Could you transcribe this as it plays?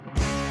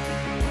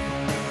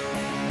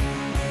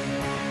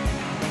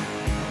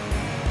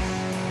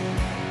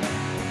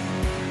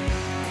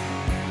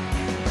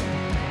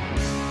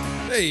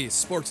Hey,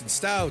 Sports and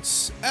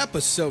Stouts,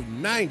 episode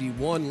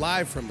 91,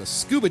 live from the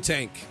Scuba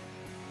Tank.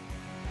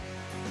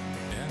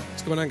 Yeah,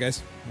 What's going on,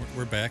 guys?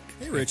 we're back.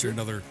 Hey, Richard. After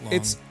another long...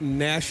 It's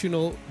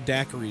National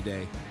Daiquiri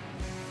Day.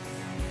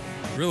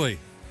 Really?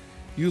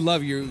 You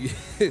love your...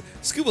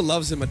 Scuba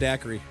loves him a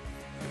daiquiri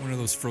One of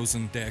those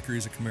frozen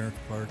daiquiris at Comerica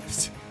Park.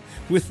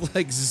 with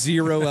like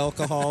zero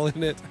alcohol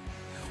in it,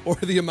 or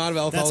the amount of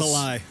alcohol. That's a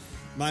lie.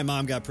 My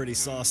mom got pretty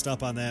sauced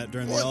up on that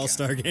during the Look.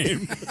 All-Star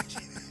game.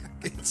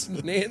 It's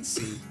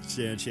Nancy.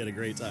 she had a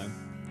great time.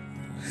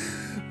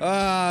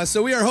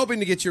 So we are hoping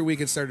to get your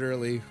weekend started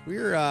early.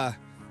 We're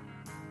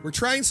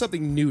trying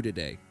something new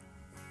today.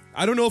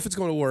 I don't know if it's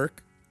going to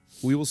work.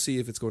 We will see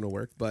if it's going to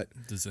work, but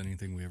Does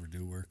anything we ever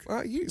do work?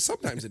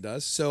 sometimes it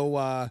does.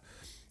 So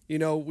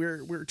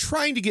we're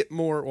trying to get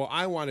more. Well,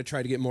 I want to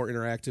try to get more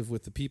interactive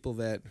with the people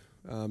that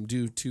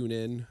do tune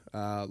in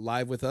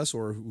live with us,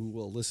 or who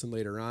will listen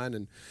later on.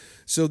 And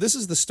so this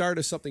is the start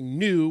of something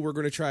new. We're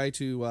going to try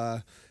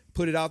to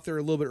put it out there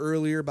a little bit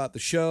earlier about the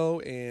show,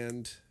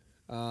 and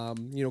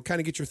kind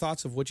of get your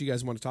thoughts of what you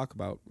guys want to talk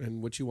about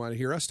and what you want to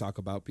hear us talk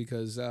about.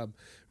 Because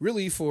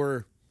really,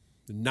 for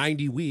the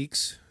 90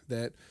 weeks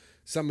that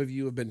some of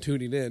you have been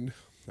tuning in,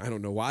 I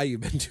don't know why you've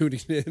been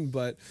tuning in,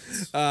 but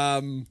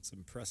It's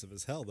impressive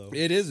as hell, though.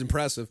 it is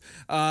impressive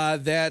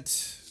that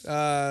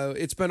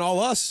it's been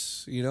all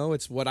us.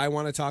 It's what I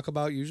want to talk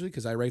about usually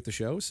because I write the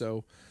show.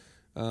 So,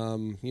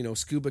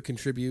 Scuba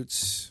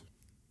contributes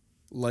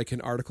like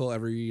an article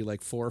every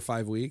 4 or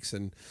 5 weeks,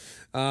 and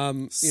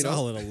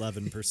Solid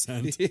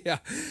 11%. yeah,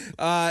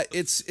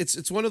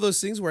 it's one of those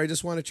things where I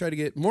just want to try to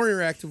get more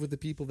interactive with the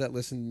people that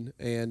listen,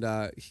 and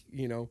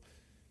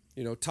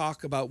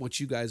talk about what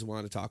you guys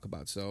want to talk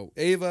about. So,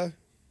 Ava,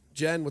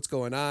 Jen, what's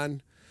going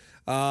on?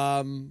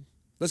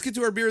 Let's get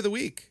to our beer of the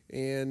week,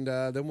 and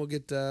then we'll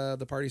get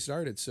the party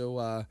started.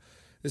 So,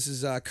 this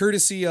is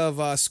courtesy of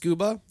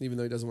Scuba, even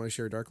though he doesn't want to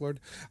share Dark Lord.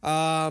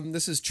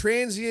 This is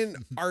Transient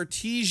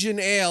Artesian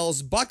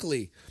Ales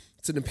Buckley.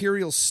 It's an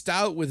imperial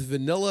stout with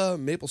vanilla,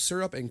 maple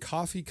syrup, and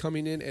coffee,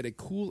 coming in at a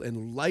cool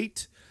and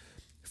light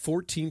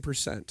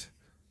 14%.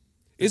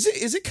 Is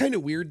it kind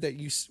of weird that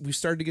we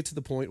started to get to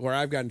the point where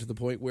I've gotten to the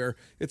point where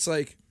it's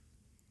like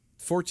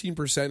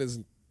 14% is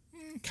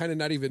kind of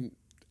not even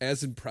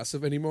as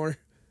impressive anymore?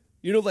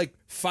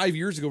 5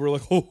 years ago, we were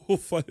like,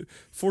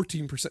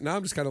 14%. Now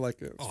I'm just kind of like...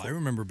 I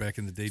remember back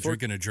in the day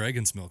drinking a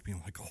Dragon's Milk,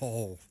 being like,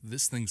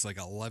 this thing's like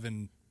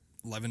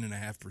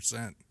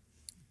 11.5%.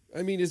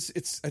 I mean, I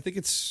think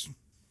it's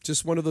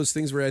just one of those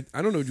things where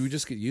I don't know, do we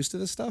just get used to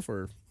this stuff,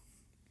 or...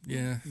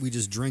 Yeah. We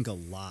just drink a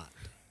lot.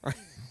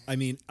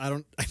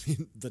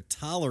 The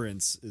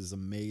tolerance is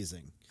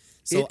amazing.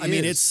 So,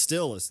 it's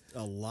still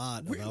a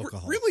lot of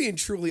alcohol. Really and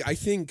truly, I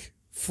think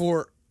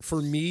for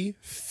me,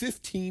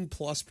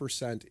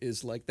 15+%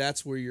 is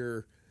that's where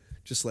you're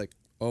just like,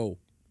 oh.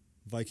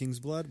 Viking's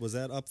Blood, was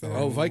that up there?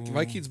 Oh,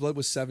 Viking's Blood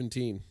was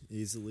 17.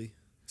 Easily.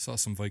 Saw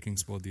some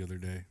Vikings blood the other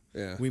day.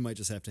 Yeah. We might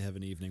just have to have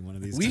an evening one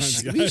of these We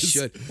times, we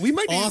should. We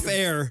might Off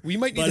air. We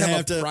might need but to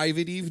have a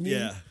private evening.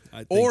 Yeah.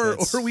 I think Or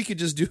that's- we could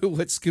just do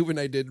what Scuba and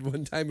I did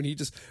one time, and he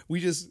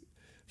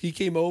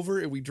came over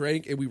and we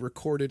drank and we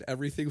recorded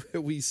everything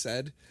that we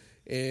said.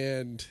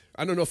 And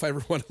I don't know if I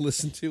ever want to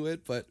listen to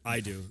it, but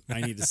I do.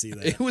 I need to see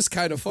that. it was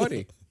kind of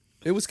funny.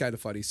 It was kind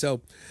of funny. So,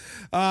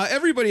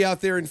 everybody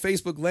out there in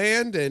Facebook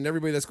land, and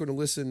everybody that's going to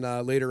listen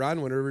later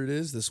on, whenever it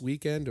is, this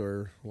weekend,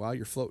 or while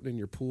you're floating in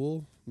your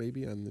pool,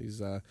 maybe on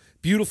these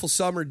beautiful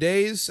summer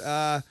days,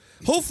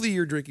 hopefully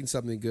you're drinking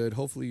something good.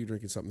 Hopefully you're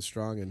drinking something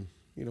strong, and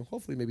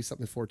hopefully maybe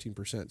something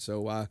 14%.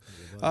 So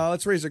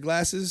let's raise our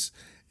glasses.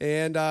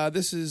 And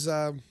this is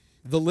The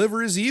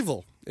Liver is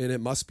Evil, and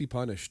it must be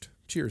punished.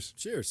 Cheers.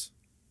 Cheers.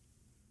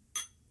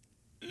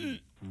 Coming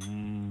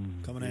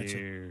at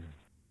you.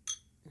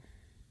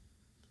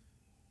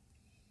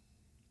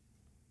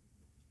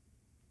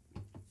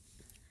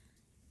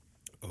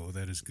 Oh,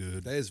 that is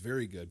good. That is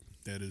very good.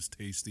 That is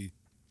tasty.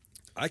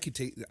 I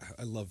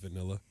love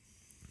vanilla.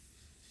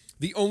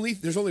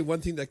 There's only one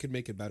thing that could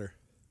make it better.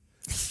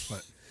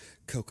 What?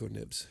 Cocoa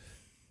nibs.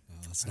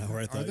 That's not where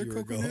I Are thought there you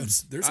were cocoa going.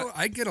 nibs?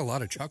 I get a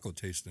lot of chocolate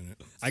taste in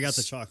it. I got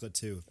the chocolate,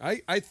 too.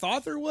 I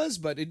thought there was,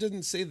 but it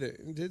didn't say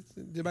that.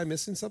 Did I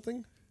missing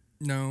something?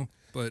 No,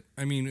 but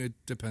I mean, it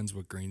depends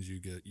what grains you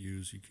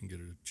use. You can get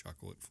a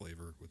chocolate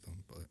flavor with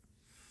them, but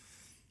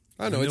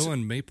I don't know. vanilla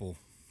and maple.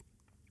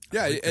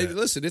 Yeah, like that.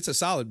 listen, it's a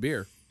solid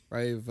beer.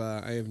 I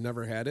have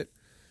never had it.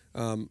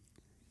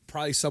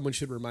 Probably someone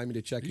should remind me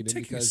to check Are you it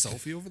in taking a because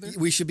selfie over there?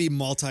 We should be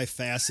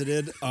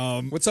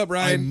multifaceted. What's up, I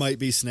Ryan? might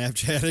be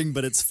Snapchatting,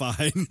 but it's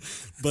fine.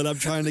 But I'm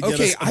trying to get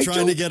Okay, us. I'm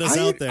trying to get us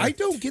out there. I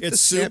don't get it's the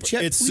super,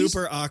 Snapchat. It's Please-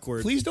 super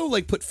awkward. Please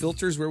don't put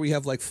filters where we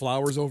have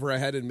flowers over our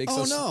head and makes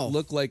Oh, us no.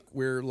 look like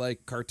we're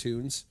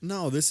cartoons.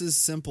 No, this is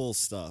simple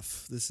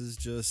stuff. This is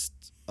just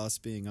us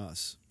being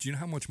us. Do you know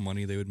how much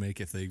money they would make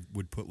if they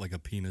would put a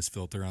penis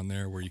filter on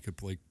there where you could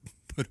put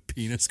a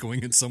penis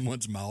going in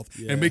someone's mouth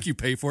Yeah. and make you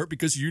pay for it?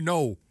 Because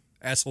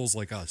assholes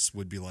like us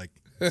would be like,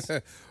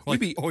 We'd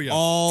be oh yeah,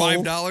 all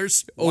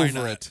 $5. Why over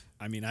not? it.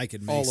 I mean, I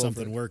could All make over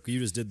something it. work. You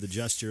just did the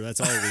gesture. That's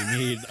all we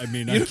need. I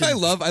mean, You know what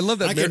I love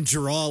that I can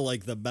draw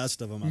like the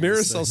best of them. on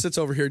this Marisol thing. sits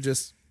over here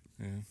just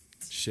Yeah.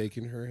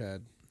 shaking her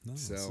head. No,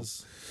 So, this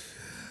is-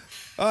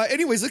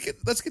 anyways,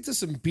 let's get to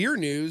some beer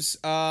news.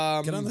 get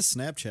on the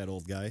Snapchat,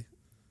 old guy.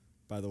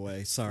 By the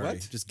way, sorry.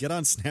 What? Just get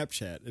on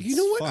Snapchat. It's You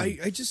know what?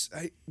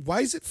 fun.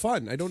 Why is it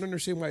fun? I don't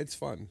understand why it's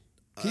fun.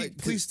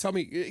 Please tell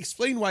me.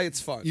 Explain why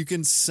it's fun. You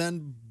can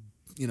send,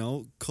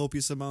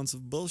 copious amounts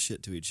of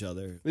bullshit to each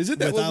other. Isn't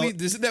that what without-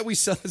 we? Isn't that we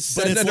send it's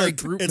in our like-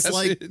 group it's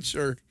like- message?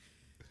 Or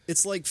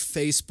It's like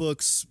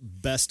Facebook's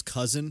best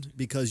cousin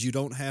because you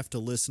don't have to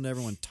listen to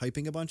everyone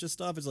typing a bunch of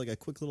stuff. It's like a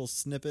quick little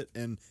snippet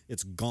and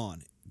it's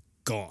gone.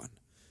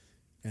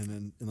 And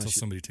then Until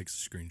somebody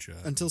takes a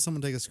screenshot. until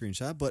someone takes a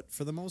screenshot. But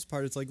for the most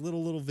part, it's like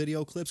little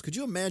video clips. Could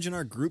you imagine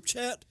our group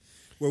chat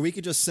where we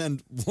could just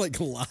send like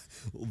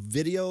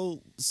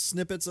video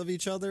snippets of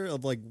each other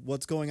of like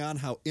what's going on,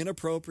 how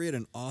inappropriate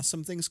and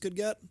awesome things could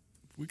get?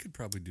 We could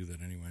probably do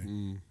that anyway. I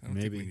don't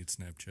maybe. think we need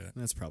Snapchat.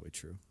 That's probably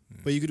true.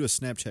 But you could do a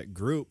Snapchat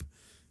group.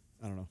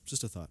 I don't know.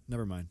 Just a thought.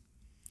 Never mind.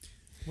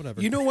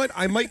 Whatever. you know what?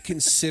 I might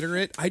consider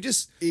it. I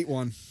just eat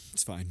one.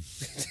 It's fine.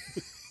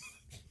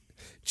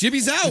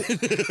 Jimmy's out.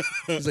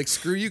 He's like,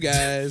 screw you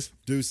guys.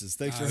 Deuces.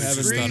 Thanks for I having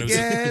just Screw me. thought you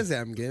it was guys.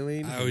 I'm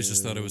going. I always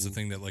just thought it was a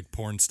thing that like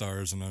porn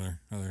stars and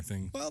other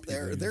thing. Well,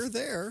 people they're use.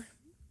 there.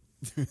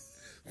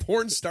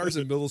 Porn stars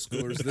and middle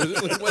schoolers. They're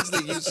the ones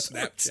that use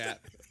Snapchat.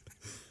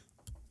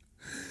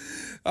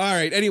 All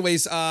right.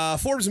 Anyways,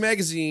 Forbes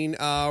magazine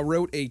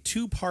wrote a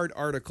 2-part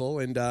article,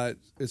 and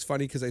it's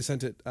funny because I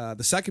sent it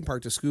the second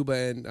part to Scuba,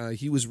 and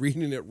he was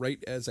reading it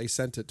right as I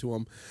sent it to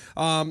him.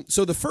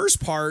 So the first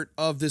part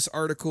of this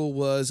article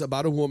was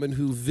about a woman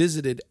who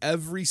visited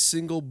every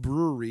single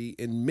brewery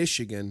in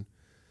Michigan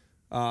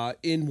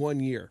in 1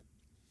 year.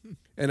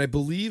 And I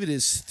believe it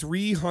is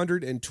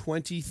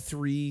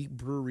 323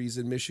 breweries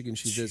in Michigan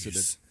she visited.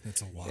 Jeez,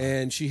 that's a lot.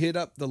 And she hit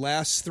up the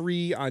last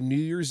 3 on New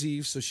Year's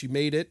Eve, so she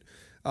made it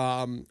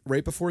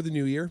right before the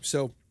New Year.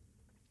 So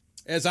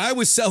as I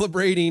was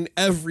celebrating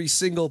every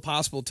single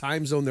possible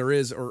time zone there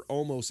is, or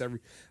almost every,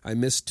 I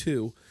missed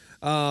 2.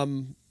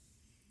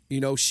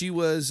 She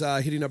was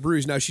hitting up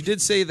breweries. Now she did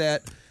say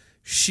that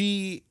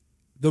the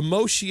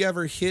most she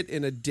ever hit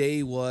in a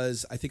day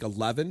was, I think,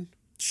 11.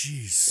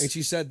 Jeez. And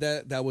she said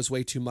that was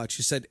way too much.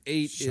 She said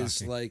 8 is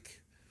Shocking. like,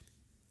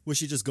 Was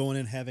she just going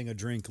in, having a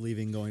drink,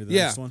 leaving, going to the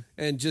yeah, next one?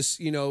 and just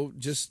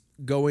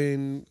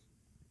going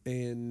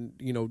and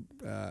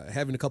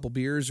having a couple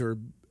beers or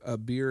a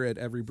beer at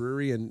every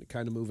brewery and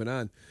kind of moving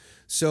on.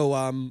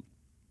 So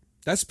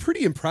that's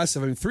pretty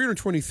impressive. I mean,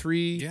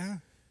 323 Yeah.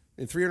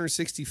 in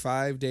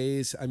 365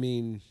 days. I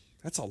mean,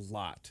 that's a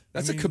lot.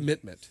 That's a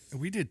commitment.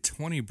 We did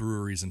 20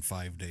 breweries in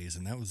 5 days,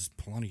 and that was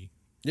plenty.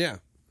 Yeah.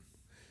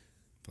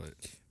 But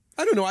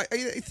I don't know. I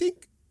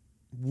think,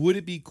 would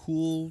it be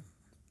cool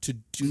to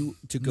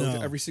go No.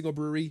 to every single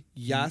brewery?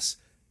 Yes.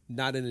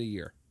 Not in a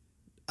year.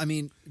 I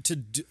mean,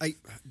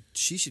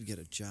 she should get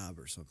a job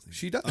or something.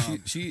 She does.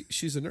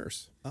 She's a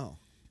nurse. Oh.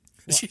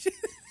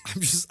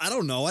 I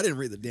don't know. I didn't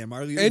read the damn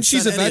article. You And didn't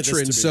she's a send any of this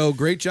veteran, to me. so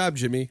great job,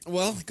 Jimmy.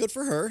 Well, good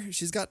for her.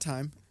 She's got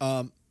time.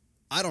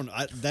 I don't know.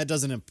 That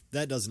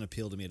doesn't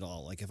appeal to me at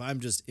all. Like if I'm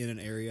just in an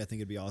area, I think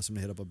it'd be awesome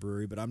to hit up a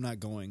brewery, but I'm not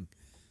going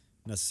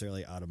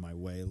necessarily out of my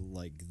way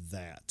like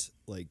that.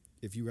 Like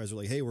if you guys are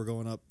like, hey, we're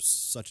going up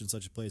such and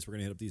such a place, we're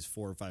gonna hit up these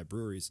 4 or 5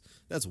 breweries.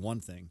 That's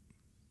one thing.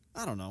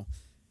 I don't know.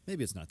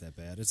 Maybe it's not that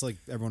bad. It's like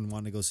everyone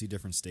wanting to go see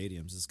different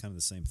stadiums. It's kind of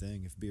the same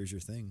thing. If beer's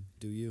your thing,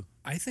 do you?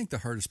 I think the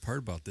hardest part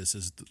about this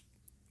is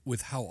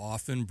with how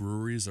often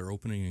breweries are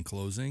opening and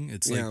closing.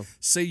 It's like,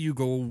 say you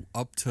go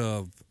up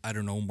to, I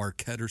don't know,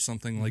 Marquette or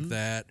something like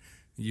that.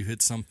 You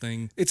hit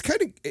something. It's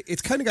kind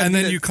of got. And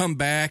then you come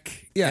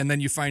back, Yeah. and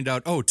then you find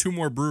out, 2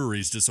 more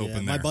breweries just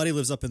opened there. My buddy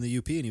lives up in the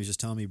UP, and he was just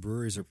telling me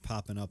breweries are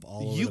popping up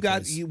all over the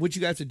place. What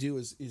you got to do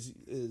is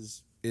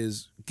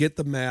get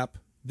the map.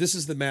 This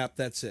is the map.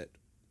 That's it.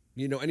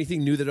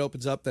 Anything new that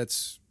opens up,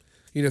 that's,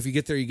 if you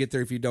get there, you get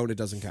there. If you don't, it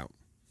doesn't count.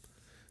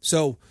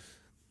 So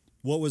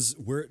Where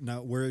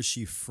is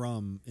she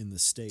from in the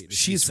state? Is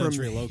she she's from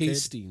centrally located?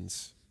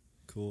 Hastings.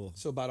 Cool.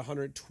 So about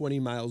 120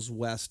 miles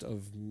west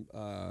of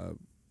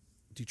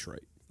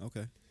Detroit.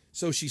 Okay.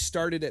 So she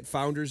started at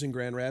Founders in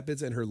Grand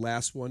Rapids, and her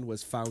last one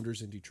was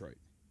Founders in Detroit.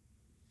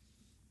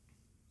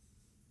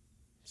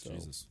 So,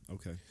 Jesus.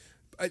 Okay.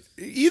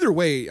 either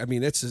way, I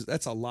mean, that's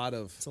a lot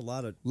of It's a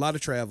lot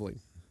of traveling.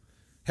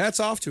 Hats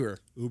off to her.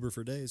 Uber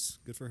for days.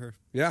 Good for her.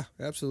 Yeah,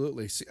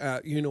 absolutely.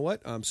 You know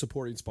what?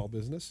 Supporting small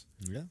business.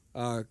 Yeah.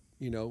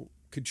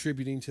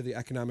 Contributing to the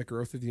economic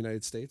growth of the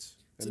United States.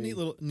 It's a neat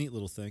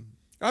little thing.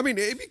 I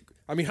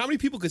mean, how many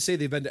people could say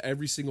they've been to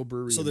every single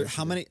brewery? So in there,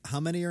 Michigan? how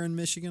many are in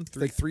Michigan?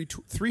 Like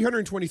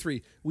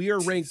 323. We are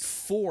ranked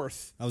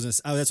fourth.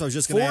 That's what I was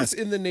just going to Fourth ask.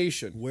 in the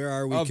nation. Where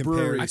are we of compared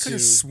breweries. I could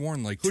have to-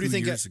 sworn like Who do 2 you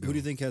think? years ago. Who do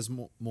you think has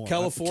more?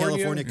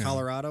 California?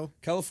 Colorado.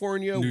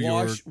 California, New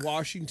York.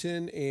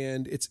 Washington,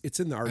 and it's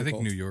in the I article.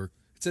 think New York.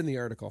 It's in the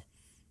article.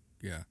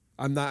 Yeah.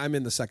 I'm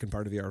in the second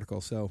part of the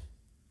article, so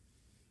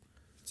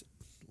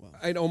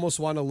I'd almost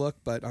want to look,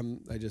 but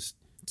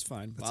It's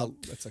fine.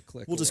 that's a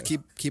click. We'll just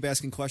away. keep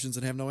asking questions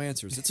and have no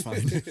answers. It's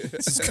fine.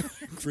 This is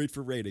great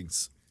for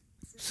ratings.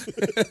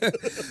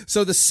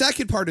 So the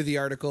second part of the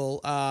article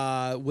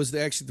was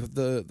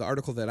the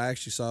article that I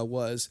actually saw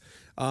was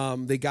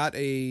they got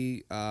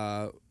a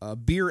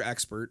beer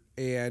expert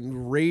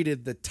and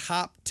rated the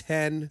top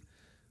 10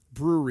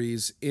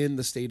 breweries in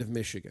the state of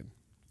Michigan.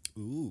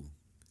 Ooh.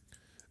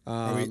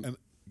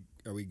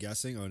 Are we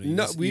guessing? Oh,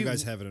 No, you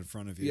guys have it in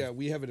front of you. Yeah,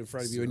 we have it in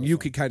front of you, and you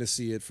could kind of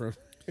see it from.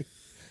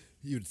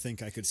 You'd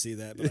think I could see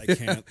that, but I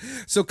can't.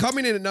 So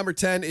coming in at number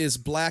 10 is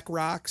Black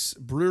Rocks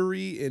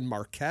Brewery in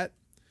Marquette.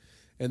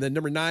 And then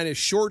number 9 is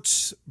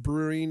Shorts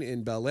Brewing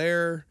in Bel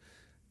Air.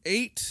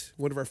 8,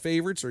 one of our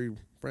favorites, or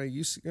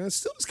probably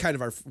still is kind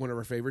of one of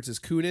our favorites, is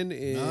Coonan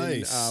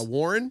in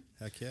Warren.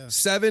 Heck yeah.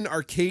 7,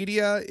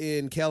 Arcadia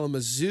in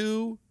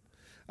Kalamazoo.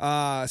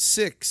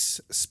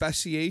 6,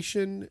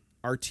 Speciation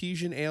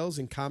Artesian Ales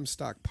in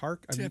Comstock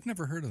Park. See, I've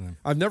never heard of them.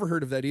 I've never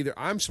heard of that either.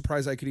 I'm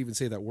surprised I could even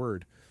say that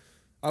word.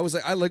 I was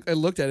like, I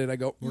looked at it and I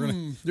go,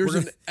 there's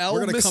an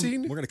L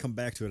missing. We're gonna come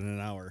back to it in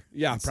an hour.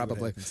 Yeah,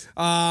 probably.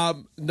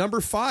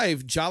 Number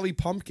 5, Jolly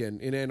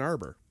Pumpkin in Ann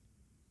Arbor.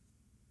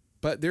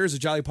 But there's a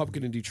Jolly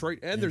Pumpkin in Detroit,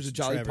 and there's a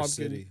Jolly Traverse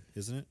Pumpkin. City,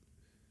 isn't it?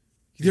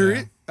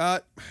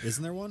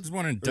 Isn't there one? There's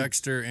one in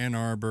Dexter, Ann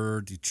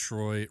Arbor,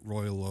 Detroit,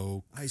 Royal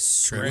Oak. I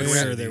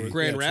swear they were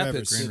Grand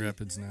Rapids. Grand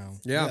Rapids now.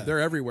 Yeah, Yeah. they're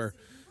everywhere.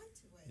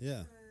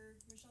 Yeah.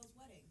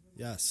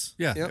 Yes.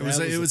 Yeah, Yep. it was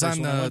That was it the was first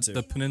on one I went to.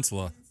 the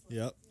peninsula.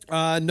 Yep.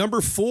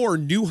 Number 4,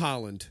 New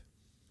Holland.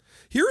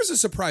 Here is a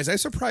surprise. I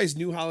surprised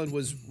New Holland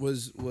was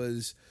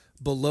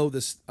below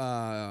this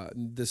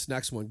this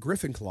next one.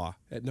 Griffin Claw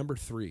at number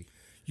 3.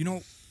 You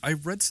know, I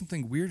read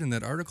something weird in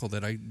that article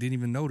that I didn't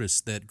even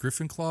notice. That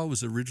Griffin Claw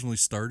was originally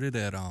started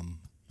at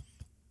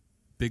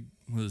Big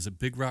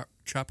Rock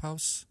Chop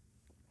House?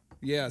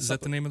 Yeah, Is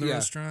that the name of the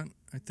restaurant?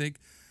 I think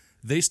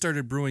they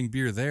started brewing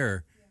beer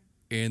there,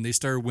 and they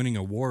started winning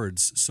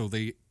awards. So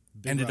they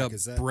ended Rock, up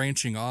is that-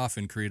 branching off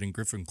and creating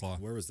Griffin Claw.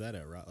 Where was that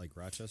at? Like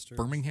Rochester?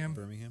 Birmingham?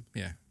 Birmingham.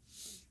 Yeah.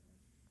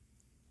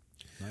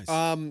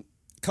 Nice.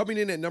 Coming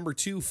in at number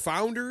 2,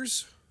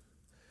 Founders.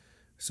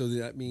 So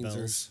that means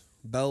Bell's.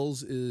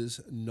 Bell's is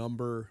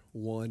number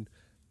 1.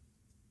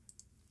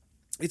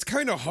 It's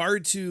kind of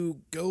hard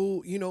to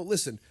go,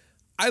 listen,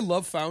 I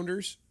love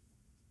Founders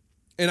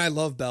and I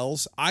love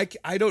Bell's. I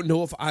don't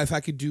know if I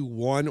could do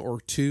one or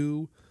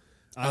two.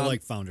 I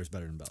like Founders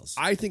better than Bell's.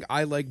 I think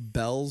I like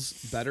Bell's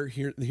better.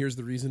 Here's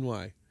the reason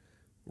why.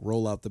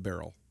 Roll Out the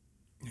Barrel.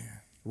 Yeah.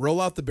 Roll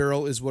Out the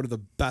Barrel is one of the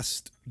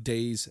best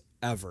days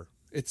ever.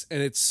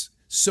 It's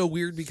so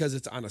weird because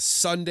it's on a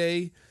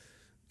Sunday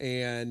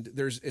and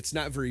it's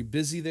not very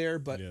busy there,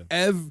 but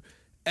Yeah.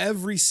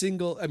 every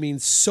single,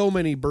 so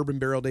many bourbon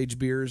barrel aged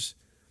beers,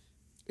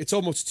 it's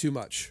almost too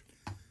much.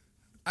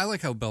 I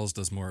like how Bell's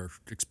does more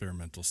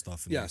experimental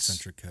stuff in Yes. the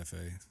Eccentric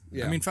Cafe.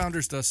 Yeah. I mean,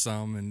 Founders does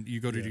some, and you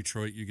go to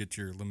Detroit, you get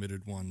your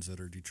limited ones that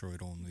are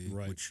Detroit only,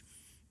 Right. which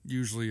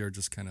usually are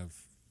just kind of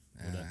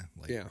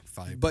Yeah.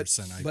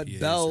 5% IPAs but or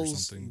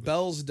Bell's something. But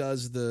Bell's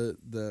does the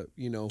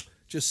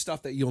just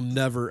stuff that you'll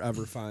never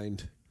ever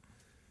find,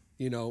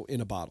 in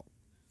a bottle.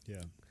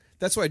 Yeah.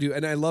 That's what I do,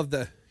 and I love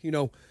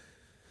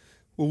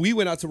when we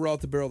went out to Roll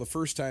Out the Barrel the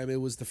first time, it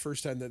was the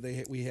first time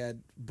that we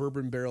had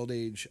bourbon barreled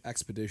age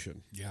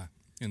expedition, yeah.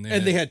 and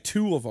they had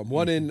two of them,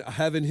 one in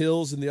Heaven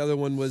Hills and the other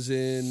one was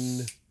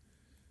in.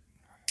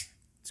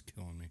 It's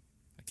killing me.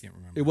 I can't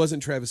remember. It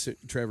wasn't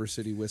Traverse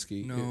City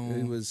whiskey. No.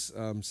 It was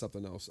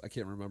something else. I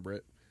can't remember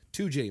it.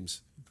 2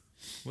 James.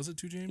 Was it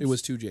 2 James? It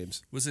was 2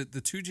 James. Was it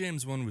the 2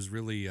 James one? Was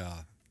really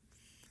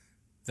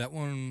that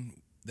one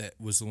that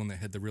was the one that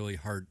had the really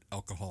hard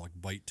alcoholic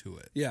bite to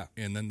it. Yeah.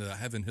 And then the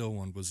Heaven Hill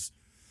one was,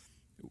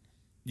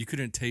 you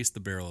couldn't taste the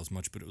barrel as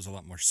much, but it was a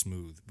lot more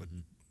smooth. But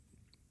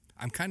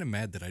I'm kind of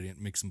mad that I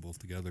didn't mix them both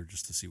together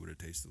just to see what it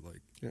tasted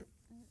like. Yeah.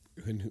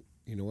 And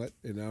you know what?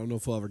 And I don't know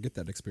if we'll ever get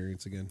that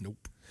experience again.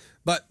 Nope.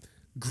 But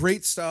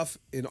great stuff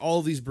in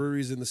all these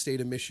breweries in the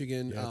state of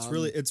Michigan. Yeah,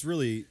 it's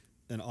really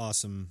an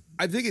awesome.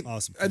 I think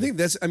awesome. I think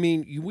that's.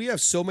 We have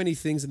so many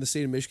things in the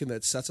state of Michigan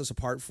that sets us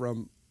apart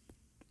from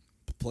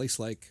a place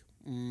like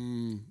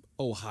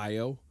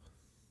Ohio.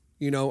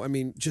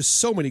 Just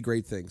so many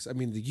great things.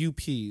 The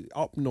UP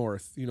up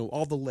north.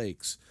 All the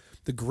lakes,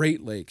 the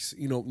Great Lakes.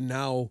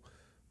 Now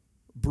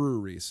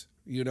breweries.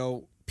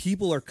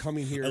 People are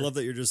coming here. I love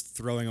that you're just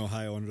throwing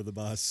Ohio under the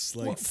bus.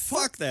 Like, Well,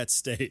 fuck that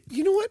state.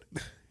 You know what?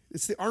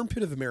 It's the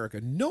armpit of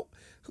America. No,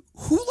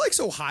 who likes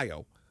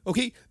Ohio?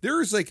 Okay,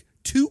 there's like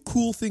 2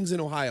 cool things in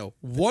Ohio.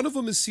 One of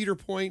them is Cedar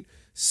Point.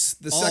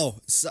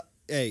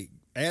 Hey,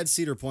 add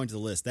Cedar Point to the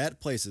list.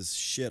 That place is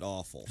shit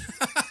awful.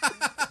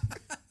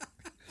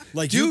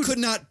 Like, you Dude, could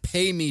not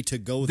pay me to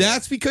go there.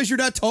 That's because you're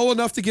not tall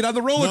enough to get on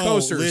the roller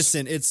coasters.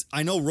 Listen,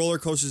 I know roller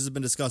coasters have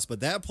been discussed,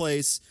 but that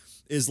place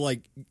is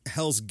like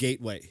Hell's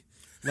Gateway.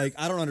 Like,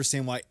 I don't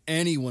understand why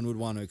anyone would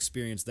want to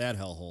experience that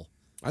hellhole.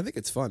 I think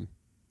it's fun.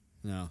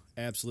 No,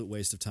 absolute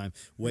waste of time.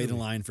 Wait in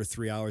line for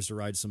 3 hours to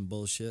ride some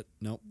bullshit.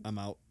 Nope, I'm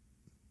out.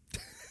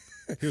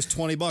 Here's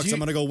 $20. I'm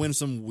gonna go win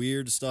some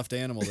weird stuffed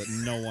animal that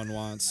no one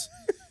wants.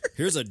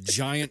 Here's a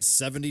giant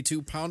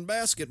 72-pound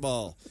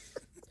basketball.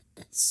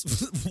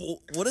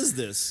 What is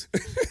this?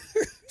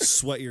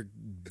 Sweat your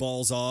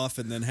balls off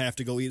and then have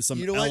to go eat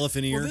some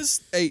elephant ear. Well,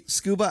 hey,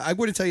 Scuba, I'm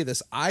going to tell you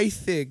this. I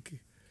think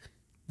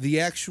the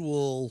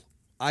actual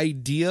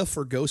idea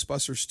for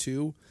Ghostbusters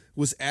 2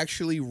 was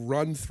actually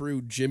run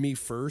through Jimmy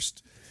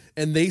first,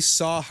 and they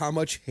saw how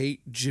much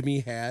hate Jimmy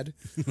had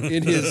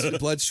in his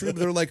bloodstream.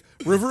 They're like,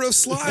 River of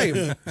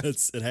Slime.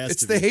 It's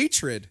the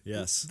hatred.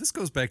 Yes. This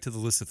goes back to the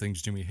list of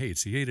things Jimmy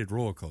hates. He hated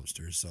roller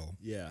coasters, so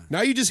Yeah.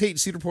 Now you just hate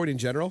Cedar Point in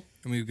general?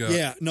 and we've got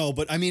Yeah, no,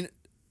 but I mean,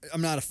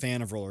 I'm not a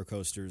fan of roller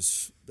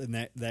coasters, and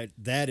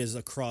that is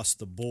across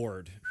the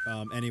board.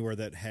 Anywhere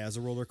that has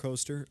a roller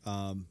coaster,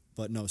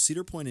 but no,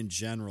 Cedar Point in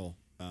general,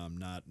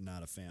 not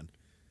a fan.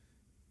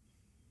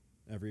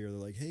 Every year they're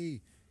like,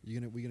 "Hey, we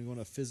gonna go on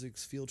a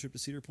physics field trip to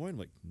Cedar Point?" I'm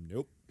like,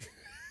 "Nope,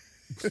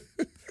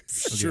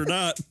 sure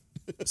not."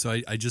 So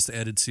I just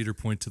added Cedar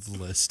Point to the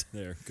list.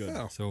 There, good.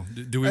 Oh. So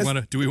do we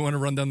want to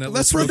run down that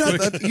Let's list run real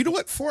down. quick? You know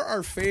what? For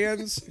our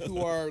fans who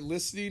are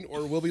listening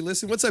or will be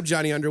listening, what's up,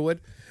 Johnny Underwood?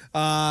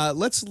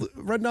 Let's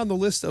run down the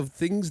list of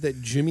things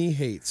that Jimmy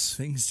hates.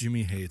 Things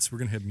Jimmy hates. We're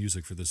gonna have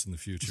music for this in the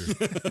future.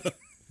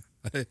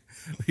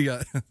 We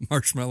got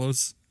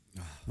marshmallows,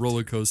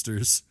 roller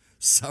coasters,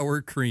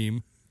 sour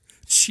cream,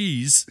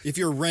 cheese. If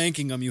you're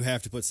ranking them, you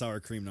have to put sour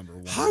cream number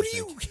 1. How do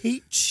you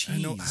hate cheese?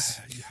 I know.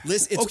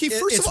 Listen, Okay,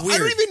 first it's of all,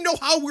 weird. I don't even know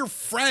how we're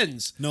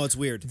friends. No, it's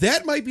weird.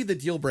 That might be the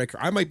deal breaker.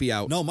 I might be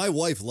out. No, my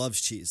wife loves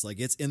cheese.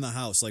 Like it's in the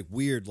house. Like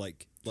weird.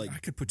 Like I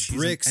could put cheese on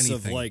bricks of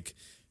anything. like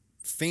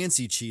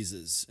fancy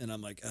cheeses, and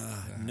I'm like,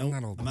 no, I'm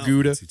not all I'm out.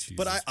 Gouda. fancy cheeses.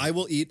 But I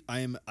will eat.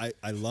 I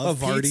love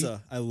Havarti.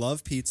 pizza. I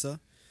love pizza.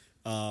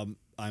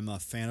 I'm a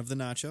fan of the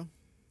nacho.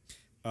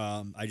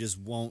 I just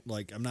won't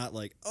I'm not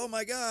like, oh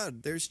my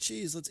god, there's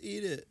cheese. Let's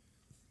eat it.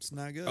 It's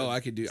not good. Oh, I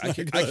could It's not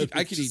eat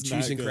good. cheese It's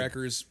and not good.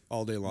 crackers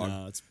all day long.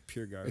 No, it's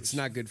pure garbage. It's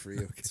not good for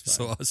you.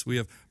 So us, we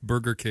have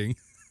Burger King,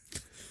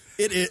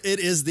 It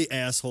is the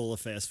asshole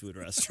of fast food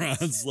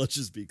restaurants. Let's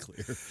just be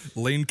clear.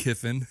 Lane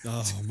Kiffin,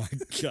 Oh my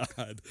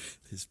god,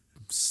 his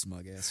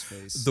smug ass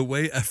face. the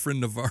way Efren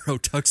Navarro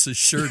tucks his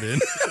shirt in.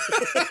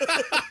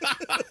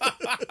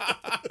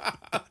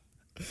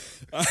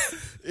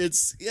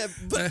 It's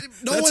but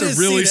no That's one a has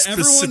really seen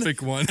it.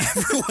 specific one.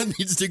 Everyone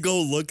needs to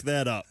go look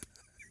that up.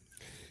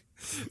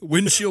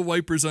 Windshield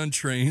wipers on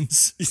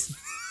trains.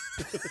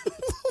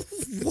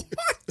 What?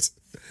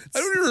 I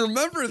don't even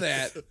remember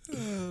that.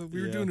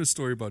 We were doing a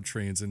story about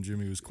trains, and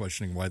Jimmy was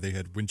questioning why they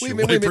had Wait a windshield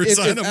minute, wait a minute. wipers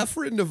If on them.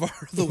 Efren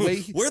Navarro, the way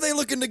he, Where are they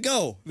looking to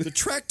go? The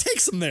track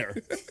takes them there.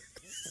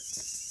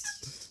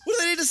 What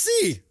do they need to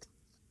see?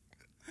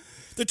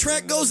 The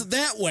track goes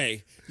that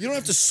way. You don't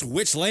have to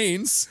switch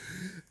lanes.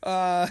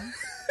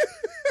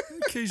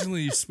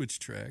 Occasionally, you switch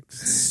tracks.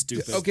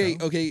 Stupid.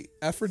 okay,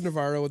 Efren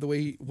Navarro, the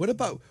way he, what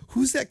about,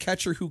 who's that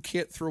catcher who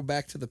can't throw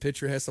back to the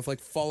pitcher, has to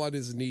fall on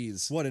his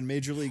knees? What in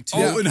Major League Two?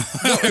 Oh, no,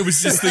 I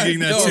was just thinking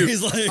that No, too.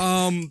 He's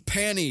like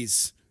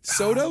panties,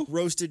 Soto?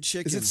 roasted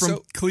chicken. Is it From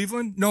So-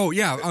 Cleveland? No,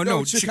 yeah. Oh, No,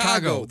 no,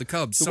 Chicago. The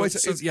Cubs. The White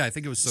Sox- yeah, I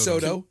think it was Soto.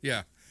 Soto?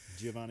 Yeah.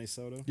 Giovanni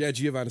Soto? Yeah,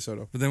 Giovanni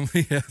Soto. But then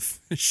we have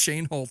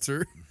Shane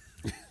Halter,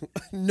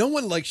 No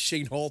one likes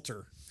Shane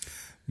Halter.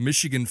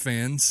 Michigan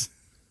fans,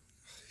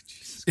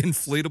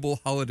 inflatable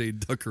holiday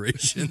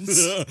decorations,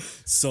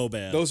 So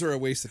bad. Those are a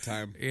waste of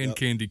time. and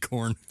candy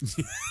corn.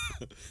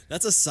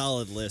 That's a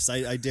solid list.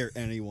 I dare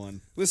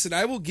anyone Listen,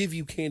 I will give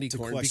you candy to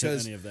corn question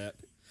because any of that.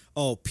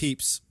 Oh,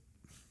 Peeps.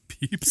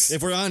 Peeps.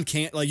 If we're on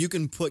you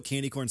can put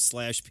candy corn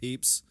 /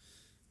 Peeps.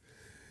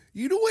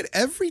 you know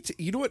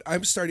what?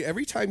 I'm starting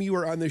every time you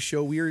are on this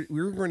show. We're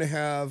going to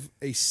have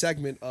a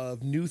segment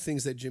of new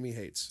things that Jimmy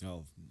hates.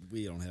 Oh,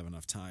 we don't have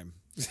enough time.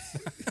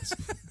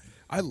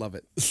 I love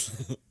it.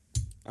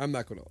 I'm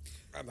not going to.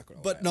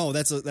 But no,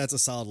 that's a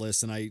solid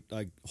list, and I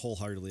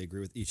wholeheartedly agree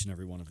with each and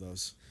every one of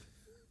those.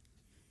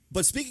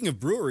 But speaking of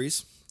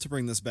breweries, to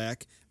bring this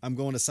back, I'm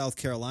going to South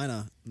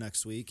Carolina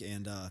next week,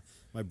 and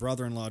my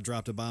brother-in-law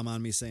dropped a bomb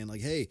on me saying,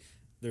 like, hey,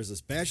 there's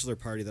this bachelor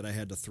party that I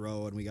had to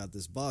throw, and we got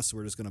this bus. So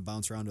we're just going to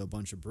bounce around to a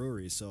bunch of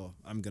breweries. So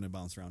I'm going to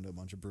bounce around to a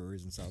bunch of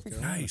breweries in South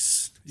Carolina.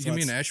 Nice. You So gonna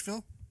be in that's-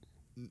 Asheville?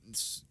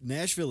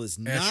 Nashville is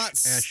not.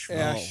 Asheville.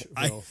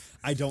 Asheville.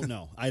 I don't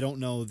know. I don't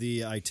know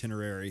the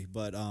itinerary,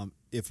 but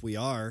if we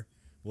are,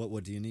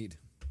 what do you need?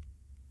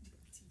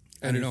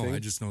 I don't know. Anything? I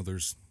just know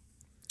there's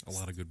a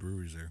lot of good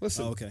breweries there.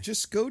 Listen, Oh, okay.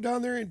 just go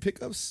down there and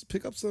pick up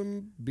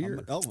some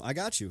beer. I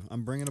got you.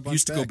 I'm bringing a bunch. I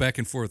used to go back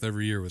and forth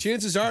every year with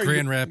Chances are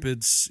Grand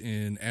Rapids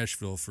and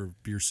Asheville for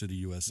Beer City,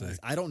 USA.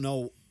 I don't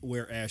know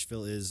where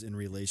Asheville is in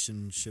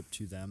relationship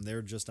to them.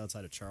 They're just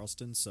outside of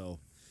Charleston, so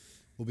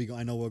we'll be.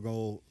 I know we'll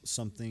go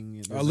something.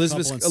 there's a couple in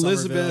Elizabeth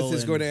Somerville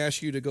is and- going to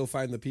ask you to go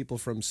find the people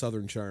from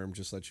Southern Charm.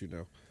 Just let you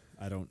know.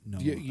 I don't know.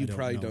 You I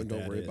probably know what don't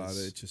that worry about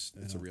is. it. It's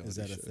I a don't- real. Is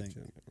that a thing?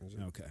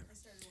 Okay.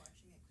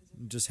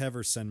 Just have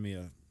her send me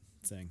a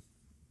thing.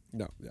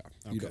 No, yeah,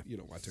 Okay. you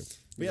don't want to.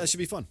 But yeah, it should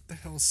be fun. The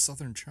hell is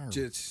Southern Charm?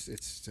 It's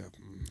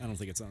I don't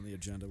think it's on the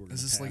agenda. We're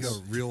Is this gonna like pass.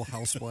 a Real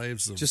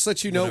Housewives? Of just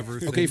let you know. whatever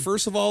Okay, thing?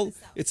 first of all,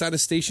 it's on a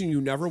station you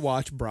never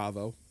watch,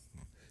 Bravo.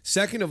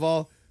 Second of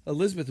all,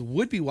 Elizabeth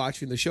would be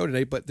watching the show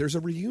tonight, but there's a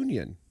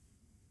reunion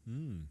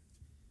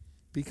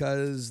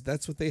because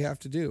that's what they have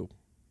to do.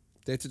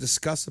 They have to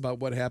discuss about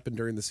what happened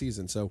during the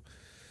season. So,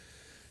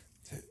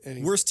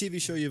 Worst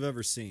TV show you've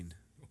ever seen?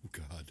 Oh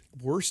God,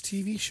 worst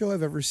TV show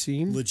I've ever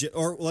seen. Legit,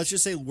 or let's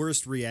just say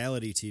worst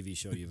reality TV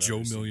show you've Joe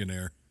ever seen.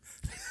 Millionaire.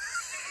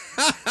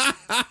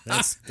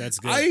 That's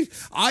good.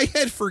 I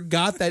had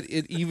forgot that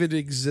it even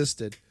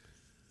existed.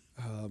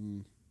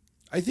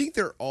 I think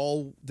they're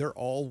all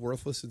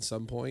worthless at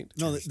some point.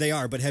 No, they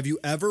are. But have you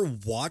ever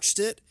watched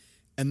it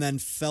and then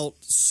felt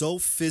so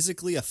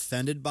physically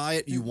offended by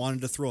it you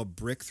wanted to throw a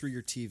brick through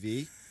your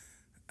TV?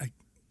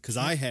 Because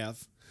I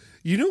have.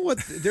 You know what?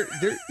 They're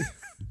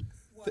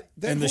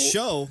And the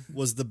show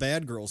was the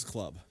Bad Girls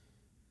Club.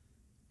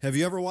 Have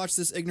you ever watched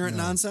this ignorant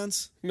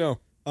nonsense? No.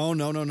 Oh,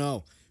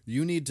 no.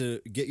 You need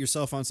to get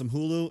yourself on some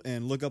Hulu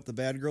and look up the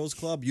Bad Girls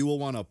Club. You will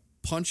want to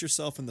punch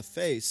yourself in the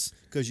face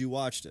because you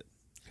watched it.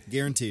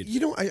 Guaranteed. You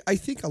know, I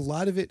think a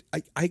lot of it.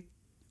 I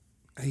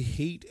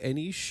hate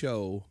any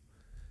show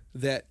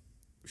that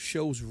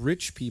shows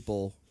rich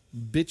people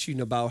bitching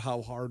about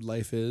how hard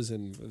life is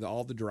and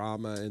all the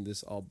drama and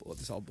this all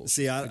bullshit.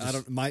 See, I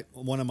don't.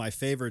 One of my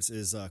favorites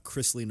is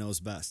Chrisley Knows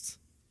Best.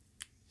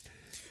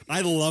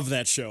 I love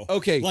that show.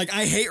 Okay. Like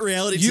I hate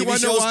reality You TV wanna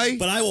know shows, why?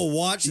 but I will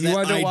watch that. You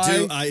wanna know I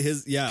why?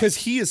 do. Because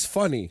he is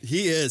funny.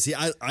 He is.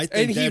 I think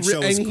And that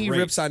show is he great.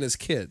 rips on his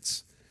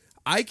kids.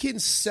 I can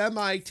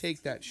semi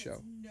take that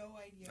show. No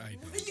idea.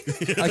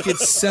 I know. I can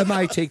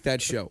semi take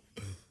that show.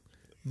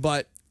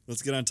 But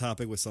Let's get on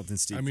topic with something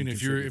Steve. I mean, can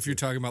if you're contribute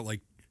to. talking about like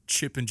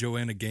Chip and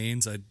Joanna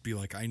Gaines, I'd be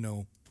like, I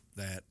know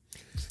that.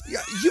 yeah,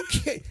 you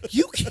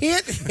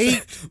can't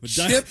hate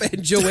Chip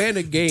and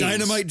Joanna Gaines.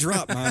 Dynamite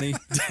drop, Monty.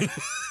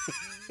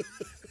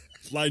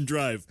 Line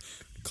drive,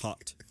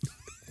 caught.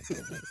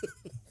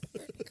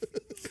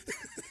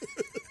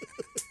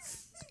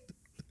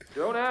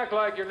 Don't act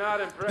like you're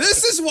not impressed.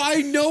 This is why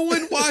no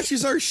one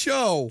watches our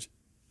show.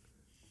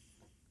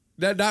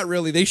 Not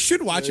really. They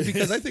should watch it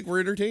because I think we're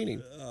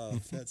entertaining. Oh,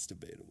 that's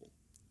debatable.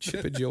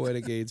 Chip and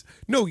Joanna Gaines.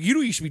 No, you know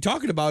what you should be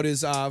talking about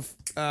is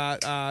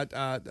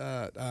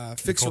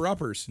Fixer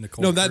Uppers.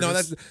 Nicole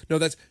that's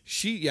Curtis?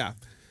 she. Yeah,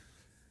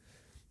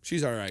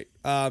 she's all right.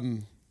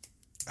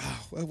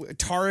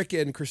 Tarek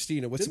and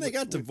Christina. Didn't they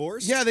got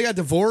divorced? Yeah, they got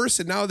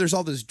divorced, and now there's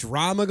all this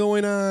drama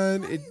going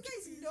on. How do you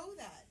guys know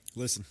that?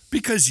 Listen.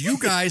 Because you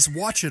guys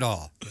watch it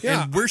all.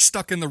 Yeah. And we're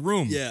stuck in the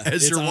room as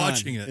it's you're on.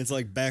 watching it. It's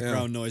like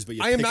background noise, but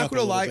you I am pick not up going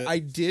to a little lie. bit. I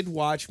did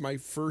watch my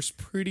first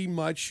pretty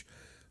much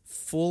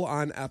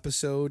full-on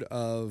episode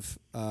of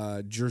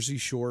Jersey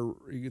Shore,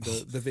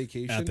 the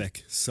vacation.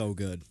 Epic, so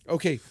good.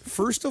 Okay,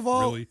 first of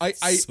all, Really?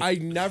 I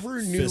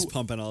never knew. Fist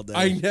pumping all day.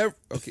 I never.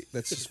 Okay,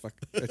 that's just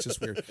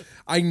weird.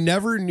 I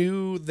never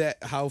knew that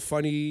how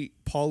funny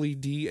Pauly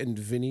D and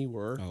Vinny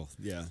were, Oh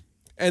yeah.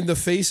 and the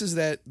faces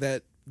that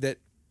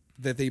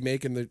they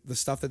make and the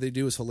stuff that they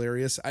do is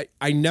hilarious.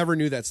 I never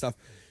knew that stuff,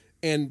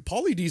 and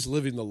Pauly D's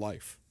living the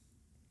life.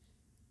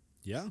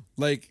 Yeah.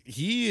 Like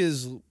he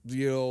is,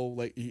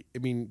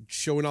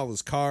 showing all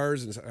his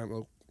cars and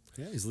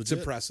Yeah, he's it's legit.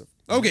 impressive.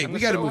 Okay, And we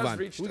the got to show move has on.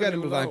 reached We a got to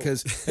new move on low.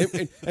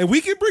 because and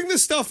we can bring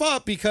this stuff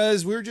up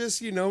because we're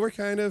just we're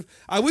kind of.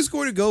 I was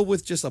going to go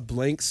with just a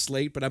blank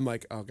slate, but I'm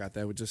like, oh god,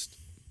 that would just.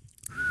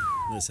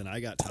 Listen,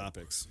 I got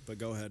topics, but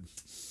go ahead.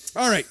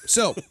 All right,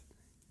 so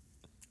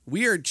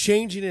we are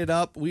changing it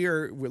up.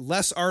 We're with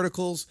less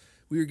articles.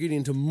 We are getting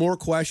into more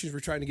questions.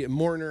 We're trying to get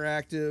more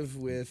interactive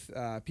with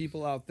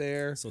people out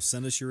there. So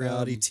send us your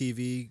reality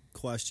TV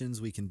questions.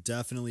 We can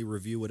definitely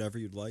review whatever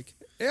you'd like.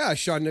 Yeah,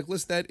 Sean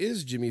Nicholas, that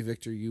is Jimmy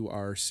Victor you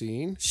are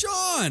seeing.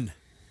 Sean!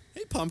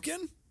 Hey,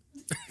 Pumpkin.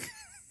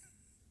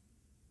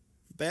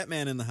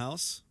 Batman in the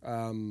house.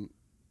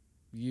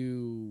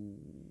 You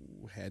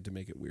had to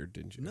make it weird,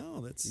 didn't you? No,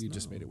 that's... You no,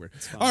 just made it weird.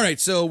 it's fine. All right,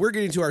 so we're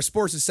getting to our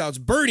Sports and Stouts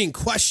burning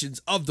questions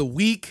of the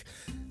week.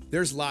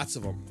 There's lots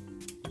of them.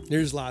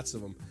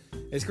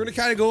 It's going to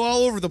kind of go all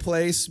over the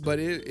place, but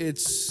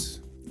it's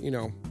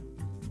we'll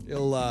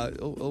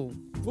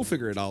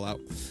figure it all out.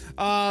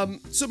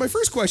 So my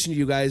first question to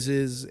you guys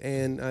is,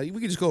 and we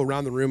could just go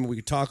around the room and we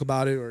could talk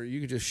about it, or you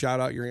could just shout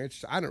out your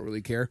answers. I don't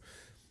really care.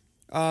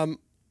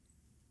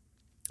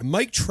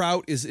 Mike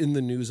Trout is in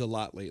the news a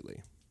lot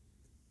lately.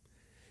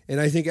 And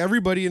I think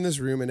everybody in this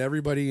room and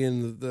everybody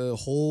in the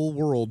whole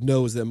world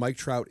knows that Mike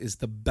Trout is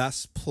the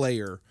best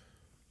player,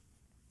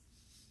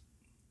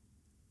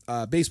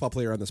 baseball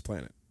player on this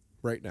planet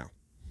right now.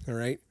 All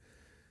right.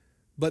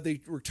 But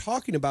they were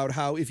talking about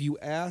how if you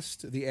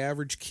asked the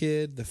average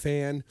kid, the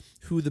fan,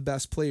 who the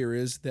best player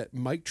is, that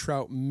Mike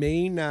Trout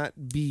may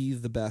not be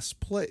the best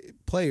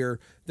player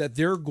that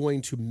they're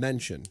going to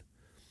mention.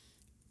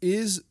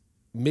 Is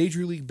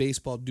Major League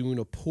Baseball doing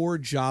a poor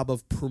job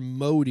of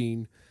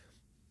promoting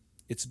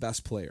its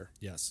best player?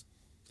 Yes.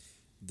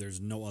 There's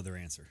no other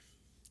answer.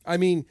 I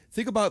mean,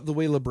 think about the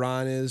way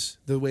LeBron is,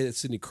 the way that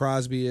Sidney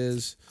Crosby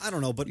is. I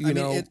don't know, but You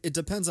know- it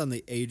depends on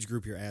the age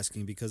group you're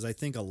asking, because I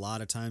think a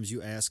lot of times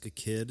you ask a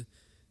kid,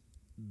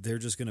 they're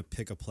just going to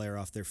pick a player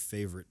off their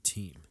favorite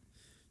team.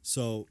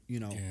 So,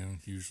 Yeah,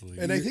 usually.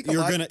 And I think a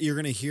you're lot-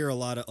 gonna hear a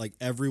lot of, like,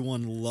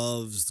 everyone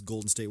loves the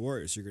Golden State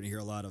Warriors. You're gonna hear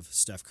a lot of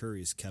Steph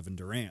Curry's, Kevin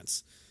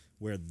Durant's,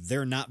 where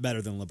they're not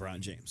better than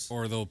LeBron James.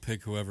 Or they'll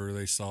pick whoever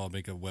they saw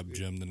make a web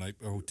gem the night.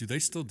 Oh, do they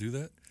still do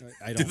that?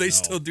 I don't Do they know.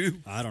 still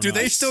do? I don't Do know.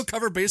 they still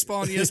cover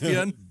baseball on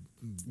ESPN?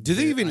 Do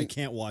they even? I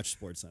can't watch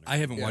SportsCenter. I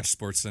haven't watched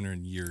SportsCenter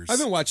in years. I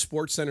haven't watched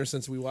Sports Center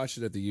since we watched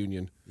it at the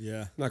Union.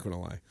 Yeah. I'm not going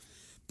to lie.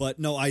 But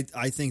no, I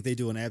think they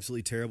do an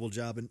absolutely terrible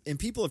job. And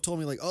people have told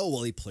me, like, oh,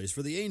 well, he plays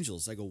for the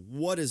Angels. I go,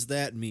 what does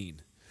that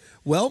mean?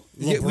 Well,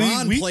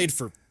 LeBron played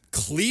for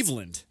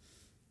Cleveland.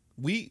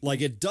 We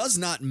Like, it does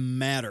not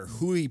matter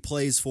who he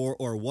plays for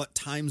or what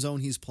time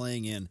zone he's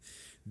playing in.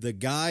 The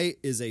guy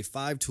is a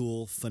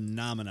five-tool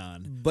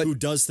phenomenon But who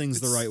does things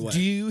the right way.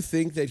 Do you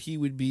think that he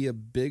would be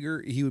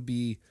he would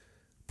be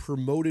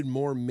promoted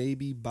more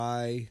maybe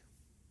by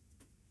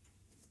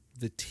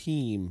the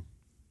team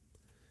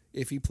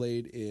if he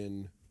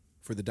played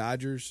for the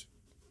Dodgers,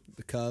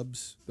 the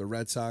Cubs, the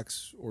Red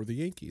Sox, or the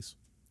Yankees?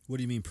 What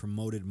do you mean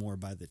promoted more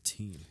by the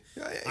team?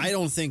 I- I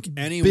don't think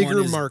anyone Bigger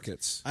is,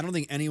 markets. I don't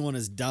think anyone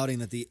is doubting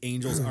that the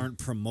Angels aren't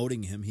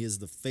promoting him. He is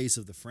the face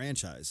of the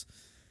franchise.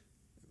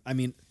 I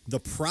mean, the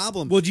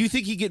problem... Well, do you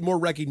think he'd get more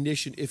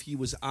recognition if he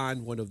was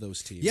on one of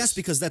those teams? Yes,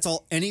 because that's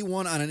all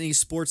anyone on any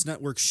sports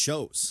network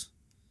shows.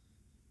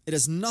 It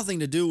has nothing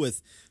to do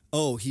with,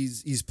 oh,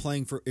 he's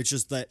playing for... It's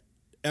just that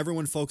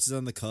everyone focuses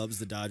on the Cubs,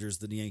 the Dodgers,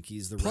 the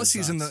Yankees, the Plus,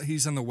 Red Sox.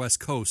 he's on the West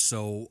Coast,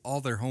 so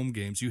all their home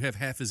games, you have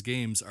half his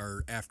games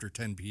are after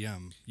 10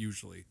 p.m.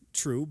 usually.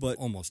 True, but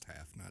Almost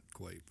half, not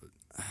quite,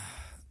 but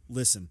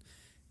listen,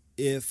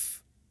 if...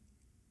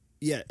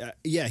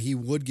 Yeah, he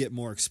would get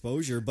more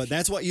exposure, but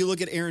that's why you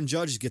look at Aaron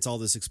Judge gets all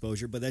this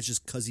exposure, but that's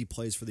just because he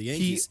plays for the He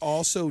Yankees.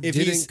 also If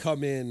he's- didn't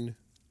come in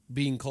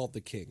being called the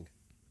king.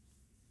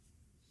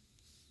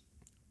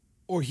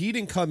 Or he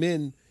didn't come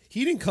in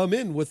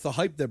with the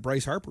hype that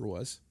Bryce Harper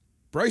was.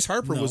 Bryce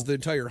Harper No. was the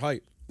entire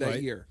hype that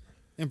Right. year.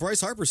 And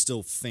Bryce Harper's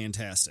still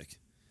fantastic. I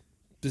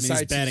mean, Besides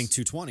he's batting his-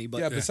 220, but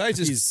yeah, besides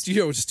his he's,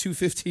 just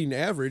 215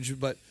 average,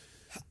 but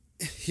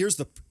here's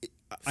the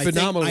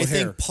Phenomenal I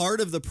hair. think part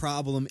of the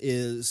problem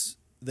is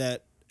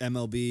that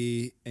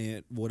MLB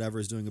and whatever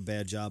is doing a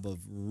bad job of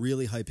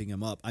really hyping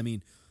him up. I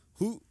mean,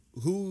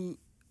 who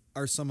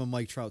are some of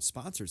Mike Trout's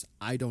sponsors?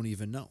 I don't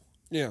even know.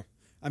 yeah.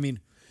 I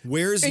mean,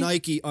 where's And-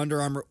 Nike, Under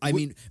Armour? I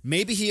mean,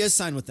 maybe he is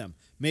signed with them.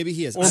 Maybe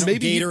he is. Or I don't-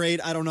 maybe he- Gatorade.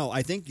 I don't know.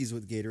 I think he's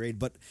with Gatorade,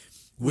 but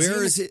he where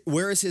on is it?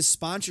 Where is his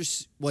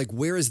sponsors? Like,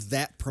 where is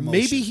that promotion?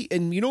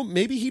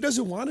 Maybe he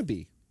doesn't want to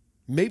be.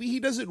 Maybe he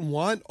doesn't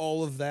want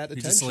all of that he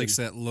attention. just likes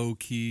that low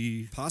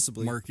key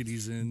Possibly. market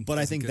he's in. But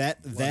I Doesn't think get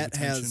that a lot of that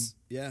attention.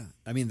 has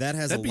I mean that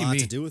has That'd a be lot me.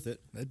 to do with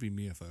it. That'd be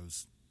me if I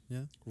was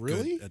Yeah.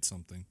 Really? good at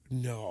something.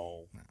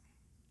 No.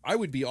 I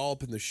would be all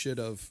up in the shit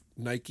of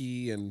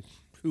Nike and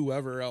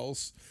whoever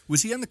else.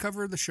 Was he on the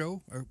cover of the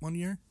show one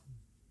year?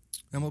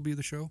 MLB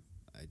The Show?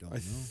 I don't know.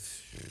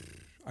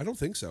 I don't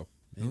think so.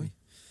 Maybe.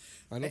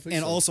 I don't think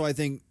And so. also I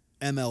think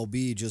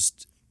MLB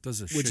just Does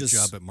a Which shit is-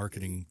 job at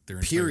marketing their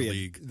entire period.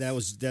 league.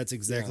 That's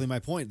exactly Yeah. my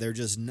point. They're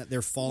just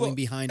they're falling Well,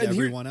 behind and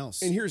here- everyone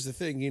else. And here's the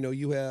thing,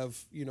 you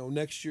have,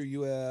 next year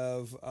you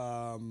have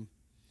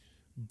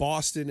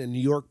Boston and New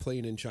York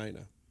playing in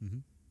China.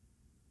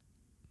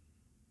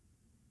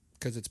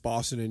 Because it's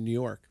Boston and New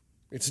York.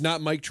 It's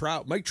not Mike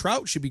Trout. Mike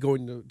Trout should be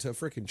going to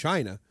frickin'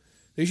 China.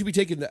 They should be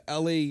taking the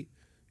LA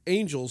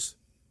Angels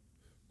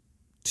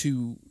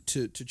to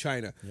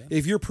China. Yeah.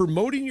 If you're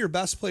promoting your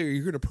best player,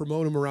 you're going to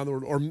promote him around the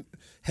world, or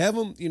have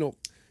him,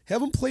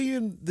 have him play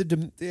in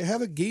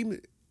have a game.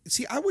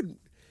 See, I would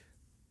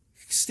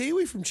stay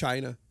away from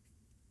China.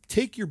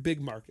 Take your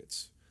big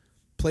markets.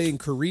 Play in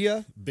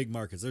Korea. Big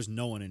markets. There's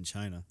no one in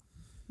China.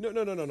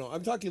 No.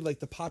 I'm talking like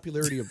the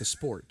popularity of the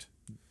sport.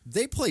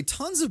 They play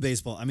tons of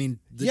baseball. I mean,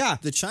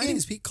 the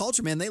Chinese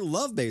culture, man, they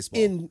love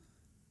baseball.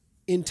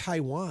 In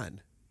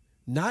Taiwan,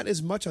 not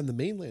as much on the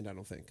mainland, I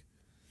don't think.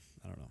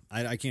 I don't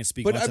know. I can't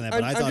speak But much on that,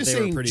 but I I'm thought just they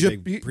saying, were pretty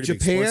big sports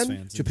Japan, fans.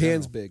 in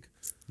Japan's general. big.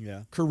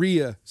 Yeah.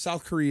 Korea,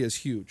 South Korea is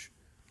huge.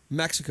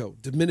 Mexico,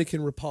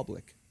 Dominican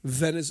Republic,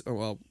 Venezuela.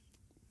 Well,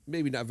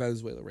 maybe not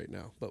Venezuela right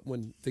now, but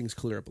when things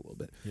clear up a little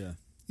bit, Yeah.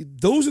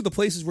 those are the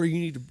places where you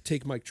need to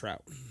take Mike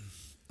Trout.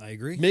 I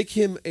agree. Make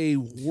him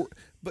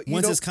but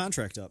When's his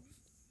contract up?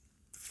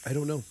 I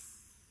don't know.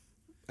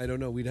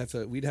 We'd have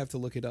to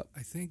look it up. I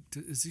think,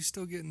 is he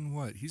still getting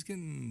what? He's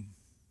getting,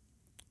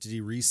 Did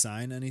he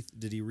re-sign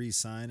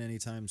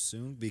anytime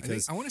soon?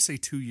 Because I want to say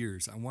 2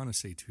 years.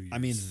 I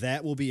mean,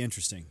 that will be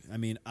interesting. I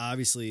mean,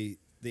 obviously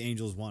the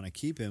Angels want to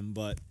keep him,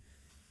 but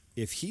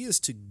if he is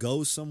to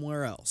go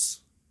somewhere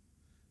else,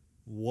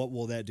 what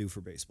will that do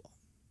for baseball?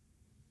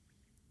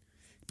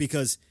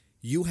 Because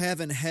you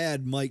haven't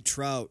had Mike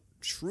Trout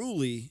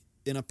truly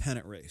in a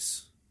pennant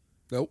race.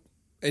 Nope.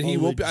 And he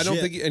Oh, won't be. I don't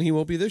legit. think. And he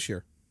won't be this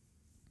year.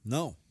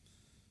 No.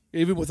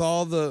 Even with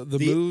all the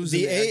moves.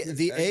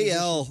 The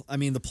AL, I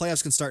mean, the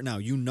playoffs can start now.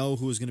 You know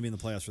who is going to be in the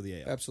playoffs for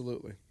the AL.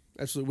 Absolutely.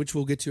 Which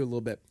we'll get to in a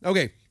little bit.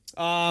 Okay.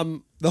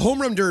 The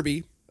Home Run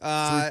Derby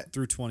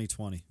through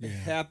 2020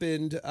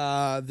 happened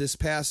this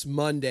past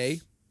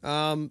Monday.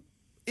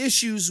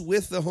 Issues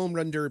with the Home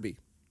Run Derby.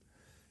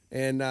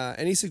 And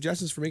any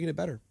suggestions for making it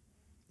better?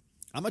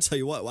 I'm gonna tell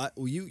you what.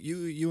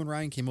 You and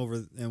Ryan came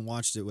over and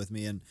watched it with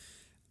me, and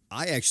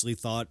I actually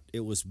thought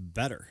it was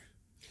better.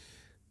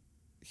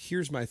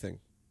 Here's my thing.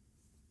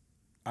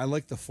 I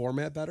like the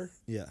format better.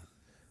 Yeah.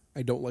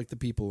 I don't like the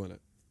people in it.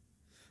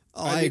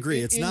 Oh, I agree.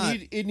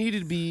 It needed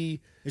to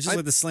be. It's just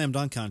like the slam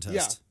dunk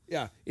contest.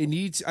 Yeah. It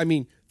needs. I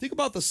mean, think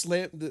about the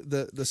slam dunk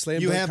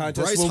contest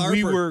Bryce when Harper,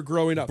 we were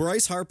growing up.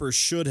 Bryce Harper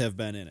should have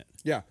been in it.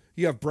 Yeah,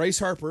 you have Bryce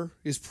Harper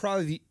is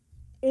probably the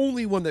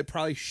only one that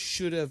probably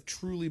should have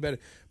truly been.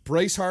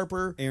 Bryce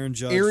Harper, Aaron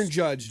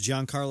Judge,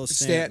 Giancarlo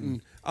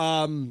Stanton,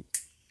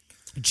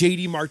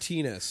 JD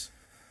Martinez.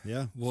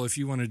 Yeah. Well, if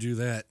you want to do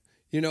that,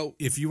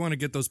 if you want to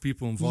get those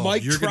people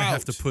involved, you're going to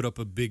have to put up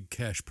a big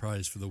cash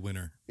prize for the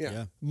winner.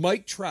 Yeah.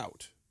 Mike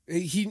Trout.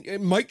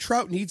 Mike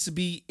Trout needs to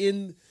be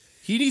in.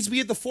 He needs to be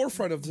at the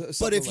forefront of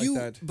something like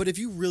that. But if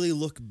you really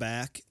look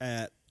back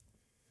at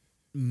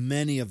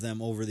many of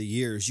them over the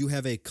years, you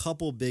have a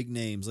couple big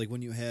names, like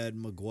when you had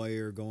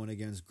McGuire going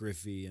against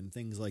Griffey and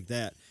things like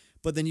that.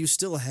 But then you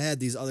still had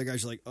these other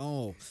guys. You're like,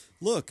 oh,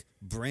 look,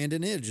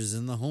 Brandon Idge is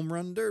in the home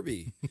run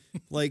derby.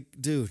 Like,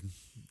 dude,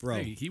 bro.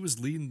 Hey, he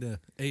was leading the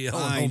AL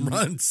home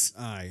runs.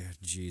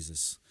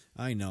 Jesus.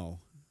 I know.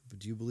 But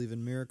do you believe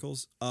in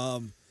miracles?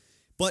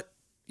 But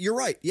you're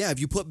right. Yeah,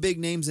 if you put big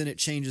names in, it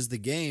changes the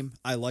game.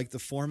 I like the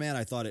format.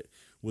 I thought it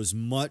was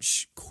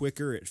much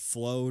quicker. It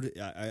flowed.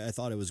 I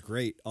thought it was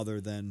great other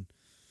than...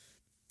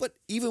 But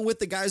even with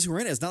the guys who were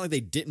in it, it's not like they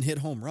didn't hit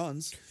home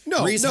runs.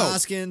 No, Rhys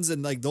Hoskins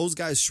and like those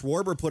guys,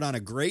 Schwarber put on a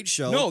great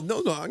show.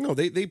 No.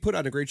 They put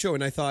on a great show,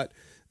 and I thought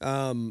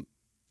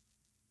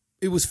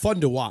it was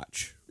fun to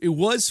watch. It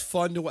was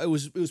fun to watch.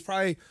 It was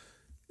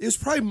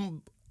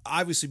probably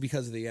obviously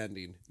because of the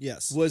ending.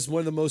 Yes, was one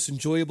of the most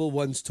enjoyable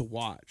ones to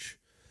watch.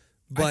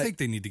 But I think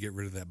they need to get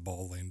rid of that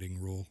ball landing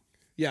rule.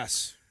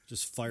 Yes.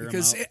 Just fire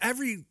because them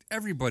out.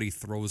 everybody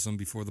throws them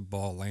before the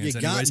ball lands.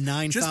 You got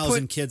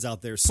 9,000 kids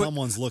out there.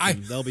 Someone's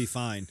looking. They'll be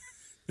fine.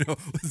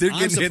 They're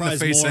getting hit in the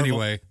face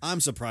anyway.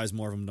 I'm surprised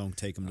more of them don't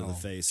take them to the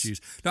face.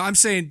 Geez. No, I'm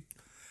saying,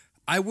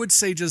 I would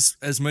say just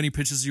as many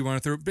pitches as you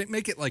want to throw, but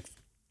make it like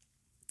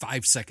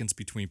 5 seconds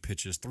between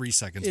pitches, 3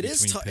 seconds between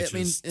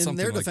pitches. In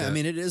their defense, like I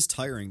mean, it is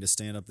tiring to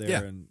stand up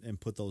there and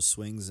put those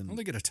swings. And well,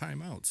 they get a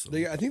timeout. So.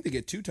 I think they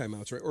get 2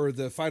 timeouts, right? Or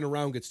the final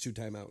round gets 2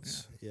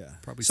 timeouts. Yeah.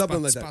 Probably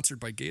something like that. Sponsored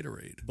by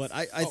Gatorade. But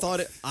I thought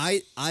it.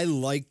 I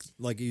like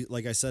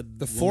I said,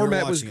 the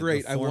format was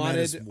great. I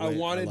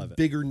wanted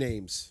bigger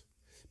names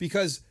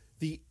because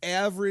the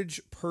average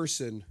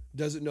person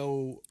doesn't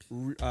know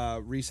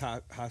Rhys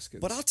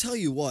Hoskins. But I'll tell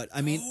you what.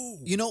 I mean,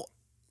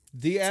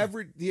 The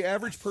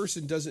average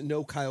person doesn't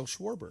know Kyle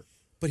Schwarber.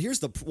 But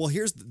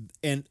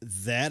and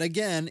that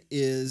again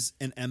is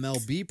an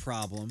MLB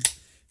problem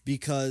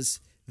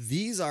because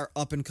these are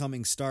up and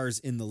coming stars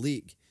in the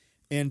league.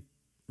 And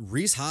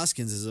Rhys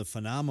Hoskins is a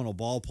phenomenal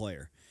ball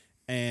player.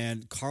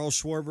 And Carl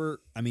Schwarber,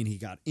 I mean, he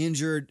got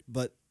injured,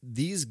 but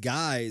these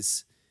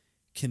guys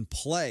can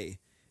play.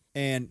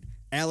 And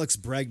Alex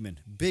Bregman,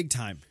 big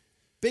time.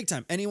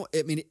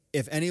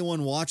 If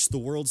anyone watched the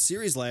World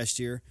Series last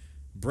year,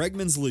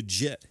 Bregman's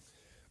legit.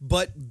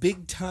 But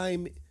big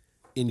time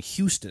in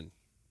Houston.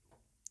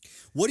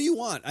 What do you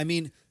want?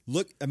 You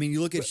look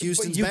at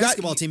Houston's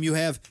basketball team. You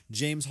have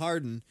James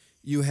Harden.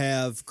 You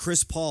have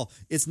Chris Paul.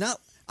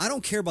 I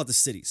don't care about the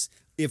cities.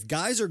 If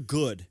guys are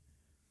good,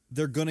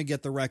 they're going to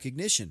get the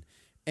recognition.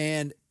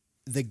 And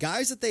the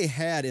guys that they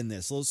had in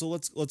this, so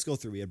let's go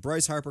through. We had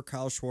Bryce Harper,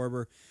 Kyle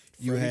Schwarber.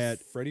 You had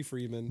Freddie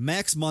Freeman.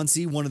 Max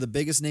Muncy, one of the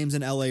biggest names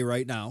in LA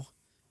right now.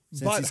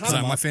 He's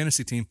on my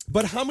fantasy team.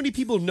 But how many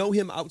people know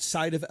him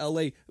outside of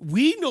LA?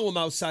 We know him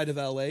outside of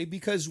LA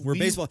because we're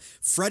baseball.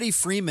 Freddie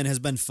Freeman has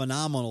been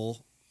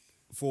phenomenal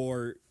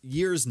for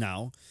years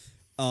now.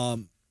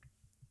 Javier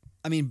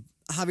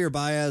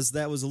Baez,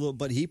 that was a little,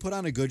 but he put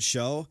on a good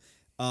show.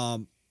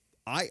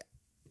 I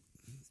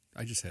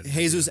just had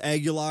Jesus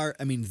Aguilar.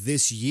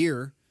 This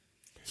year,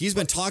 he's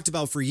been talked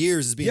about for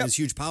years as being this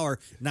huge power.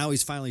 Now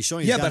he's finally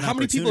showing. Yeah, but how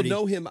many people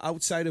know him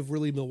outside of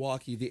really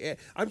Milwaukee?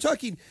 I'm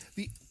talking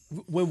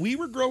when we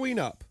were growing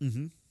up,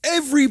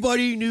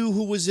 everybody knew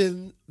who was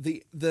in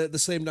the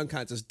slam dunk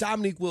contest.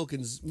 Dominique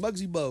Wilkins,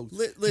 Muggsy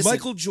Bogues,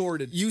 Michael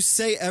Jordan. You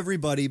say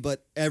everybody,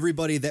 but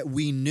everybody that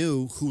we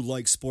knew who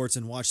liked sports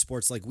and watched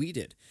sports like we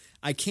did.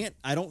 I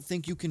don't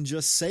think you can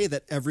just say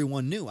that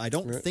everyone knew. I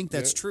don't think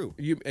that's true.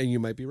 You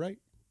might be right.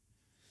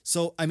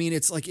 So,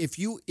 it's like if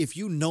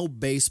you know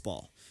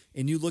baseball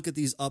and you look at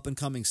these up and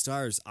coming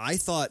stars, I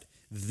thought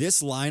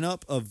this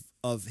lineup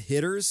of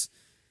hitters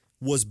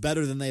was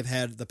better than they've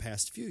had the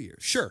past few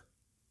years. Sure.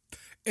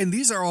 And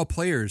these are all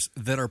players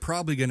that are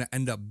probably going to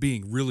end up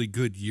being really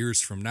good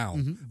years from now.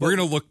 We're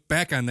going to look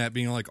back on that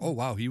being like, oh,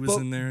 wow, he was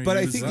in there. But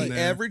he I was think in the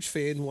there. average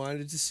fan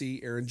wanted to see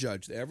Aaron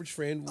Judge. The average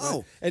fan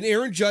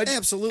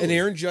absolutely. And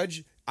Aaron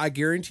Judge, I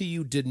guarantee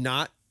you, did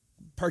not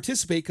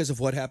participate because of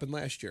what happened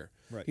last year.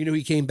 Right.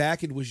 He came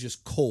back and was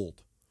just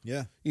cold.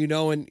 Yeah.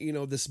 And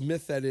this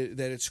myth that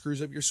it screws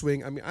up your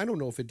swing. I mean, I don't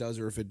know if it does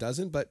or if it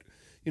doesn't, but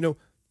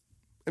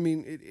I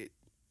mean,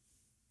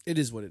 it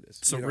is what it is.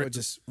 So it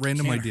just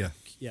random idea.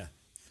 Yeah.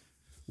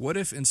 What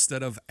if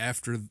instead of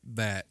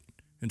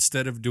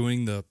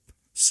doing the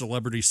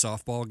celebrity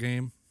softball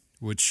game,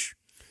 which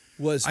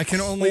was I can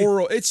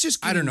horrible. It's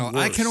just I don't know.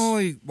 I can worse.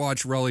 only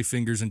watch Raleigh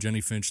Fingers and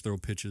Jenny Finch throw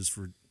pitches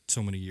for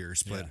so many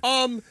years, but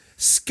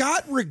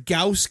Scott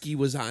Rogowski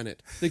was on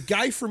it. The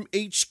guy from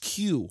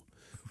HQ.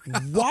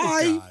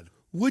 Why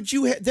would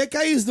you? That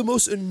guy is the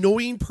most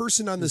annoying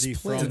person on this he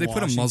planet. from did they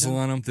put a muzzle Washington?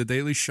 on him? Did they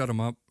at least shut him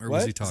up, or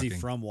was What? he Is talking? Is he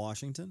from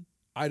Washington?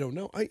 I don't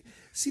know. I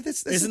see.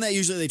 That's Isn't that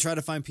usually they try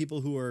to find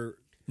people who are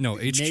No,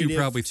 HQ native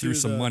probably to threw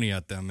some the- money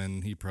at them,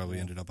 and he probably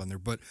ended up on there.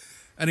 But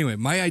anyway,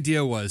 my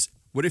idea was,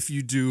 what if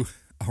you do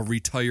a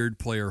retired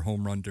player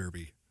home run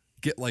derby?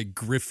 Get like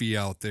Griffey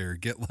out there.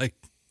 Get like,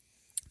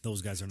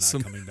 those guys are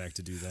not coming back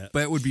to do that.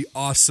 but it would be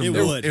awesome It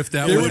though, would. if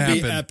that It would would be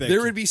happen. epic.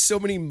 there would be so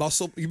many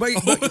muscle. You might.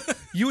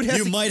 You would have.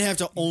 You to, might have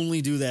to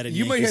only do that in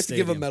You might Yankee have to give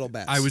him Stadium. metal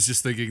bats. I was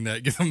just thinking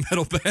that. Give him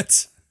metal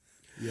bats.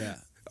 Yeah.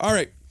 All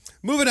right,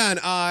 moving on.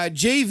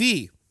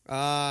 JV,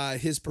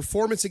 his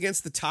performance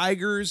against the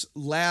Tigers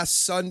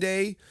last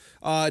Sunday,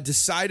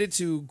 decided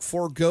to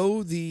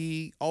forego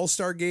the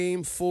All-Star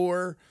game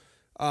to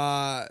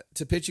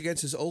pitch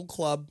against his old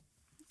club.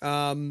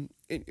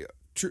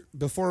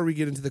 Before we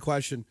get into the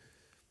question,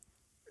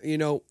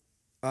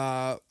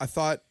 I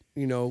thought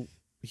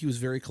he was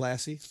very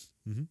classy.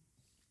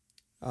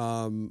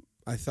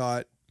 I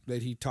thought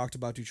that he talked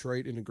about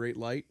Detroit in a great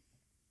light,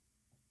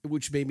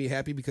 which made me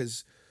happy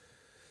because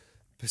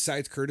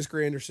besides Curtis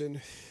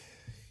Granderson,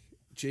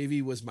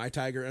 JV was my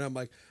Tiger, and I'm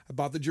like, I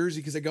bought the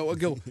jersey because I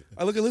look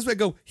at Elizabeth, I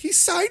go, he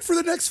signed for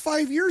the next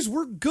 5 years.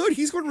 We're good.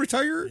 He's going to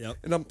retire. Yep.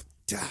 And I'm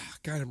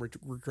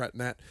regretting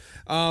that.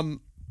 I'm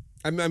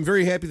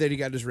very happy that he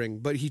got his ring,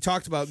 but he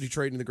talked about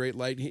Detroit in the great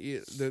light.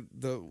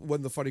 One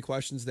of the funny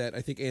questions that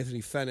I think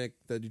Anthony Fennick,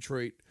 the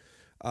Detroit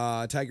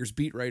Tigers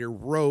beat writer,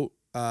 wrote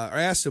or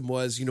asked him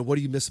was, what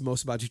do you miss the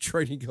most about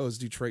Detroit? He goes,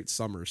 Detroit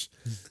summers,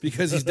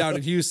 because he's down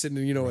in Houston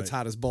and it's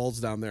hot as balls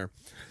down there.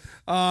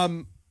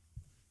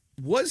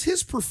 Was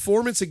his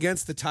performance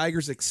against the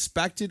Tigers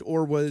expected,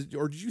 or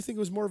did you think it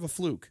was more of a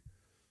fluke?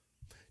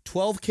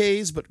 12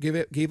 Ks, but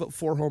gave up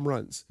 4 home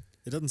runs.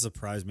 It doesn't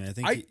surprise me. I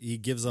think he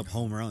gives up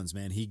home runs,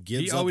 man.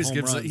 He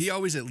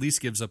always At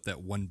least gives up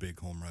that one big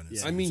home run.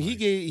 Yeah. I mean, he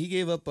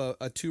gave up a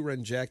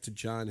 2-run jack to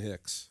John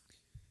Hicks.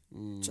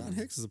 John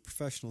Hicks is a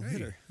professional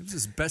hitter. He was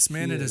his best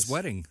man He at is. his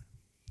wedding.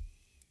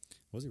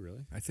 Was he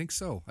really? I think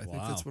so. I think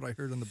Wow. that's what I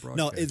heard on the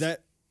No, broadcast.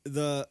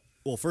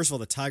 well, first of all,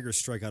 the Tigers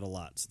strike out a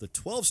lot. So the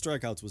 12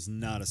 strikeouts was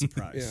not a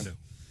surprise.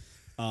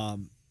 Yeah.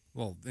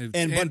 Well, but throughout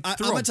I'm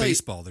gonna tell you-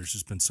 baseball, there's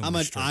just been so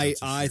much.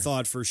 I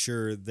thought for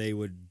sure they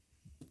would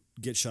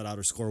get shut out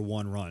or score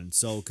 1 run.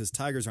 So because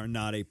Tigers are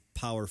not a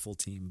powerful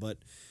team, but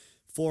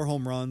 4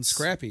 home runs,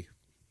 Scrappy.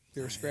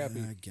 They were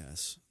scrappy. I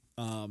guess.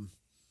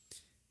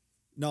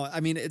 No, I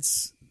mean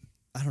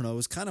I don't know. It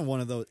was kind of one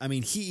of those. I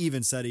mean, he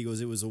even said it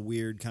was a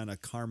weird kind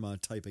of karma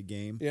type of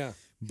game. Yeah.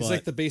 But It's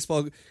like the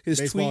baseball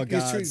Baseball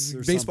gods his or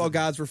baseball something.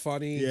 gods were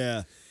funny.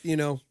 Yeah.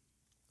 I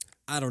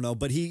I don't know,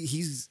 but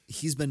he's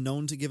been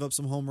known to give up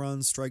some home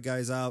runs, strike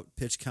guys out,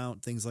 pitch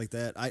count, things like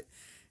that.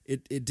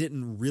 It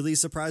didn't really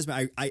surprise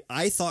me.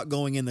 I thought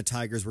going in the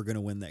Tigers were going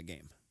to win that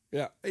game.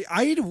 Yeah,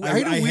 I had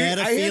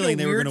a feeling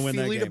they were weird gonna win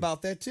that feeling game.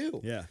 about that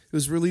too. Yeah. It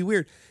was really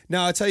weird.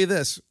 Now I'll tell you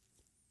this: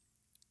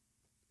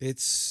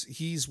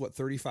 he's what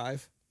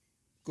 35,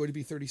 going to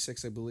be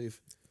 36, I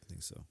believe. I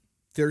think so.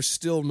 There's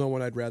still no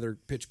one I'd rather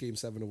pitch Game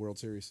 7 of World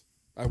Series.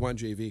 I want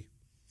JV.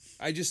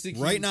 I just think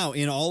Right now,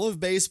 in all of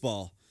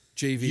baseball,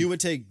 JV. you would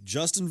take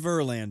Justin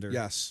Verlander.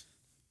 Yes.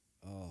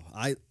 Oh,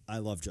 I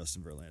love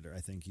Justin Verlander. I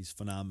think he's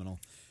phenomenal.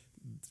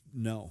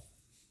 No.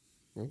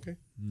 Okay.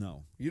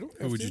 No. You don't.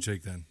 Who Have would to. you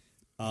take then?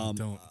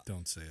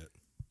 Don't say it.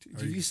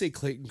 Did you say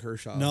Clayton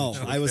Kershaw? No,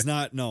 I was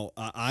not. No.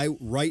 I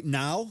right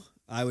now,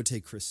 I would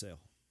take Chris Sale.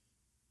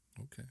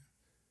 Okay.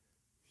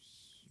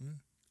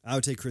 I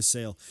would take Chris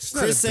Sale. not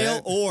Chris a Sale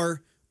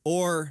bad-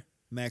 or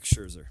Max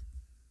Scherzer.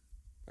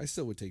 I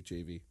still would take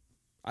JV.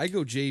 I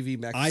go JV.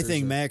 Max. I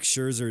think Scherzer. Max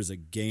Scherzer is a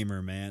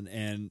gamer, man,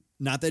 and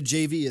not that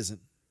JV isn't.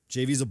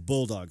 JV's a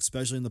bulldog,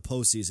 especially in the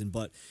postseason.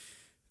 But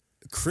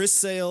Chris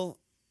Sale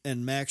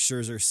and Max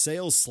Scherzer,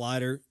 Sale's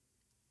slider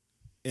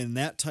in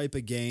that type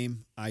of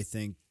game, I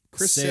think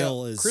Chris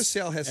Sale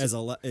Sale has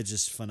it's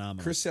just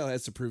phenomenal. Chris Sale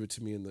has to prove it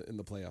to me in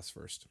the playoffs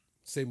first.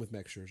 Same with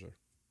Max Scherzer.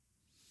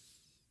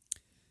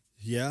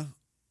 Yeah,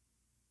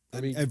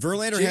 I mean, and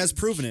Verlander has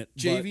proven it.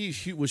 but-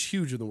 JV was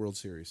huge in the World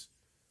Series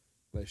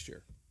last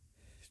year.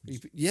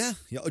 yeah,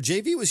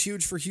 JV was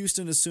huge for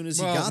Houston as soon as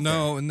he got there.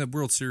 No, in the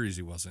World Series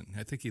he wasn't.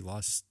 I think he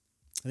lost.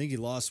 I think he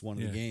lost one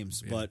of Yeah, the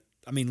games, yeah. but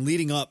I mean,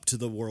 leading up to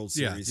the World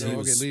Yeah. Series, No, he okay,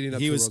 was, leading up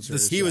he to the was World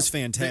Series, he yeah. was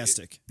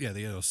fantastic. Yeah,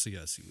 the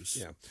LCS. He was.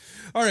 Yeah.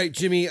 All right,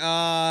 Jimmy.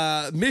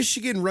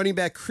 Michigan running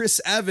back Chris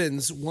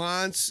Evans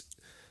wants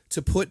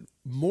to put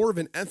more of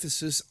an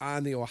emphasis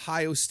on the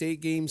Ohio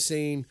State game,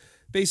 saying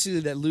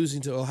basically that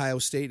losing to Ohio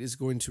State is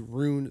going to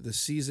ruin the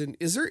season.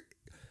 Is there?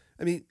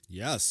 I mean,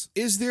 Yes,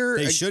 is there?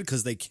 they should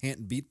because they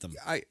can't beat them.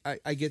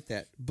 I get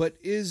that, but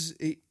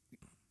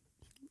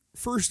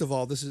first of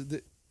all,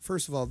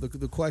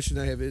 the question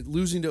I have is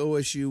losing to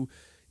OSU.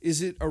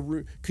 Is it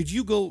could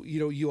you go?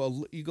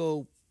 You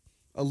go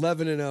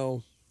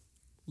 11-0,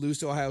 lose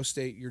to Ohio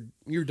State.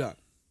 You're done.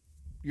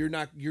 You're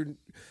not. You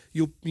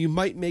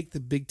might make the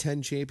Big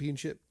Ten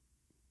championship,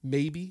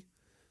 maybe.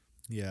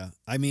 Yeah,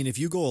 I mean, if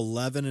you go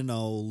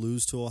 11-0,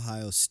 lose to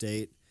Ohio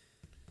State,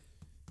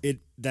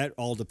 that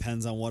all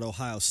depends on what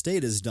Ohio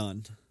State has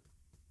done.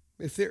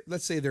 If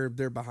let's say they're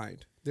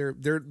behind,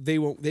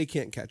 they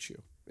can't catch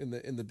you in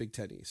the Big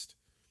Ten East.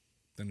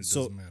 Then it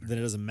doesn't matter. Then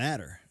it doesn't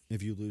matter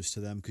if you lose to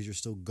them because you're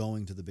still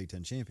going to the Big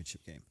Ten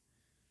championship game.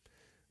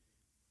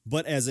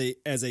 But as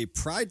a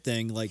pride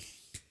thing, like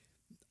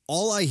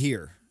all I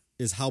hear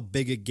is how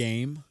big a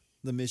game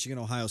the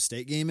Michigan-Ohio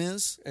State game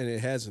is, And it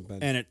hasn't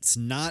been. and it's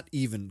not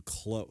even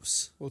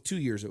close. Well, 2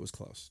 years it was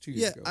close. 2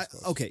 years Yeah, ago it was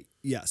close. okay,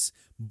 yes,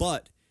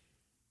 but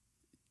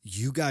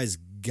you guys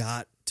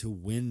got to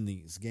win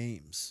these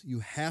games. You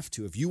have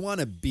to if you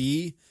want to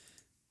be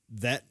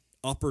that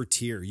upper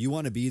tier. You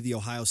want to be the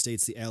Ohio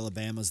States, the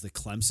Alabamas, the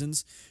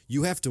Clemsons.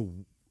 You have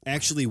to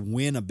actually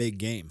win a big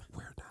game.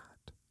 We're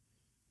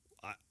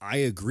not. I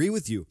agree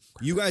with you.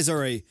 You guys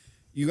are a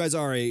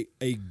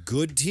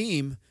good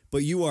team,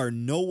 but you are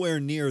nowhere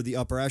near the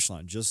upper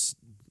echelon, just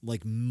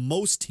like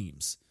most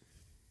teams.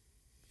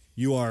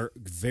 You are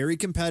very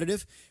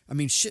competitive. I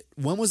mean, shit,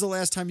 when was the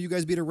last time you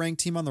guys beat a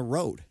ranked team on the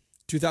road?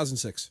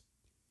 2006.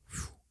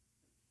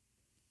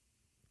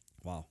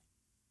 Wow.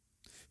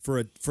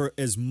 For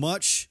as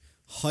much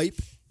hype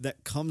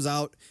that comes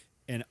out,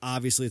 and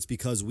obviously it's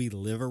because we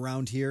live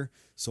around here,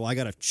 so I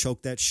got to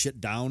choke that shit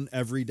down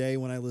every day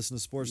when I listen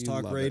to sports You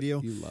talk love it.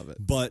 radio. You love it.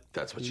 But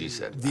That's what she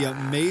said.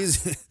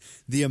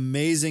 the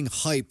amazing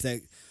hype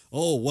that,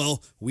 oh,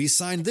 well, we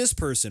signed this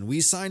person.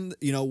 We signed,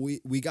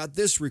 we got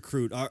this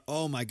recruit.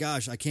 Oh my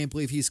gosh, I can't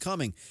believe he's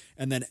coming.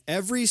 And then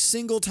every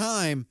single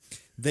time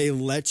they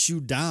let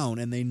you down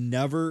and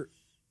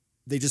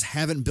they just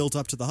haven't built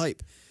up to the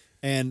hype.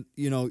 And,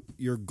 your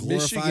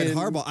glorified Michigan-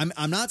 Harbaugh.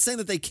 I'm not saying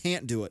that they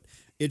can't do it.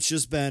 It's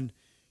just been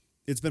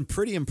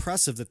pretty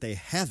impressive that they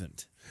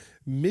haven't.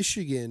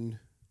 Michigan,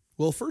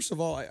 well, first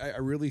of all, I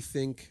really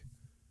think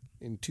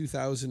in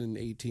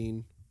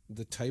 2018,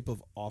 the type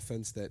of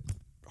offense that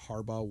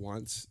Harbaugh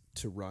wants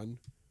to run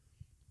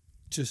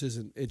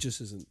it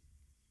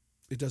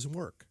doesn't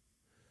work.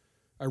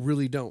 I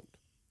really don't.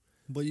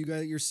 But you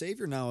got your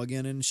savior now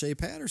again in Shea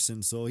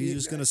Patterson, so he's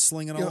just going to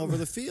sling it all Yeah, over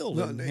the field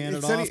and hand it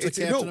it's off not- to it's-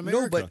 Captain no,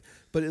 America. No,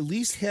 but at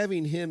least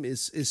having him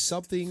is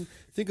something.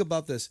 Think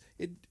about this.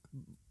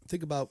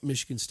 Think about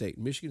Michigan State.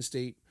 Michigan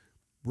State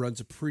runs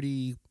a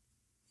pretty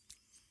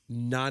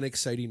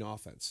non-exciting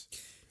offense.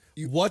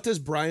 What does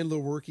Brian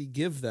Lewerke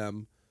give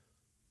them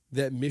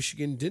that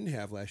Michigan didn't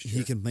have last year?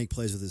 He can make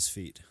plays with his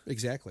feet.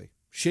 Exactly.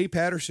 Shea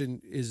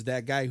Patterson is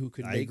that guy who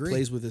can I make agree.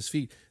 plays with his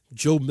feet.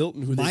 Joe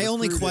Milton, who they My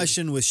only recruited-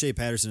 question with Shea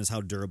Patterson is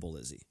how durable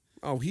is he?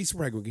 Oh, he's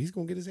going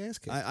to get his ass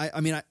kicked. I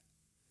mean,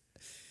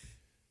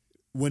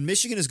 when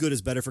Michigan is good,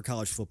 it's better for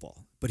college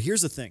football. But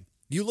here's the thing: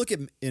 you look at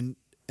and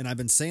I've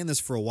been saying this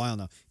for a while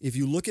now. If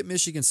you look at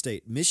Michigan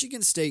State,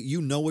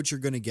 you know what you're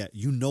going to get.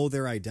 You know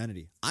their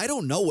identity. I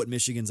don't know what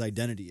Michigan's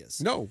identity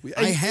is. No,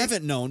 I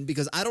haven't known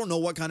because I don't know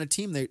what kind of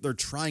team they're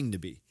trying to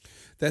be.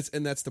 That's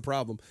the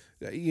problem.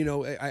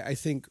 I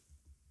think.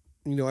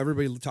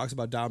 Everybody talks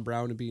about Don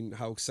Brown and being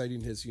how exciting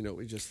his,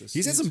 just this.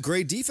 He's had some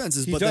great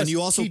defenses, He but does. then you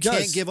also He can't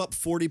does. give up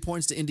 40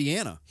 points to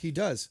Indiana. He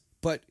does,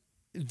 but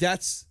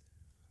that's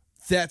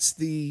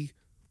the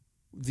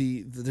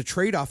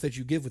trade off that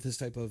you give with this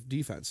type of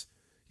defense.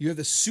 You have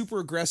the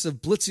super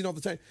aggressive blitzing all the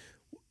time.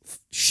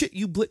 Shit,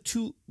 you blitz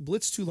two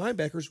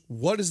linebackers.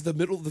 What does the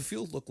middle of the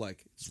field look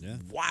like? It's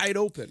wide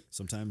open.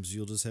 Sometimes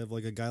you'll just have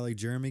like a guy like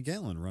Jeremy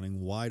Gallon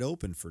running wide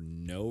open for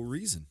no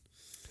reason.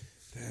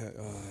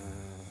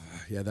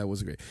 Yeah, that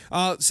was great.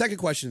 Second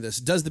question to this: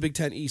 does the Big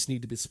Ten East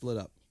need to be split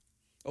up?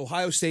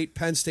 Ohio State,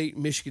 Penn State,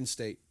 Michigan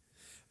State.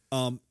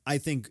 I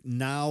think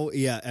now,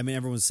 I mean,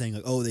 everyone's saying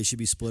like, oh, they should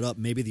be split up.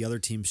 Maybe the other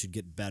teams should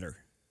get better.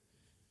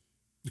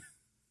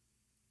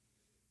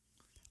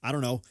 I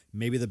don't know.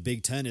 Maybe the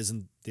Big Ten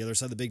isn't, the other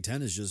side of the Big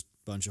Ten is just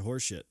a bunch of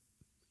horse shit.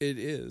 It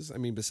is. I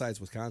mean, besides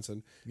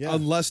Wisconsin, Yeah.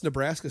 unless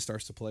Nebraska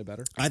starts to play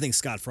better. I think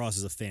Scott Frost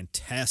is a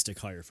fantastic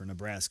hire for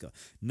Nebraska.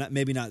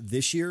 Maybe not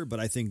this year, but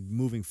I think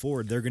moving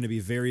forward, they're going to be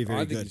very, very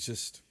I think good. he's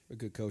just a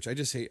good coach. I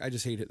just hate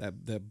it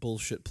that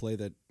bullshit play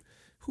that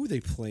who are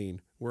they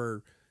playing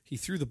where he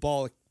threw the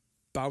ball, it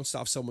bounced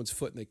off someone's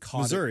foot and they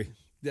caught Missouri. it.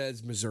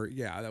 That's Missouri.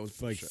 Yeah, that was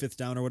Like bullshit. fifth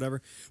down or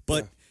whatever.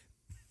 But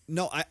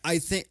no, I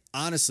think,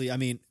 honestly, I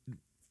mean,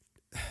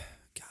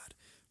 God,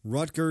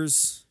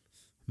 Rutgers,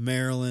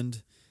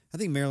 Maryland, I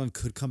think Maryland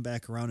could come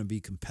back around and be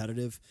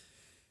competitive.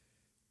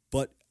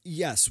 But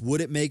yes,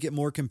 would it make it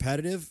more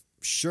competitive?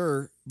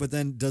 Sure, but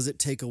then does it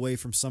take away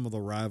from some of the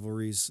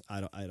rivalries?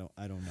 I don't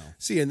know.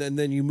 See, and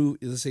then you move.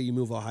 Let's say you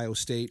move Ohio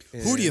State.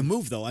 Who do you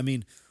move though? I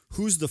mean,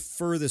 who's the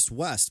furthest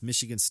west?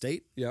 Michigan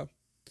State. Yeah.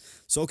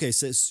 So okay,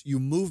 so you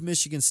move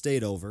Michigan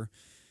State over.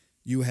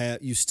 You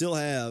still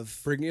have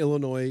Bring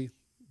Illinois.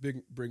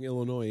 Bring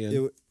Illinois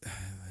in.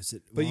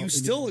 But you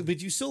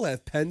still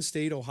have Penn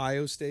State,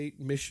 Ohio State,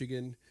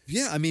 Michigan.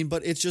 Yeah, I mean,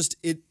 but it's just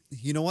it.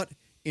 You know what?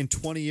 In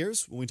 20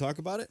 years, when we talk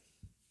about it,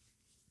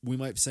 we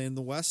might say in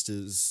the West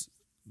is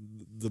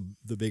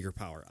the bigger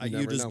power.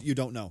 You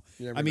don't know.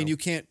 I mean, you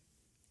can't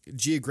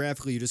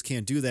geographically. You just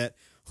can't do that.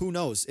 Who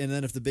knows? And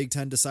then if the Big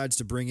Ten decides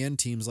to bring in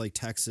teams like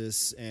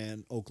Texas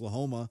and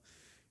Oklahoma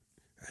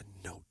and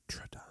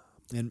Notre Dame.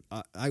 And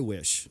I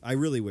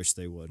really wish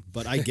they would,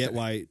 but I get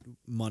why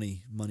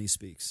money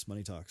speaks,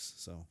 money talks.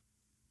 So,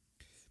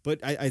 but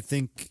I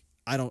think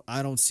I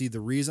don't see the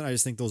reason. I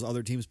just think those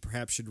other teams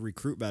perhaps should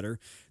recruit better.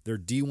 They're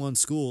D1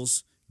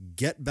 schools,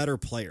 get better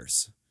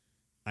players.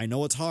 I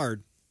know it's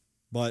hard,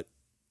 but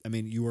I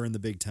mean, you are in the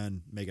Big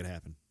Ten, make it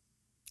happen.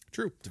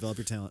 True. Develop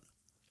your talent.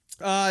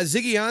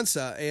 Ziggy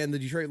Ansah and the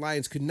Detroit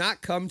Lions could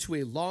not come to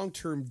a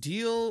long-term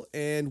deal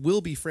and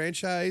will be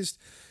franchised.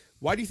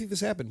 Why do you think this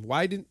happened?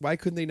 Why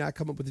couldn't they not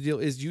come up with a deal?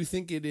 Do you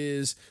think it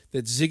is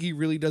that Ziggy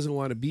really doesn't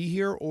want to be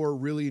here, or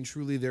really and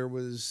truly there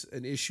was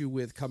an issue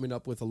with coming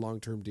up with a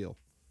long-term deal?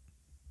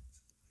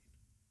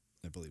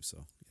 I believe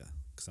so. Yeah,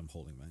 because I'm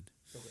holding mine.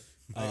 Okay.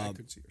 I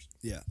couldn't see yours.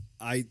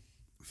 Yeah,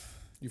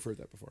 You've heard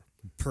that before.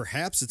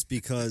 Perhaps it's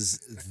because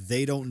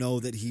they don't know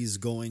that he's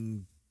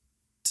going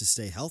to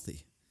stay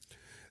healthy.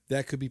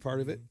 That could be part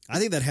of it. I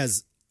think that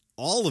has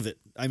all of it.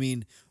 I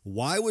mean,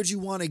 why would you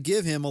want to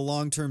give him a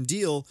long-term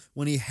deal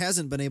when he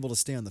hasn't been able to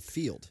stay on the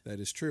field? That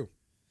is true.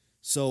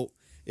 So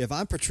if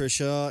I'm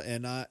Patricia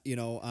and I'm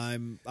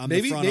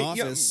maybe, the front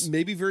office,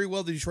 maybe very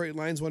well the Detroit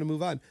Lions want to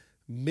move on.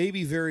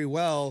 Maybe very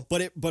well,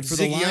 but for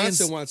the Ziggy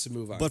Lions Ansah wants to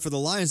move on. But for the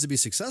Lions to be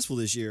successful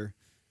this year,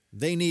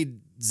 they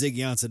need Ziggy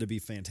Ansah to be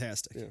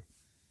fantastic. Yeah,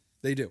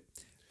 they do.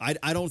 I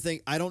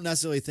don't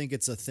necessarily think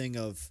it's a thing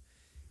of.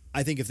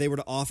 I think if they were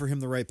to offer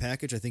him the right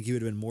package, I think he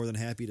would have been more than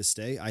happy to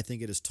stay. I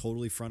think it is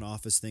totally front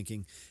office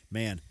thinking,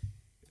 man,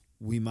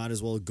 we might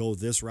as well go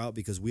this route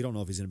because we don't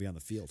know if he's going to be on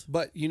the field.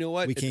 But you know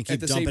what? We can't keep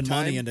dumping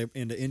money into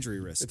injury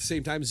risk. At the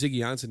same time, Ziggy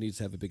Ansah needs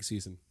to have a big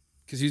season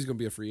because he's going to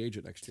be a free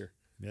agent next year.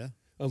 Yeah.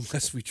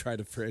 Unless we try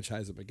to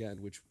franchise him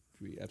again, which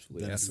we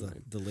absolutely That's have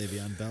to. the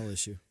Le'Veon Bell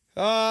issue.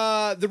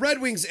 The Red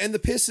Wings and the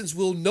Pistons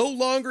will no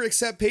longer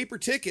accept paper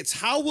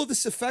tickets. How will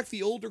this affect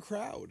the older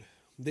crowd?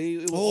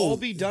 It will all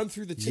be done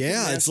through the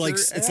Ticketmaster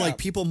it's app. like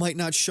people might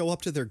not show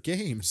up to their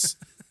games.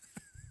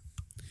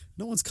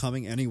 No one's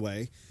coming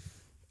anyway,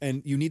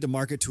 and you need to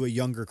market to a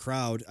younger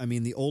crowd. I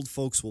mean, the old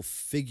folks will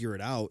figure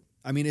it out.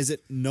 I mean, is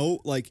it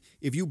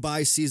if you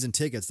buy season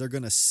tickets, they're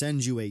going to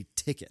send you a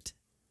ticket,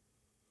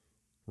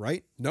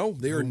 right? No,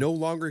 they are no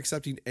longer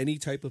accepting any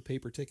type of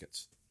paper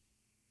tickets.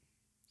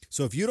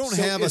 So if you don't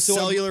have a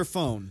cellular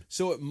phone,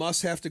 so it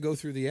must have to go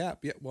through the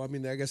app. Yeah, well, I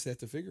mean, I guess they have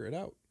to figure it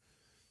out.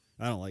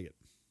 I don't like it.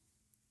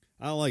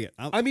 I don't like it.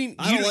 I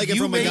don't like it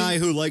from a guy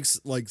who likes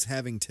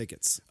having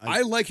tickets.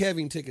 I like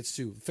having tickets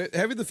too.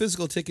 Having the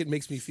physical ticket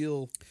makes me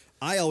feel.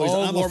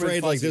 I'm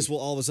afraid like this will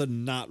all of a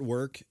sudden not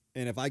work,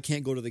 and if I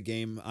can't go to the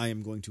game, I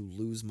am going to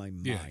lose my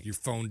mind. Yeah, your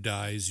phone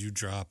dies, you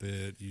drop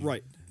it.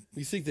 Right.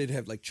 You think they'd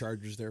have like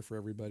chargers there for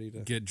everybody to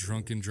get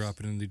drunk and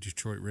drop it in the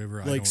Detroit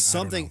River? Like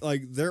something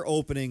like they're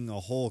opening a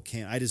whole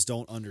can. I just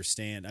don't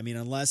understand. I mean,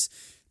 unless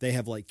they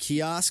have like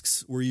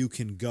kiosks where you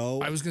can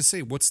go. I was gonna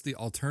say, what's the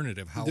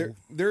alternative? How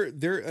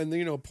they're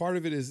and part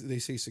of it is they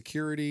say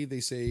security. They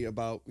say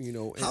about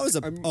how is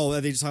it? Are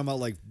they just talking about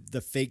like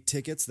the fake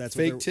tickets? That's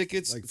fake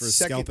tickets like for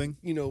scalping.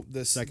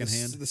 The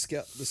secondhand, the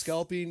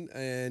scalping,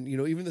 and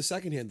even the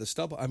secondhand, the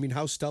StubHub. I mean,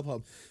 how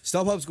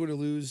StubHub's going to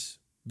lose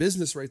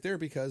business right there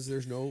because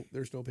there's no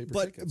paper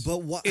tickets.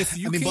 But what?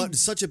 But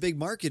such a big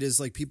market is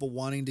like people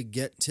wanting to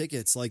get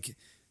tickets. Like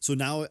so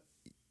now,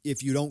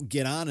 if you don't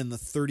get on in the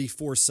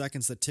 34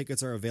 seconds that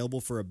tickets are available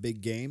for a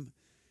big game,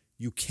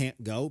 you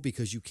can't go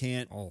because you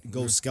can't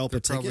go scalp a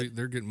ticket.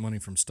 They're getting money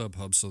from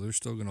StubHub, so they're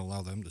still going to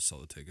allow them to sell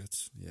the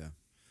tickets. Yeah,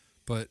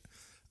 but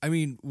I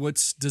mean,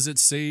 does it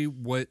say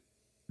what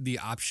the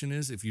option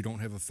is if you don't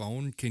have a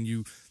phone? Can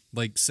you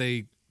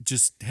say?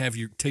 Just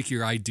take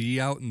your ID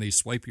out and they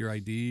swipe your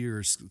ID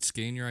or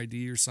scan your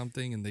ID or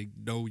something and they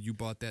know you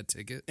bought that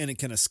ticket. And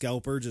can a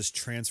scalper just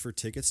transfer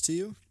tickets to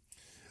you?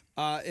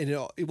 And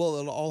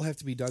it'll all have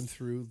to be done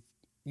through,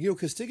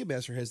 because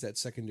Ticketmaster has that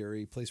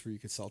secondary place where you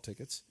could sell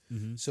tickets.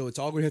 Mm-hmm. So it's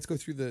all going to have to go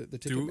through the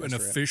Ticketmaster through an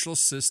official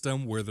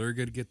system where they're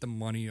going to get the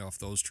money off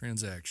those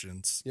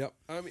transactions. Yep.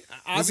 I mean,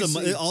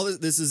 obviously,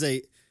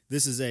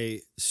 this is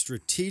a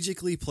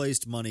strategically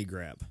placed money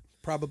grab.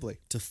 Probably.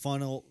 To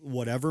funnel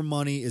whatever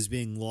money is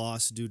being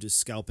lost due to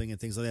scalping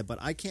and things like that. But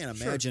I can't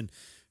imagine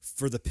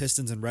for the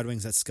Pistons and Red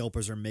Wings that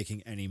scalpers are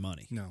making any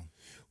money. No.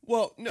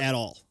 Well, no. At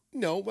all.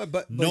 No,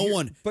 but No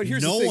one- But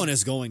here's no the thing. one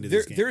is going to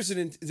these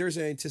games. There's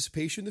an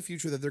anticipation in the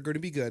future that they're going to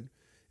be good.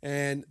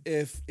 And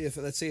if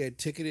let's say a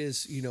ticket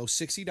is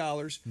 $60,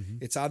 Mm-hmm.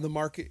 it's on the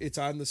market, it's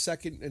on the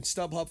second and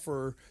StubHub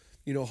for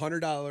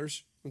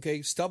 $100. Okay,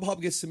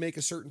 StubHub gets to make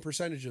a certain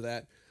percentage of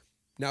that.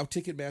 Now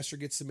Ticketmaster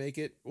gets to make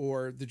it,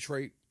 or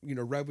Detroit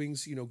Red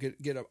Wings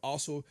get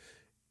also.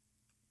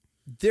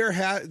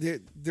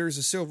 There's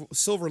a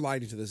silver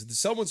lining to this.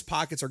 Someone's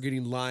pockets are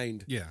getting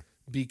lined. Yeah.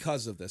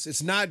 Because of this,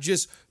 it's not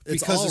just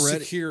It's because already-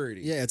 of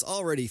security. Yeah, it's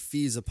already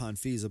fees upon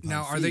fees upon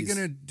Now, fees. are they going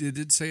to? Did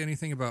it say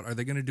anything about? Are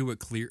they going to do what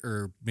Clear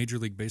or Major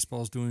League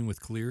Baseball is doing with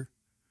Clear,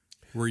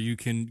 where you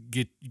can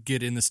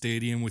get in the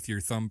stadium with your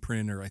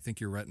thumbprint or I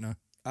think your retina?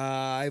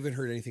 I haven't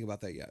heard anything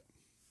about that yet,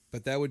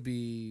 but that would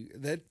be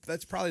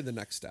that's probably the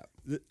next step.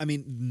 I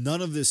mean,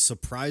 none of this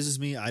surprises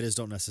me. I just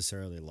don't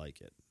necessarily like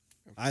it.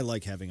 I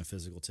like having a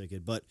physical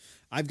ticket, but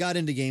I've got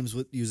into games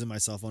with using my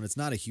cell phone. It's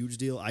not a huge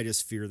deal. I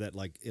just fear that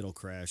it'll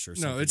crash or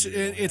something. No, it's weird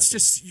will happen.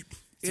 just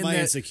It's my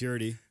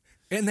insecurity.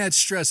 and that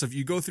stress of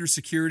you go through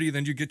security,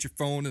 then you get your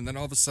phone, and then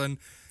all of a sudden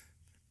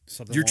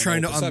Something you're won't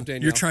trying open. What's up, to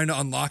Danielle? you're trying to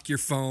unlock your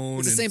phone.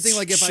 It's the and same thing.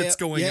 Like if shit's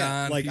going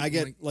on, like I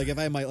people, get like if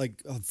I might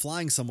I'm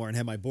flying somewhere and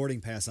have my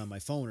boarding pass on my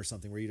phone or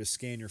something, where you just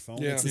scan your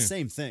phone. Yeah. It's the Yeah.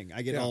 same thing.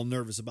 I get Yeah. all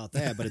nervous about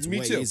that, but it's Me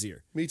way too.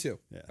 easier. Me too.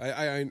 Yeah.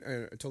 I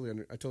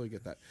totally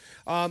get that.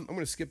 I'm going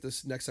to skip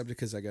this next subject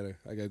because I gotta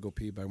go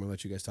pee, but I'm going to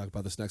let you guys talk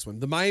about this next one.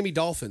 The Miami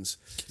Dolphins.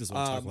 Just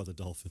want to talk about the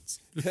Dolphins.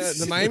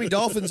 The Miami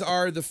Dolphins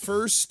are the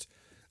first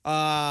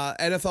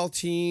NFL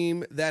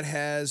team that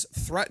has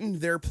threatened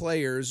their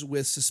players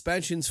with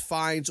suspensions,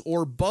 fines,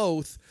 or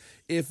both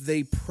if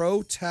they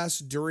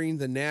protest during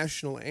the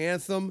national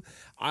anthem.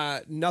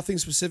 Nothing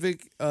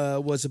specific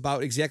was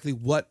about exactly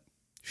what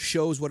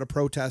shows what a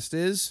protest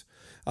is.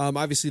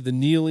 Obviously, the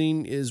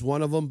kneeling is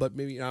one of them, but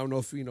maybe I don't know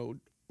if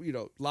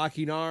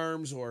locking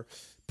arms or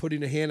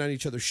putting a hand on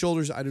each other's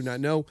shoulders. I do not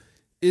know.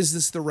 Is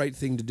this the right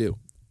thing to do?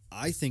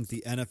 I think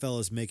the NFL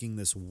is making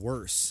this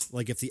worse.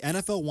 Like, if the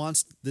NFL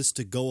wants this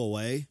to go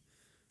away,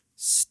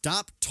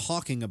 stop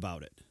talking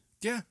about it.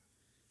 yeah.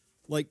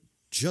 Like,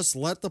 just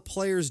let the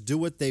players do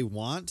what they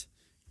want.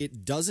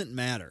 It doesn't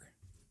matter.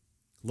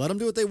 Let them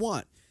do what they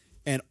want.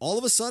 And all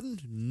of a sudden,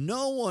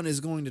 no one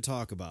is going to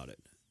talk about it.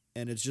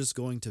 And it's just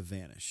going to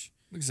vanish.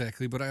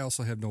 Exactly, but I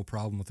also have no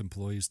problem with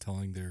employers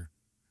telling their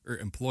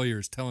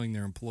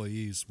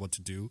employees what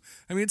to do.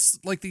 I mean, it's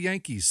like the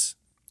Yankees.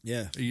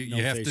 Yeah.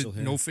 You have to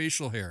no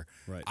facial hair.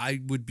 Right.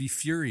 I would be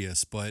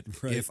furious, but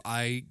Right. if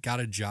I got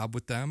a job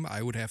with them,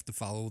 I would have to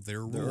follow their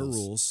rules. There are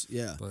rules.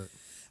 Yeah. But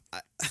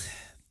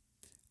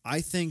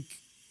I think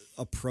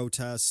a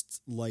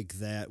protest like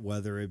that,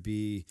 whether it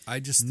be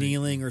I just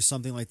kneeling or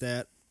something like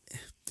that,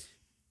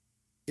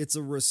 it's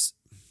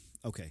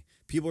okay.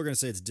 People are going to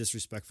say it's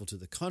disrespectful to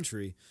the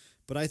country,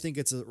 but I think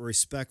it's a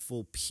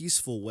respectful,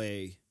 peaceful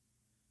way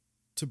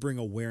to bring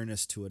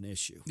awareness to an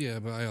issue. yeah,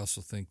 but I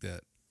also think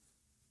that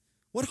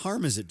What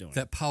harm is it doing?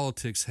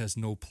 politics has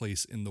no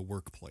place in the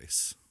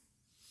workplace.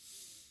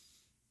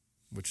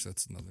 Which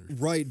that's another.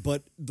 Right,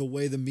 but the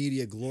way the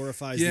media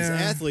glorifies these Yeah.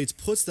 athletes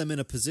puts them in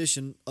a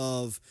position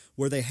of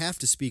where they have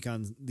to speak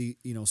on the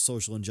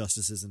social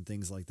injustices and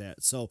things like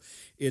that. So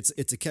it's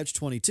a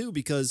catch-22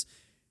 because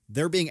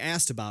they're being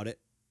asked about it.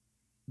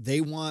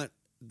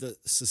 The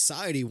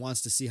society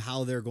wants to see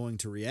how they're going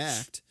to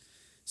react.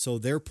 So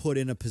they're put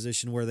in a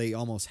position where they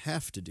almost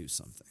have to do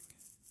something.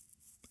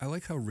 I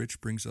like how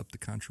Rich brings up the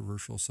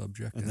controversial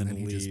subject And and, then then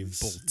he leaves.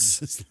 just bolts.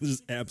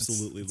 Just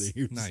absolutely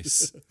leaves.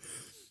 Nice.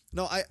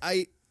 No,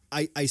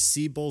 I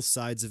see both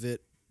sides of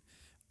it.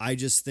 I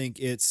just think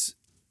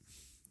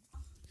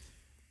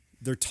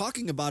they're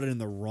talking about it in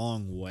the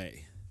wrong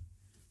way.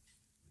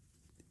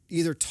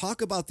 Either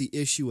talk about the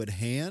issue at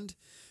hand.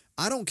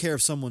 I don't care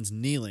if someone's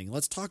kneeling.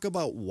 Let's talk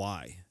about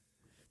why.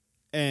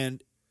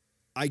 And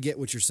I get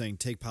what you're saying.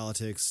 Take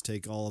politics,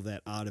 take all of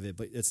that out of it,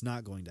 but it's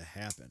not going to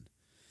happen.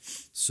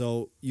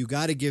 So you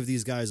got to give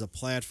these guys a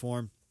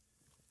platform.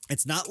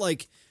 It's not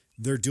like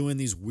they're doing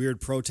these weird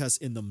protests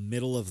in the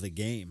middle of the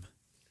game.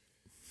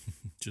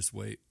 Just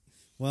wait.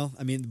 Well,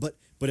 I mean, but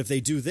if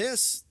they do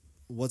this,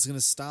 what's going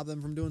to stop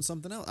them from doing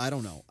something else? I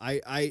don't know.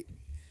 I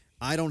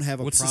don't have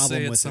a What's to problem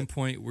say at with some it.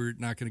 point we're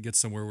not going to get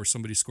somewhere where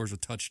somebody scores a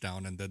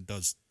touchdown and then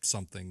does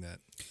something that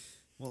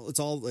Well, it's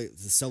all like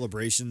the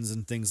celebrations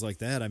and things like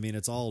that. I mean,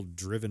 it's all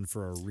driven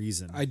for a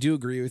reason. I do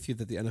agree with you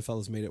that the NFL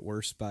has made it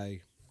worse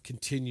by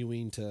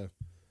continuing to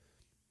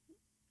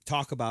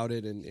talk about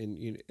it and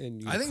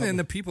I think then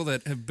the people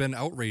that have been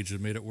outraged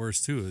have made it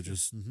worse too. It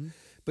just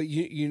But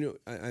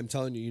I'm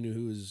telling you,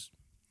 who is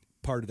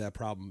part of that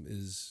problem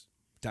is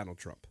Donald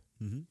Trump.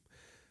 Mm-hmm.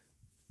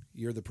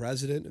 You're the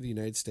president of the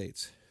United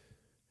States.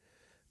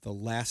 The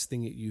last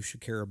thing that you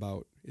should care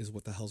about is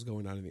what the hell's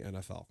going on in the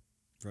NFL.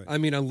 Right. I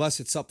mean, unless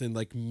it's something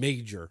like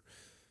major,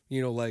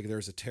 like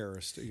there's a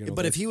terrorist.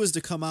 But if he was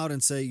to come out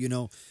and say,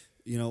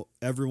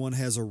 everyone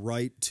has a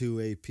right to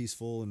a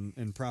peaceful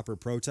and proper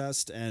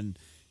protest, and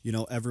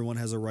everyone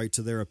has a right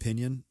to their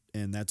opinion,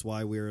 and that's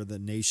why we're the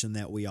nation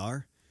that we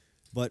are.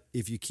 But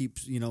if you keep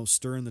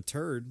stirring the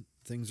turd,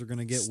 things are going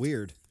to get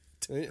weird.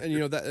 and you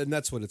know that, and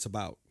that's what it's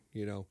about.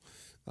 You know,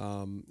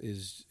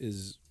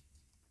 is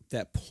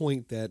that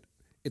point that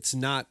it's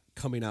not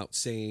coming out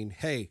saying,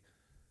 "Hey,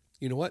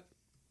 you know what?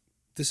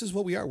 This is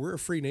what we are. We're a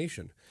free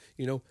nation."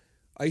 You know,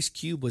 Ice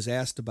Cube was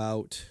asked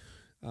about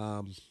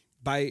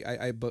by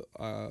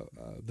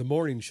the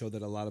morning show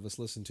that a lot of us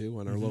listen to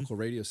on our local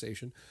radio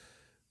station.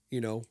 You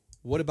know,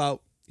 what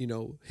about, you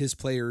know, his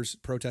players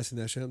protesting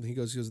that shit? He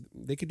goes,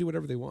 they can do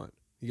whatever they want.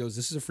 He goes,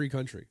 this is a free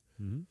country.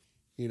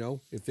 You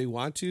know, if they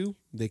want to,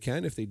 they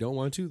can. If they don't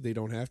want to, they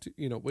don't have to.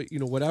 You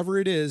know, whatever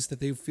it is that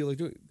they feel like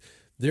doing,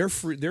 they're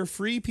free. They're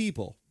free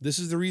people. This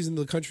is the reason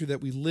the country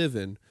that we live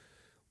in.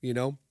 You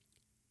know,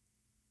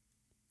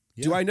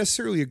 do I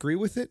necessarily agree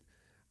with it?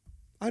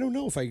 I don't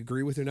know if I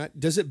agree with it or not.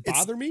 Does it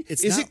bother me?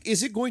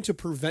 Is it going to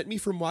prevent me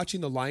from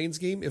watching the Lions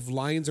game if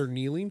Lions are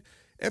kneeling?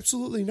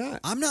 Absolutely not.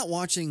 I'm not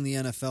watching the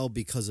NFL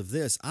because of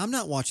this. I'm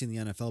not watching the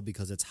NFL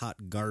because it's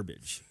hot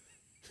garbage.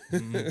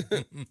 And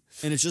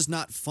it's just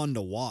not fun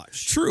to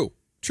watch. True.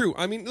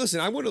 I mean,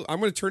 listen, I'm going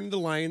to turn to the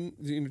Lion.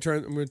 I'm going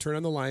to turn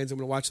on the Lions. I'm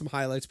going to watch some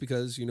highlights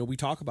because, you know, we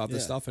talk about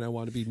this stuff and I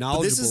want to be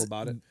knowledgeable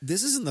about it.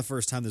 This isn't the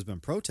first time there's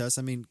been protests.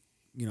 I mean,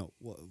 you know,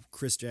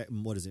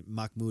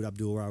 Mahmoud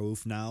Abdul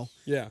Rauf now.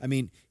 Yeah. I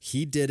mean,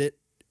 he did it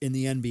in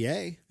the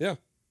NBA. Yeah.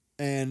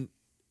 And,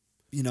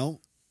 you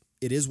know,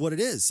 it is what it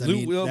is. I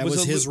mean, that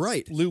was his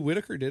right. Lou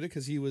Whitaker did it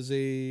because he was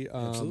a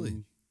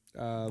Absolutely.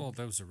 Well,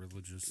 that was a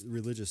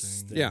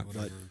religious thing. Yeah,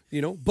 whatever.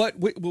 you know, but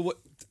what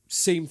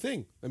same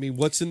thing. I mean,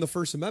 what's in the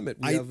First Amendment?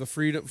 We have the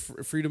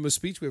freedom of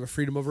speech. We have a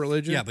freedom of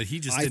religion. Yeah, but he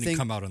just didn't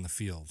come out on the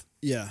field.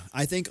 Yeah,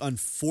 I think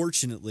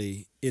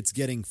unfortunately it's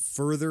getting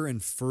further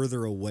and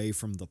further away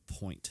from the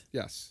point.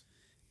 Yes,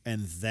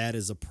 and that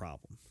is a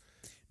problem.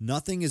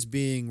 Nothing is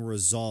being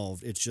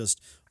resolved. It's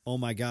just, oh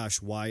my gosh,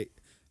 why?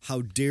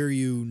 How dare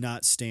you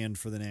not stand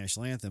for the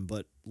national anthem?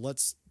 But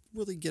let's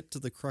really get to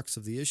the crux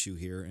of the issue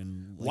here.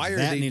 And why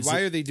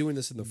are they doing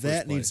this in the first place?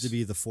 That needs to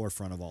be the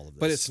forefront of all of this.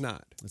 But it's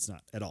not. It's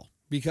not at all.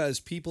 Because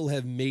people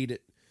have made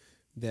it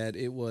that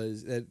it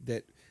was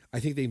that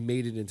I think they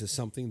made it into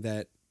something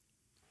that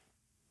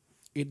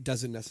it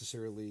doesn't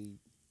necessarily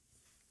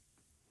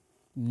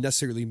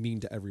mean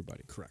to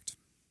everybody. Correct.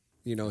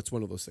 You know, it's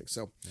one of those things.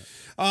 So,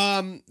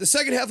 the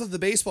second half of the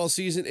baseball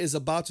season is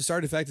about to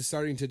start. In fact, it's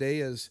starting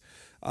today as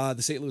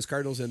the St. Louis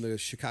Cardinals and the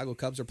Chicago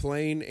Cubs are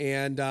playing.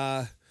 And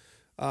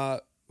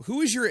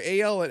who is your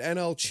AL and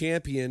NL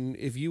champion?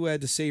 If you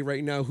had to say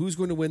right now, who's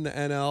going to win the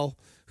NL?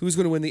 Who's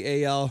going to win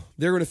the AL?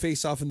 They're going to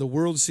face off in the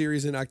World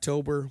Series in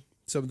October.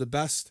 Some of the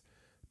best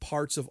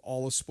parts of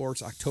all of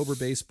sports, October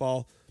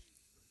baseball.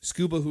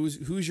 Scuba,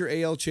 who's your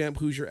AL champ?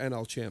 Who's your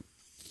NL champ?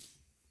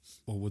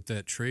 Well, with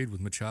that trade with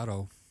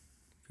Machado,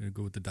 going to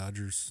go with the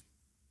Dodgers.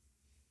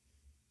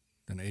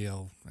 Then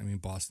AL, I mean,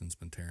 Boston's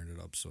been tearing it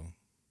up, so.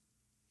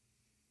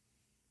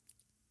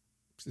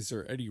 Is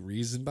there any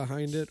reason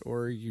behind it,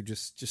 or are you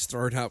just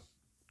throwing out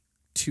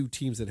two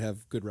teams that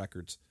have good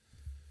records?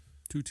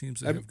 Two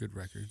teams that have good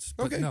records.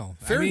 But okay, no.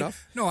 Fair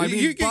enough. No, I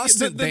mean,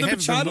 Boston, the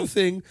Machado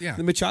thing, yeah.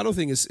 The Machado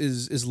thing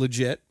is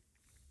legit.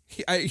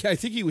 I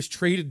think he was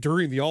traded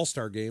during the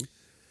All-Star game.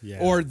 Yeah.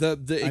 Or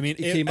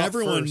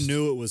everyone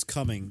knew it was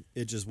coming.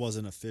 It just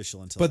wasn't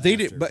official until. But they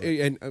did. But I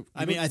mean,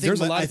 I think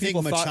there's a lot of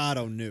people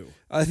Machado knew.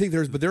 I think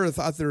there's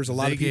a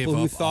lot of people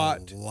who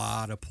thought a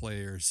lot of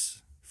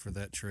players for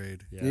that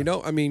trade. Yeah. You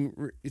know, I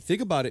mean,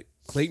 think about it.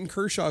 Clayton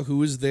Kershaw, who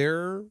was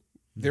their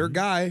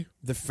guy,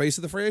 the face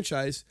of the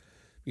franchise.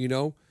 You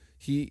know,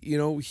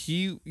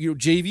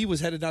 JV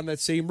was headed down that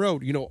same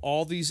road. You know,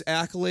 all these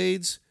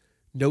accolades,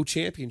 no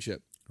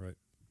championship. Right.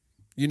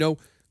 You know,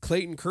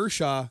 Clayton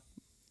Kershaw,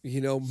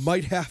 you know,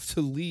 might have to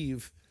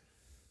leave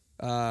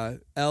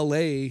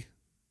L.A.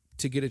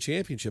 to get a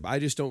championship. I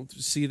just don't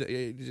see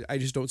that. I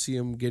just don't see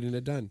him getting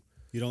it done.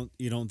 You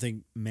don't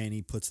think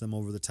Manny puts them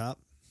over the top?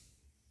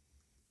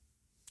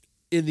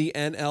 In the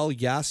NL,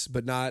 yes,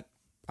 but not.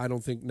 I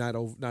don't think not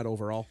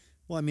overall.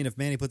 Well, I mean, if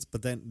Manny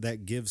but then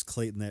that gives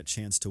Clayton that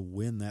chance to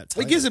win that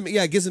title. It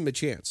gives him a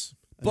chance.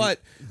 But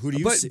who do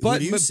you see?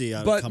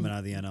 Coming out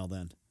of the NL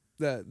then?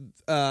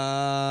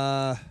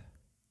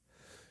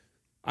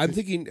 I'm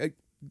thinking,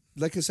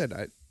 like I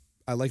said,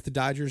 I like the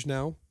Dodgers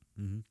now.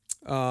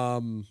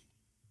 Mm-hmm.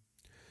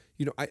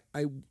 You know,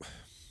 I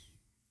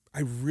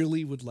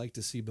really would like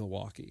to see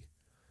Milwaukee.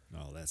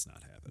 No, that's not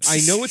happening. I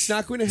know it's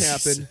not going to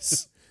happen.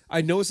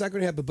 I know it's not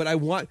going to happen, but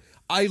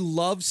I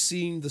love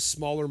seeing the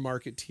smaller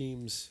market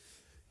teams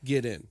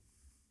get in.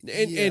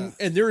 And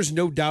there is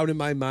no doubt in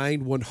my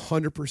mind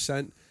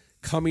 100%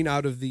 coming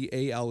out of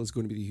the AL is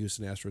going to be the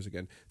Houston Astros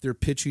again. Their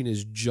pitching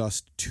is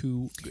just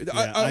too good.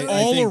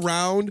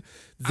 Around.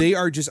 They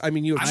are just, I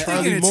mean, you have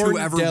Charlie Morton,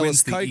 whoever Dallas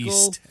wins the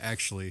Keuchel. East,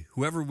 actually.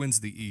 Whoever wins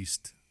the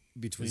East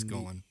between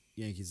going.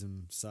 Yankees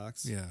and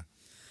Sox. Yeah.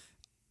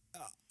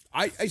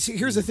 I see.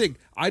 Here's the thing.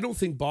 I don't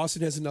think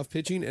Boston has enough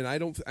pitching, and I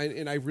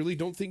really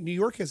don't think New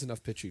York has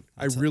enough pitching.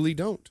 I really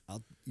don't.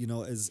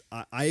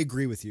 I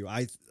agree with you.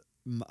 I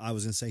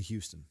was going to say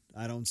Houston.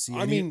 I don't see.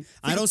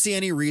 I don't see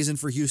any reason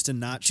for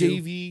Houston not to.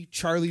 JV,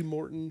 Charlie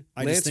Morton.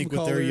 I Lance just think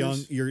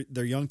McCullers. with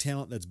their young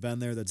talent that's been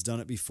there, that's done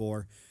it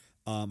before.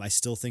 I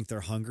still think they're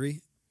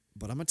hungry,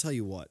 but I'm gonna tell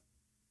you what.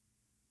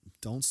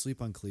 Don't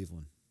sleep on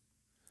Cleveland.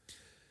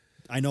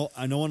 I know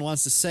no one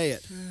wants to say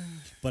it,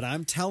 but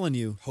I'm telling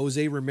you,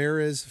 Jose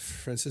Ramirez,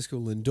 Francisco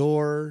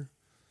Lindor,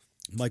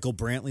 Michael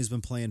Brantley's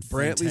been playing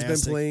Brantley's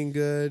fantastic. been playing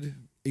good.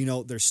 You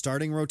know, their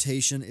starting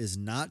rotation is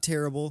not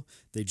terrible.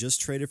 They just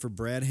traded for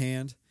Brad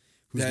Hand,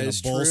 who's That going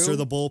is to bolster true.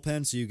 the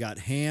bullpen. So you got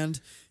Hand,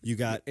 you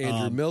got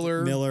Andrew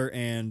Miller,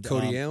 and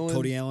Cody Allen.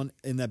 Cody Allen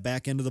in that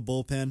back end of the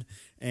bullpen.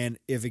 And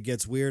if it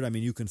gets weird, I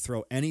mean, you can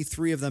throw any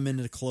three of them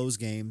into close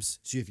games.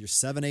 So if you're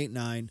 7, 8,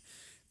 9,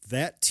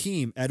 that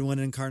team, Edwin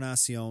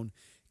Encarnacion,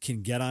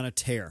 can get on a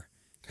tear.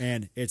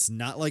 And it's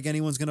not like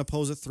anyone's going to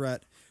pose a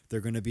threat.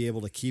 They're going to be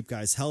able to keep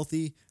guys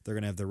healthy. They're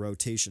going to have their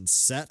rotation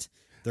set.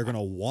 They're going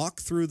to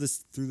walk through the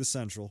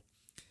Central.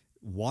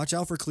 Watch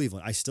out for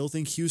Cleveland. I still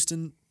think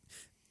Houston.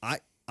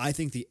 I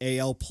think the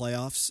AL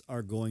playoffs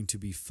are going to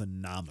be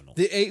phenomenal.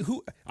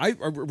 I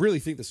really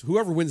think this.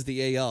 Whoever wins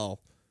the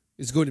AL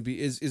is going to be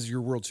is your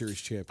World Series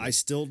champion. I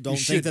still don't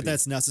should think that be.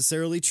 that's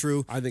necessarily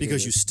true I think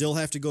because it you is. still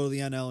have to go to the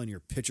NL and your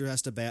pitcher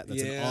has to bat.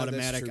 That's an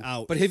automatic true.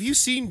 out. But have you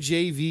seen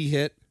JV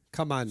hit?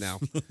 Come on now.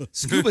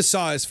 Scuba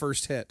saw his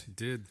first hit.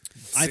 Did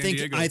I San think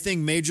Diego.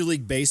 Major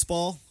League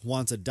Baseball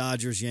wants a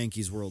Dodgers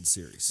Yankees World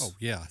Series. Oh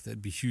yeah,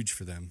 that'd be huge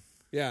for them.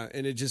 Yeah,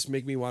 and it just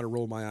make me want to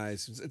roll my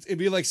eyes. It'd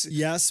be like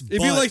Yes, It'd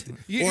but, be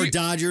like or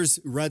Dodgers,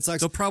 Red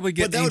Sox. They'll probably But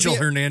get that would Angel be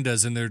a-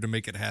 Hernandez in there to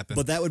make it happen.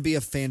 But that would be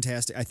a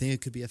fantastic. I think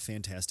it could be a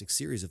fantastic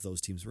series if those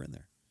teams were in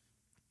there.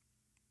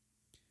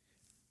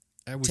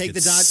 I would Take get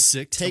the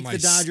sick to take my the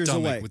Dodgers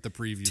stomach away with the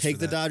previews. Take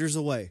for the that. Dodgers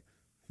away.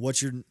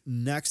 What's your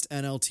next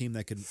NL team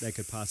that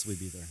could possibly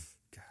be there?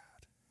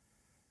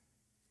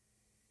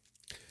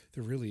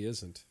 there really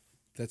isn't.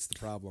 That's the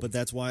problem. But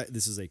that's why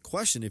this is a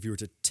question. If you were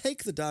to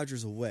take the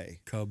Dodgers away,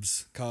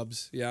 Cubs.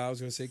 Cubs. Yeah, I was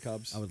going to say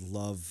Cubs. I would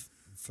love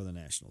for the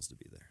Nationals to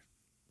be there.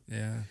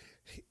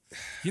 Yeah.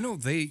 You know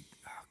they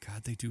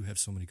do have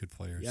so many good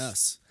players.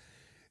 Yes.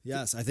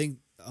 I think.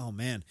 Oh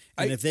man,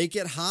 and if they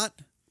get hot,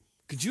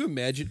 Could you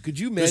imagine?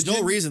 there's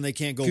no reason they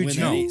can't go win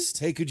the East.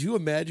 Hey, could you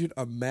imagine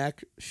a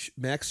Max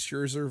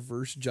Scherzer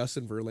versus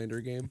Justin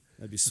Verlander game?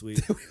 That'd be sweet.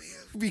 It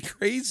would be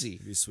crazy.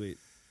 It'd be sweet.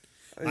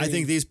 I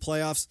think these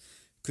playoffs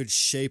could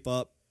shape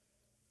up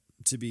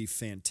to be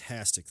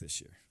fantastic this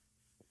year.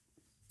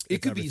 It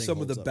if could be everything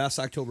some of the holds up. best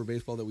October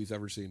baseball that we've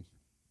ever seen.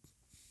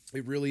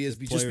 It really is.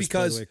 Just Players play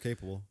because the way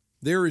capable.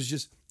 there is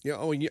just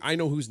I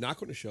know who's not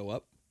going to show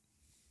up.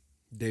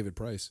 David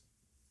Price.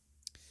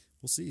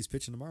 We'll see. He's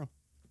pitching tomorrow.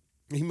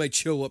 He might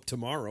show up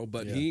tomorrow,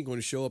 but Yeah. he ain't going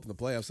to show up in the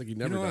playoffs like he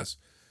never know what? does.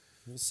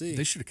 We'll see.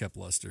 They should have kept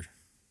Lester.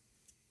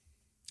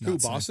 Who,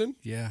 Not saying- Boston?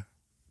 Yeah.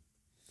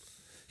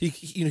 He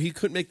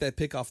couldn't make that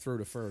pickoff throw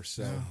to first.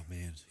 So Oh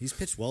man, he's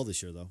pitched well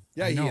this year though.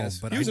 yeah, I he know, has.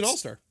 but He was I'd an s-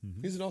 all-star.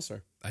 He's an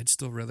all-star. I'd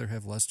still rather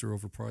have Lester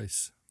over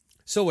Price.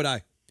 So would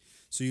I.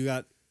 So you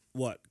got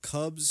what?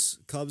 Cubs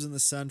in the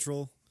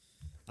Central.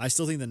 I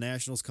still think the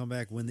Nationals come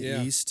back, win the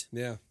Yeah. East.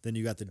 Yeah. Then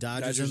you got the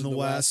Dodgers in the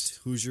West.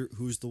 Who's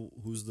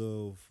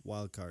the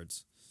wild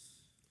cards?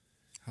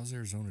 How's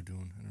Arizona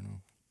doing? I don't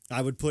know.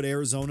 I would put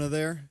Arizona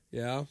there,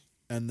 Yeah.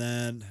 and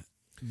then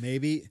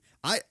maybe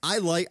I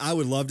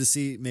would love to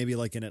see maybe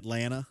like an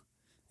Atlanta,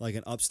 like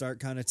an upstart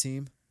kind of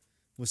team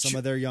with some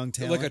of their young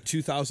talent. Like a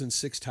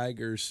 2006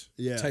 Tigers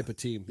Yeah. type of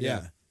team.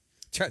 Yeah.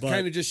 But-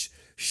 Kind of just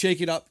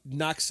shake it up,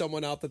 knock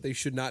someone out that they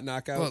should not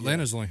knock out. Well,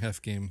 Atlanta's only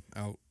half game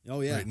out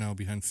Oh, yeah. right now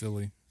behind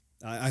Philly.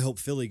 I hope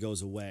Philly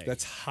goes away.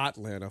 That's hot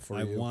Atlanta for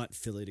I you. want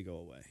Philly to go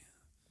away.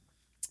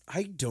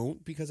 I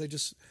don't because I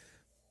just.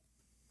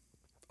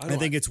 I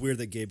think it's weird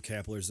that Gabe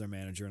Kapler's their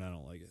manager, and I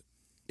don't like it.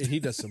 and he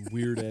does some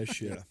weird ass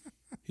shit.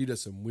 He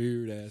does some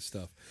weird ass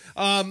stuff.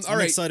 All I'm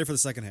right, excited for the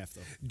second half,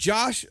 though.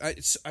 Josh.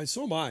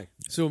 So am I.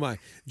 So am I.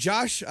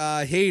 Josh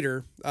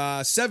Hader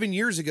 7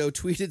 years ago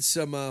tweeted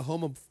some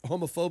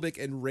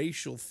homophobic and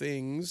racial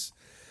things.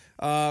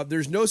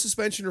 There's no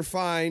suspension or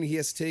fine. He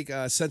has to take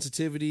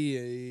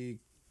sensitivity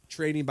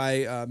training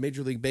by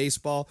Major League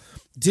Baseball.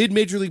 Did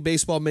Major League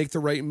Baseball make the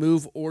right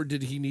move, or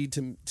did he need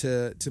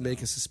to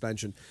make a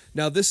suspension?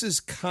 Now, this is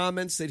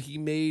comments that he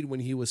made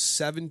when he was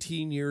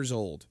 17 years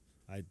old.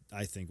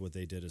 I think what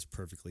they did is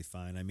perfectly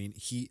fine. I mean,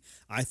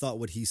 I thought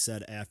what he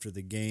said after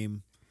the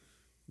game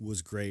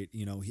was great.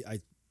 You know,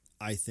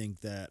 I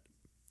think that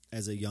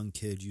as a young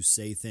kid, you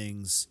say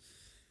things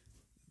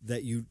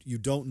that you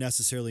don't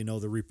necessarily know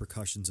the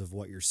repercussions of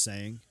what you're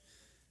saying,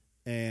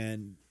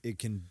 and it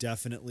can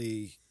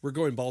definitely We're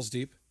going balls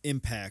deep.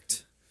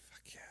 impact.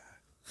 Fuck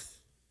yeah.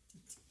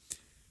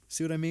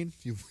 See what I mean?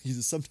 You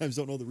sometimes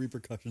don't know the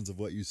repercussions of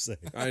what you say.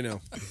 I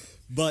know.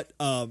 But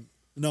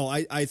no,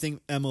 I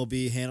think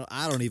MLB handled.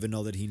 I don't even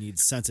know that he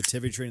needs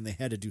sensitivity training. They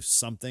had to do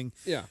something.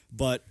 Yeah.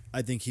 But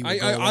I think he would I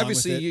go along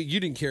obviously with it. you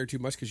didn't care too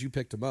much because you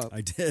picked him up. I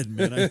did,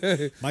 man.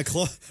 It's my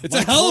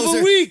a hell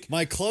of a week.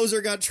 My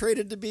closer got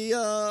traded to be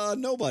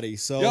nobody.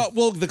 So Yeah,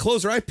 well, the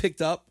closer I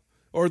picked up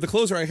Or the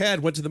closer I had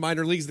went to the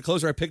minor leagues. The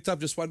closer I picked up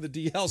just wanted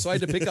the DL, so I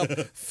had to pick up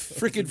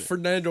freaking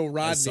Fernando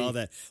Rodney. I saw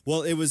that.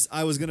 Well,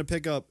 I was gonna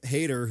pick up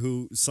Hader,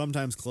 who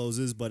sometimes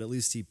closes, but at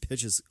least he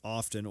pitches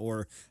often.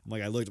 Or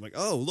I looked, I'm like,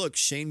 oh look,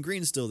 Shane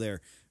Green's still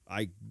there.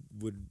 I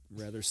would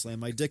rather slam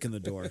my dick in the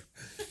door.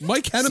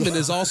 Mike Henneman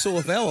is also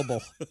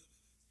available.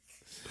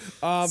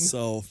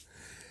 So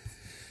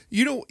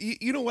You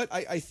know what?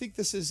 I think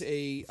this is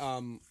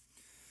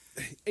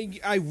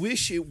I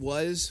wish it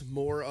was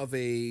more of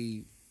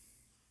an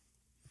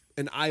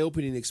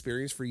eye-opening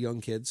experience for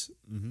young kids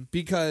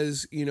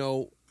because,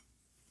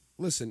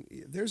 listen,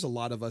 there's a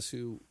lot of us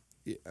who,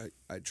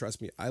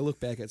 trust me, I look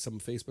back at some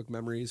Facebook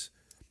memories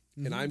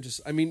and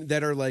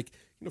that are like,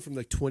 from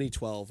like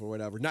 2012 or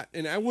whatever.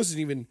 And I wasn't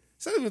even,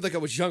 it's not even like I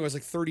was young. I was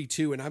like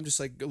 32 and I'm just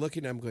like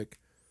looking, I'm like,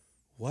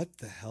 what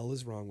the hell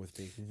is wrong with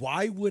me?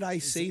 Why would I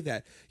say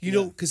that?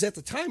 Because at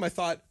the time I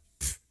thought,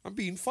 I'm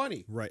being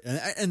funny. Right.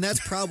 And that's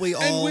probably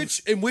all.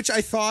 In which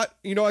I thought,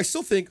 I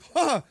still think,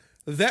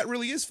 that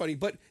really is funny.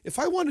 But if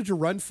I wanted to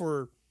run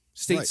for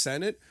state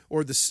senate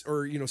or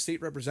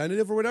state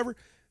representative or whatever,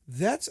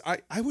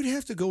 I would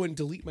have to go and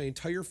delete my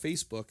entire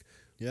Facebook.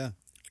 Yeah.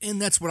 And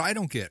that's what I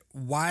don't get.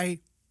 Why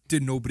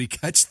did nobody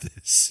catch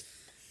this?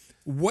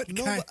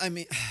 I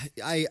mean,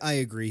 I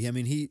agree. I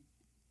mean,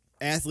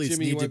 athletes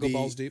Jimmy, need you want to to be. go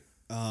balls deep?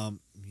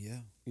 Yeah,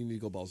 You need to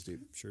go balls deep.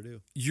 sure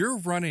do. You're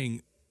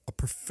running a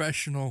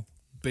professional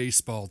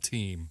baseball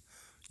team.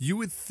 You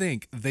would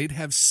think they'd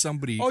have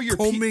somebody you're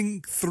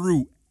combing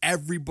through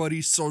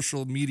everybody's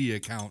social media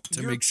account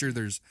to make sure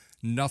there's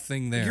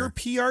nothing there. Your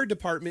PR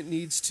department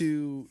needs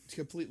to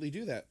completely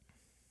do that.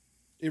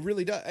 It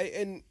really does,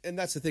 and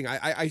that's the thing.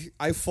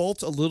 I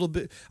fault a little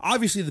bit.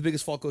 Obviously, the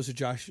biggest fault goes to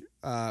Josh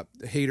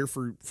Hader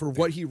for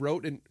what he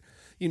wrote. And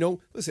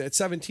listen, at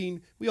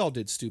 17, we all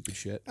did stupid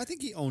shit. I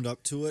think he owned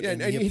up to it, Yeah,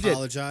 and he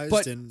apologized.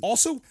 But and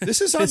also, this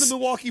is on the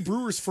Milwaukee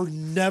Brewers for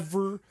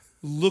never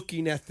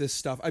looking at this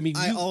stuff. I mean,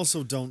 I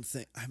also don't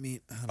think. I mean,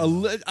 I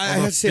don't know. I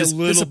had to say his, a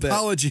little his bit.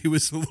 apology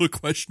was a little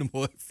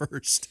questionable at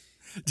first.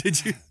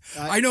 Did you?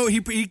 I know he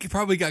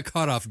probably got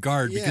caught off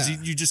guard because Yeah.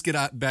 you just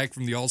get back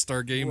from the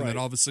All-Star game and then Right.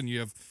 all of a sudden you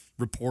have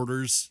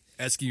reporters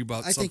asking you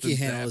about I something. think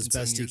he that handled as happened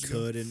 10 best he years ago.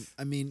 could, and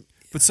I mean,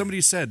 But somebody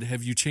said,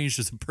 "Have you changed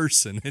as a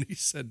person?" And he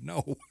said,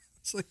 "No."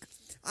 It's like,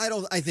 I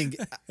don't. I think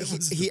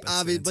wasn't he the best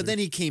obviously, answer. but then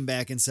he came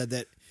back and said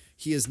that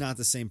he is not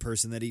the same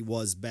person that he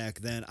was back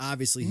then.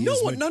 Obviously,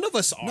 None of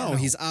us are. No,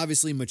 he's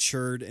obviously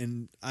matured,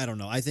 and I don't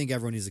know. I think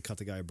everyone needs to cut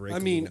the guy a break. I a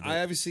mean, little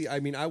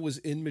bit. I was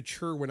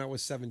immature when I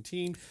was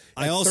 17.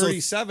 I At also-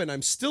 37,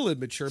 I'm still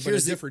immature, but a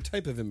Here's the- different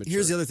type of immature.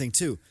 Here's the other thing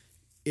too.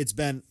 It's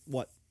been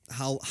what?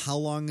 How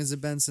long has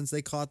it been since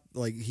they caught?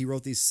 Like he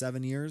wrote these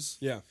 7 years.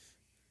 Yeah.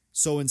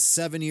 So in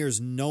 7 years,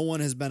 no one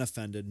has been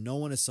offended. No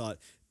one has saw it.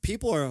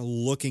 People are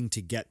looking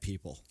to get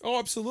people, Oh,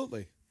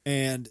 absolutely.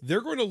 and They're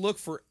going to look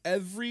for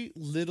every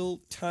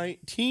little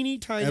teeny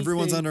tiny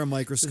everyone's thing under a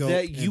microscope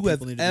that and you people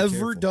have need to be ever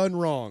careful. done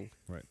wrong.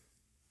 Right.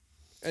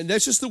 And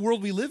that's just the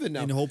world we live in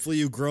now. And hopefully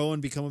you grow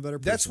and become a better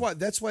person.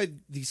 That's why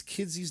these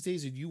kids these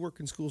days, and you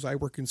work in schools, I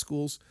work in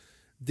schools,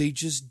 they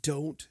just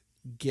don't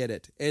get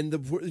it. And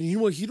who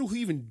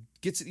even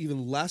gets it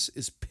even less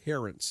is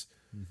parents.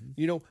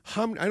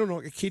 Mm-hmm. I don't know,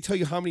 I can't tell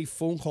you how many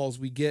phone calls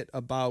we get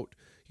about,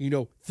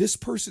 this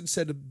person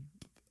said,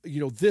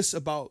 this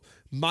about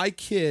my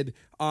kid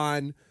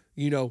on,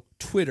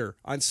 Twitter,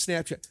 on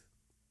Snapchat.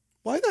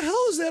 Why the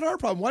hell is that our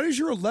problem? Why does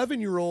your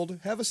 11-year-old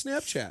have a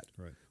Snapchat?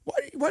 Right.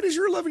 Why does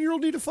your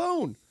 11-year-old need a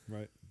phone?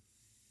 Right.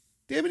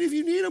 Damn it, if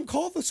you need him,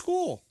 call the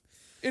school.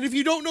 And if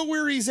you don't know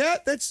where he's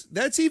at,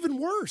 that's even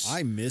worse.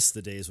 I miss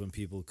the days when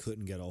people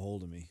couldn't get a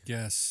hold of me.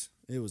 yes.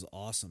 It was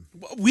awesome.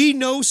 We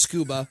know,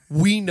 Scuba.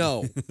 We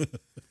know.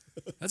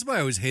 That's why I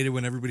always hated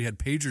when everybody had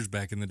pagers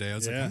back in the day. I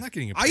was like, Yeah. I'm not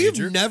getting a I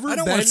pager. have never I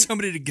don't been, want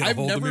somebody to get a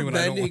hold of me when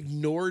I I've don't never want. been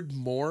ignored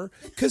more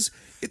because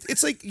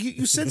it's like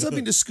you send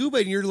something to Scuba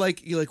and you're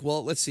like,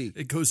 well, let's see.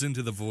 It goes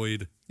into the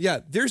void. Yeah,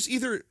 there's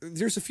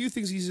a few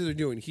things he's either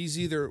doing. He's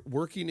either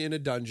working in a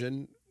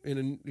dungeon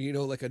in a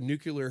like a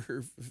nuclear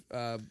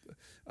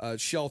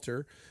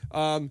shelter.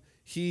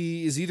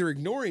 He is either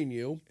ignoring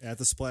you. At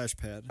the splash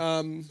pad.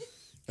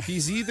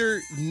 He's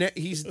either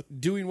he's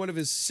doing one of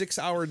his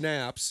 6-hour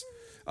naps.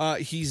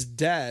 He's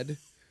dead,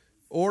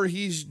 or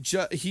his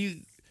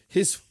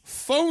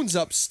phone's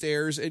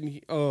upstairs and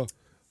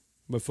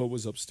my phone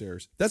was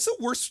upstairs. That's a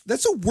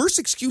worse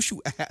excuse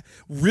you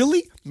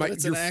really?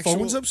 Your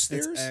phone's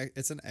upstairs?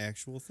 It's an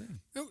actual thing.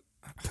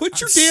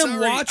 Put your I'm damn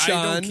sorry, watch I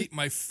on. don't keep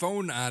my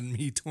phone on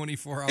me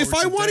 24 hours. If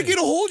I want to day. get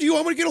a hold of you,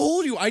 I'm going to get a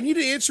hold of you. I need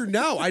an answer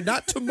now.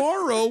 Not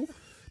tomorrow,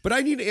 but I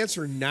need an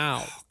answer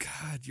now. Oh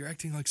God, you're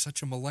acting like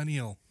such a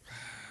millennial.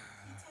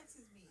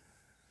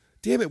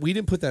 Damn it, we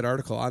didn't put that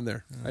article on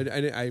there.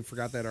 I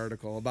forgot that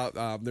article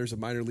about there's a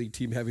minor league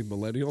team having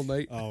millennial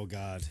night. Oh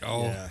God.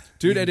 Oh. Yeah.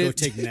 Dude, You and can go it-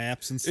 take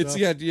naps and stuff. It's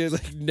yeah,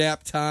 like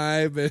nap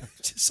time and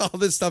just all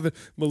this stuff. And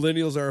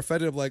millennials are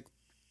offended. I'm like,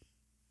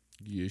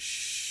 you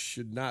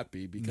should not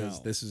be because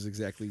No. this is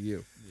exactly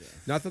you.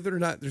 Not that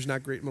there's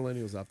not great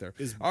millennials out there.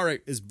 Is- All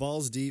right, Is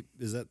Balls Deep?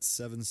 Is that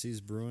Seven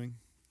Seas Brewing?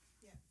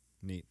 Yeah.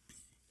 Neat.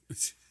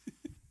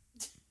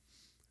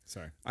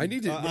 Sorry. I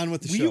need to on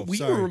with the will show. You, will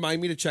Sorry. you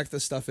remind me to check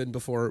this stuff in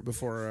before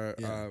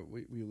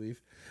we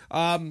leave?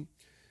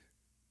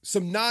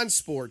 Some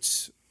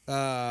non-sports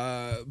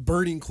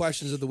burning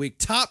questions of the week.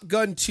 Top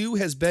Gun 2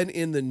 has been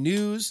in the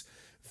news.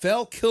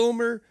 Val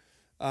Kilmer,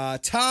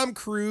 Tom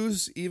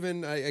Cruise,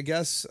 even I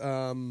guess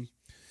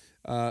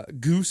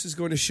Goose is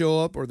going to show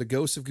up, or the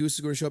ghost of Goose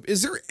is going to show up.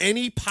 Is there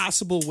any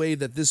possible way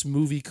that this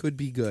movie could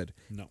be good?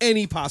 No.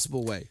 Any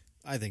possible way?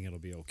 I think it'll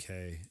be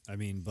okay. I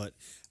mean, but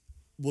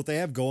what they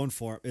have going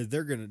for them is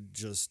they're going to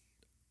just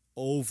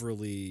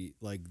overly,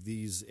 like,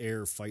 these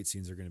air fight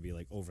scenes are going to be,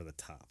 like, over the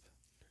top.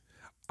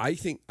 I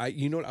think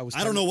you know what I was.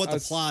 I don't know what the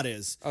plot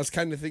is. I was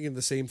kind of thinking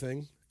the same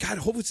thing. God,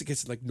 I hope it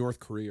gets like North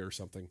Korea or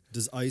something.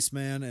 Does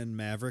Iceman and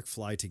Maverick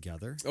fly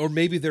together? Or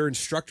maybe they're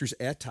instructors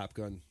at Top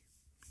Gun.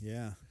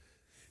 Yeah.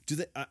 Do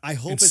they? I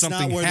hope And it's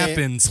something not where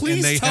happens, and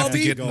Please they tell have to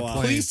me. get in the Go out.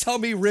 plane. Please tell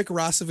me Rick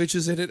Rossovich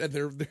is in it, and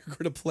they're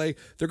going to play.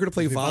 They're going to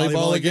play they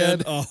volleyball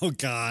again. Oh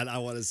God, I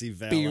want to see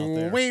Val out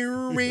there. I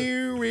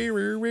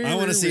I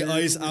want to see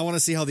Ice. I want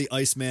to see how the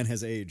Iceman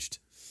has aged.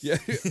 Yeah.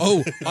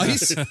 Oh,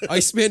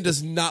 Iceman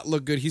does not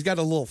look good. He's got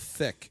a little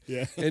thick.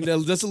 Yeah. And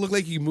it doesn't look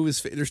like he can move his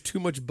face. There's too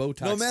much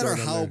Botox. No matter thrown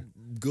on how there.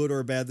 good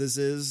or bad this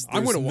is,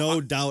 I'm there's gonna no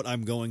doubt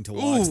I'm going to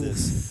watch Ooh.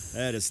 this.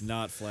 That is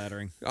not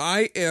flattering.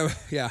 I am.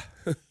 Yeah.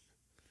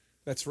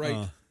 That's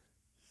right.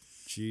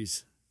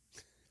 Jeez.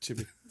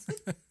 Jimmy.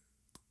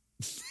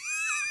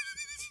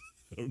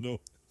 I don't know.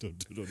 Don't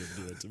do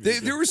that to me.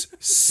 There was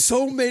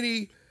so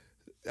many.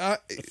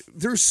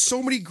 There's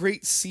so many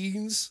great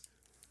scenes.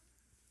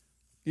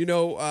 You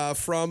know,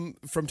 from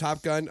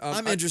Top Gun.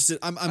 I'm interested.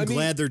 I'm I mean,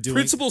 glad they're doing.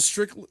 Principal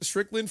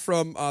Strickland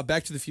from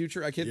Back to the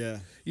Future. I can't. Yeah.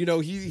 You know,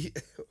 he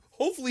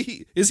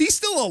hopefully is he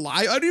still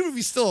alive? I don't even know if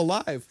he's still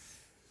alive.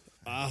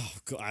 Oh,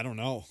 I don't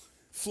know.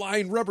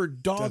 Flying rubber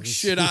dog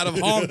shit out of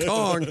Hong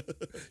Kong.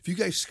 If you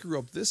guys screw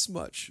up this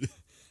much,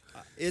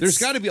 there's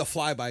got to be a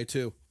flyby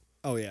too.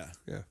 Oh yeah.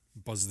 Yeah,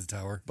 Buzz the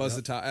tower. Buzz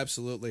the top,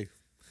 absolutely.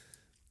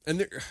 And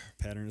there,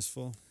 Pattern is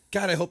full.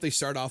 God, I hope they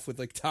start off with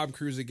like Tom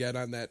Cruise again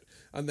on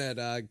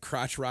that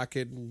crotch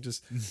rocket and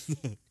just.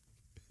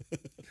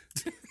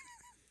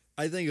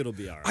 I think it'll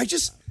be all right. I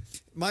just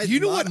my you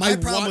know my, what my I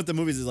problem want- with the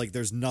movies is like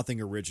there's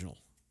nothing original.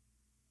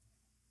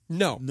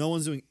 no. No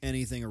one's doing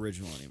anything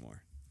original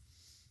anymore.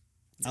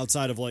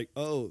 Outside of like,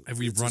 oh, Have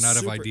we it's a run out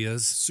of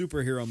ideas?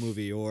 Superhero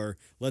movie, or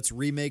let's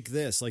remake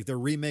this. Like they're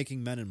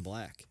remaking Men in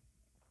Black.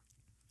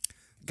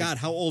 God,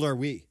 how old are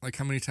we? Like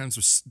how many times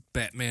was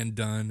Batman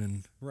done,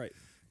 and Right.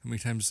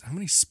 how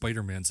many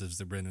Spider-Mans has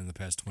there been in the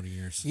past 20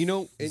 years? You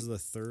know, This is the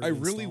third. I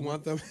really installment?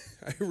 want them.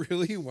 I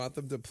really want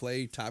them to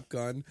play Top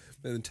Gun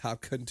and then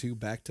Top Gun 2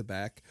 back to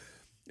back.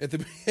 At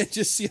the and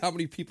just see how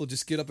many people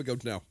just get up and go,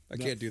 no, I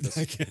can't do this.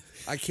 I can't.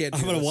 I can't. Do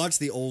I'm gonna this. watch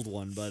the old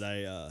one, but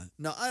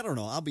no, I don't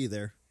know. I'll be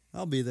there.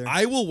 I'll be there.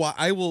 I will.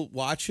 I will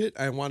watch it.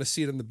 I want to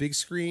see it on the big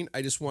screen.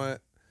 I just want.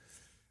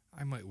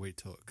 I might wait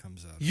till it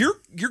comes out. You're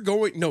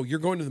going. No, you're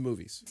going to the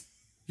movies.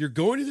 You're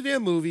going to the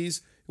damn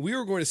movies. We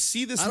are going to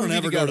see this. I don't movie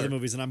ever together. go to the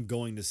movies, and I'm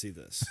going to see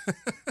this.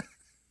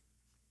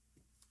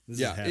 This is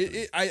Yeah,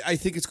 happening. I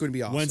think it's going to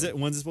be awesome.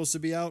 When's it supposed to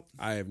be out?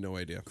 I have no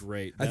idea.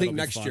 Great. I That'll think be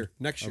next fun. year.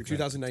 Next year, Okay.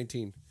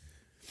 2019.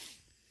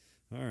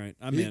 All right,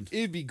 I'm in.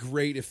 It'd be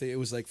great if it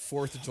was like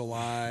 4th of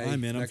July.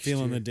 I'm in. I'm next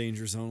feeling year. the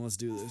danger zone. Let's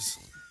do this.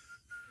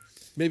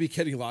 Maybe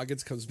Kenny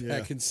Loggins comes back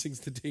Yeah. and sings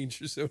the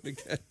Danger Zone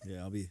again.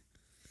 Yeah, I'll be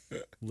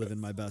living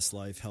my best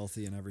life,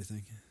 healthy and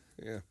everything.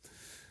 Yeah.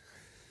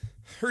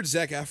 Heard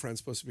Zac Efron's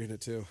supposed to be in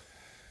it too.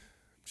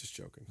 Just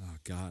joking. Oh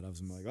God, I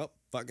was like, oh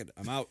fuck it,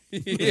 I'm out.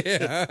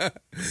 Yeah.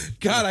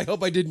 God, I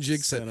hope I didn't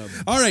jinx it. Son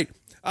of- All right.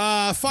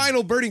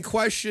 Final burning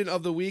question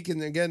of the week.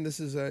 And again, this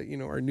is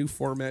our new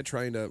format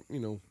trying to, I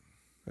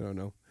don't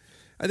know.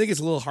 I think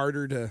it's a little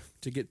harder to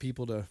get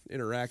people to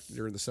interact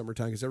during the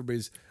summertime because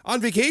everybody's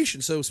on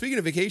vacation. So speaking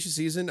of vacation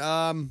season,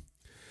 there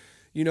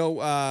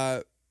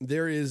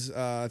is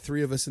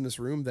 3 of us in this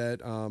room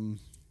that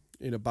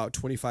in about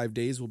 25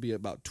 days will be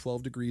about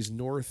 12 degrees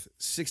north,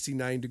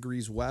 69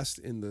 degrees west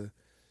in the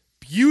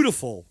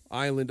beautiful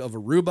island of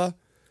Aruba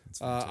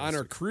on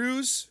our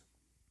cruise.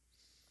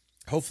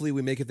 Hopefully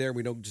we make it there.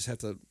 We don't just have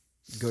to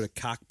go to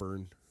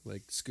Cockburn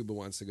like Scuba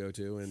wants to go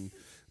to in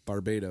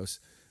Barbados.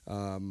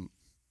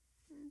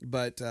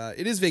 But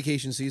it is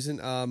vacation season.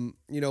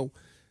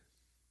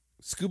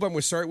 Scuba, I'm going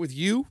to start with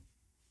you,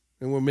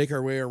 and we'll make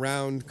our way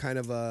around kind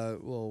of a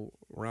little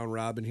round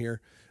robin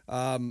here.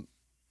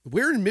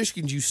 Where in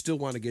Michigan do you still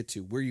want to get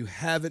to, where you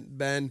haven't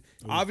been?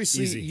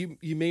 Obviously, easy.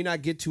 you may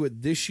not get to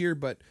it this year,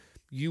 but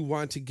you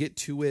want to get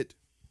to it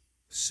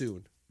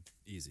soon.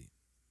 Easy.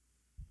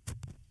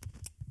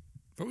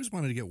 I've always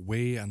wanted to get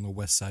way on the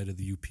west side of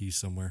the UP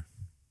somewhere.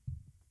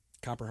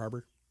 Copper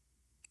Harbor.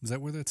 Is that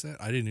where that's at?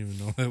 I didn't even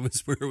know that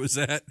was where it was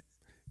at.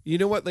 You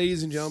know what,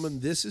 ladies and gentlemen?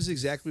 This is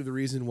exactly the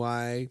reason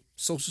why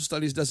social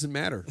studies doesn't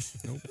matter.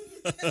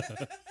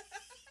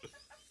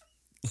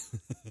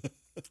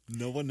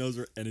 No one knows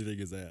where anything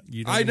is at.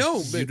 You I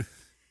know, but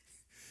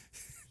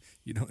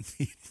you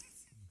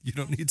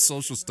don't need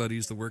social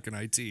studies to work in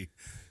IT.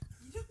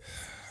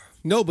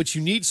 No, but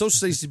you need social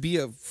studies to be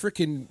a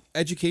freaking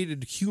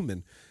educated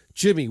human.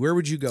 Jimmy, where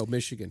would you go?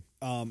 Michigan.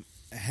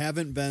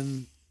 Haven't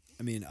been.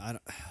 I mean,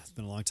 it's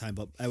been a long time,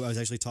 but I was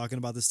actually talking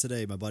about this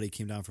today. My buddy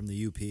came down from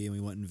the UP, and we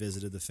went and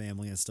visited the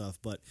family and stuff.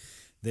 But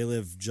they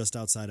live just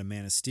outside of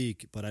Manistee.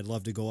 But I'd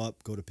love to go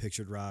to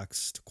Pictured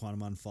Rocks, to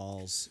Quanamon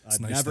Falls. I've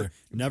nice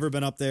never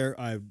been up there.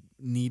 I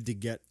need to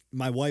get.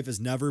 My wife has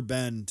never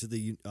been to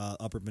the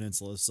Upper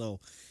Peninsula, so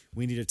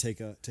we need to take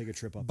a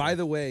trip up. By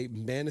the way,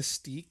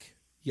 Manistee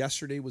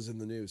yesterday was in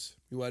the news.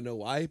 You want to know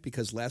why?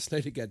 Because last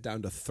night it got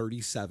down to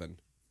 37.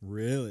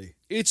 Really?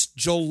 It's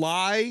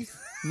July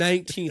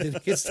 19th and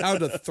it gets down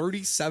to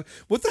 37.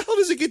 What the hell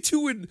does it get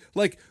to in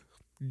like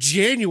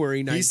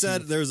January 19th? He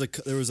said there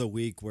was a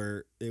week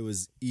where it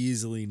was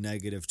easily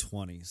negative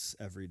 20s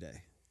every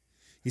day.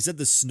 He said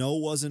the snow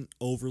wasn't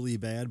overly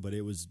bad, but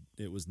it was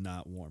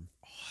not warm.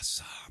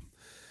 Awesome.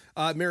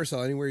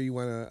 Marisol, anywhere you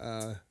want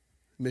to,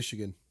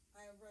 Michigan.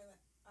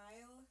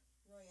 Isle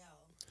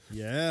Royale.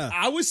 Yeah.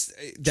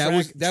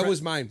 That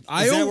was mine.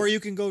 Is that where you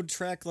can go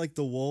track like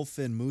the wolf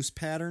and moose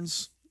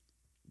patterns?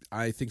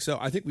 I think so.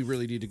 I think we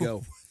really need to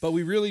go. But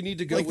we really need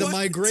to go Like the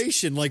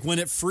migration, like when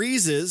it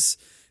freezes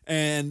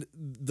and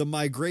the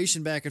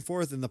migration back and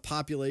forth and the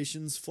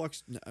populations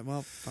flux.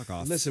 Well, fuck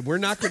off. Listen, we're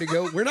not going to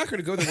go. We're not going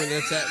to go there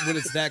when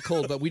it's that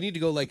cold. But we need to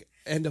go like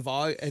end of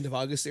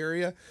August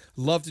area.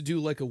 Love to do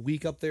like a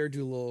week up there.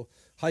 Do a little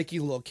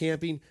hiking, a little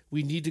camping.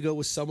 We need to go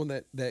with someone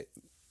that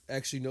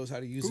actually knows how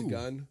to use a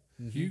gun.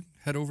 You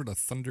head over to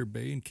Thunder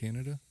Bay in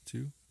Canada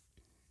too.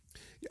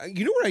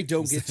 You know what I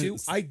don't get to?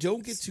 I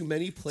don't get to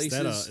many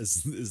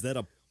places. Is that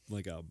a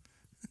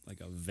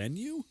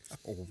venue?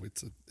 Oh,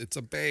 it's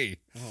a bay.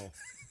 Oh,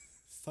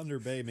 Thunder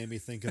Bay made me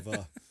think of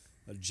a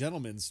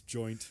gentleman's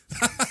joint.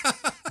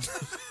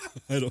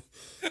 I don't.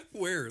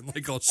 Where?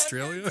 Like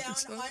Australia? Down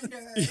under.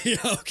 Yeah,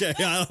 okay.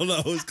 I don't know.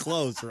 It was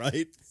close,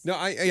 right? No,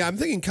 I'm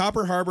thinking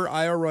Copper Harbor,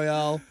 Isle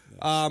Royale.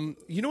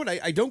 You know what?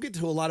 I don't get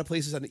to a lot of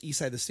places on the east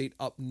side of the state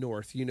up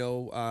north. You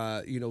know,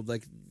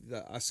 like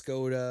the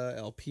Oscoda,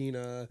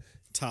 Alpena,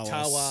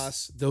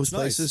 Tawas, those Nice,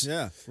 places.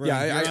 yeah.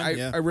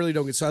 I really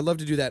don't get. So I'd love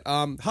to do that.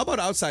 How about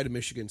outside of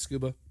Michigan,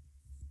 Scuba?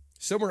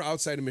 Somewhere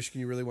outside of Michigan,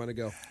 you really want to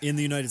go In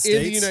the United States?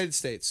 in the United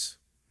States,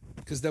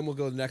 because then we'll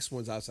go. The next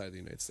one's outside of the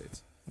United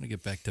States. I want to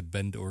get back to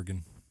Bend,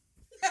 Oregon.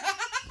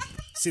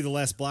 See the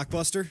last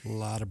Blockbuster? A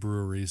lot of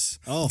breweries.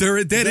 Oh,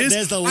 that is.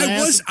 there's the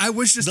last, I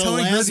was just the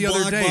telling her last the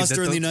other day. Blockbuster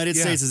that in the United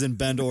yeah. States is in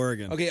Bend,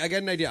 Oregon. Okay, I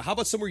got an idea. How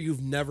about somewhere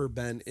you've never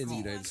been in the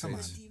United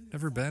States?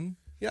 Never been?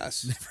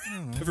 Yes.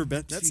 Never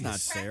been? That's not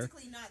fair.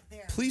 Practically not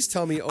there. Please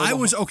tell me. Omaha, I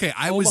was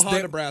Omaha,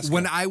 there Nebraska.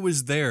 when I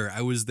was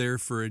there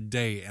for a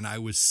day and I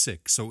was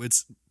sick. So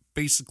it's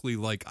basically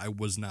like I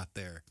was not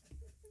there.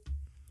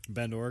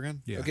 Bend,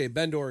 Oregon? Yeah. Okay,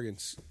 Bend, Oregon.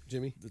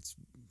 Jimmy. That's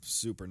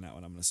super not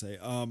what I'm going to say.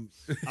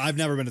 I've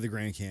never been to the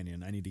Grand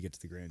Canyon. I need to get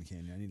to the Grand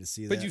Canyon. I need to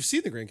see that. But you've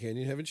seen the Grand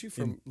Canyon, haven't you?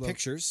 From in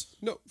pictures.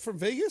 No, from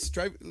Vegas.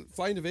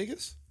 Flying to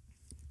Vegas.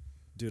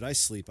 Dude, I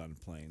sleep on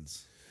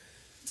planes.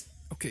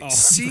 Okay,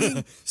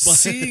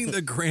 seeing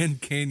the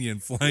Grand Canyon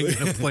flying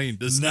in a plane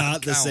does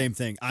not the count. same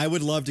thing. I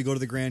would love to go to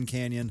the Grand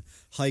Canyon,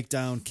 hike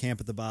down,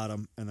 camp at the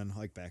bottom, and then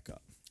hike back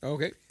up.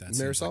 Okay, That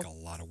seems Marisol. like a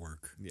lot of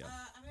work. Yeah,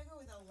 I'm gonna go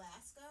with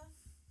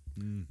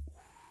Alaska.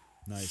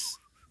 nice.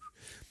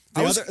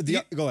 I was-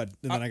 Go ahead,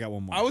 and then I got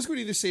one more. I was going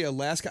to either say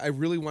Alaska. I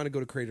really want to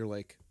go to Crater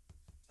Lake.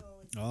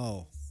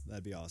 Oh,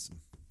 that'd be awesome.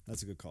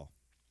 That's a good call.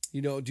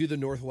 You know, do the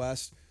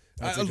Northwest.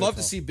 That's a I'd good love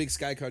to call. see Big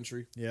Sky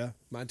Country, Yeah.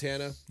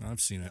 Montana. I've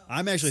seen it.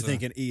 I'm actually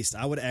thinking east.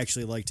 I would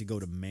actually like to go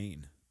to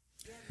Maine.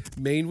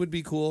 Maine would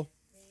be cool.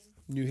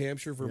 New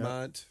Hampshire,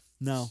 Vermont.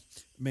 No,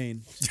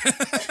 Maine.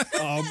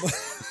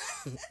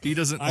 He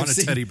doesn't want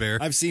a teddy bear.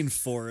 I've seen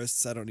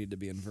forests. I don't need to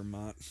be in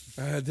Vermont.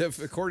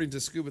 According to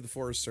Scuba, the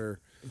forests are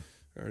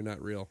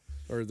not real,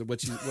 or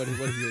what he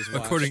has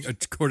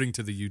watched. according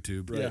to the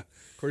YouTube. Yeah,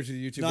 according to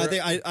the YouTube. No, I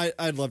think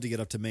I'd love to get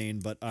up to Maine,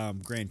 but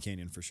Grand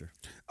Canyon for sure.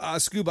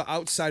 Scuba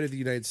outside of the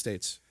United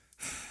States.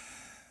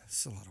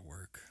 It's a lot of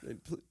work.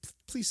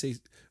 Please say.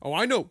 Oh,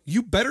 I know.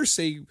 You better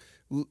say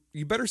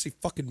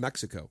fucking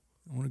Mexico.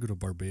 I want to go to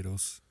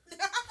Barbados.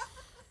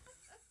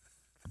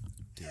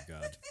 Dear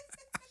God.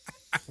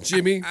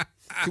 Jimmy,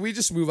 can we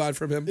just move on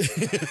from him?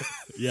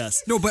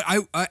 Yes. No, but I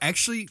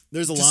actually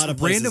There's a just lot of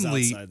places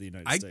randomly. outside the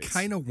United States. I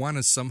kind of want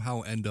to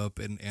somehow end up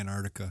in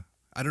Antarctica.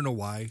 I don't know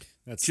why.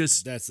 That's the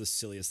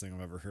silliest thing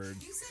I've ever heard.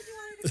 You said you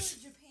wanted to go to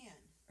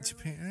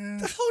Japan. Japan.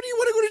 How do you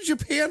want to go to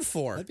Japan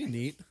for? That'd be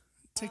neat.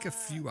 Take a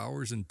few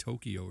hours in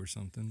Tokyo or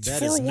something. That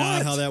For is not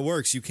what? how that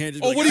works. You can't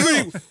just. Oh, be what like, are you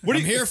gonna do? What are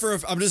I'm you- here for.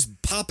 I'm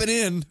just popping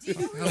in. a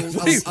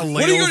What are you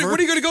layover.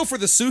 going to go for?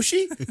 The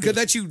sushi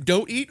that you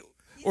don't eat,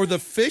 or the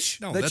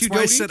fish No, that that's you why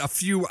don't I said eat? a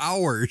few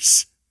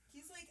hours.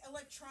 He's like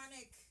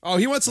electronic. Oh,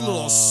 he wants a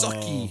little Oh,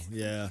 sucky.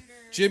 yeah.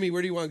 Jimmy,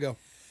 where do you want to go?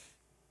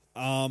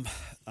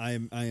 I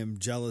am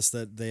jealous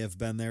that they have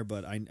been there,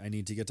 but I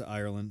need to get to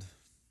Ireland.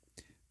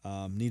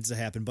 Needs to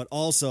happen. But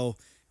also,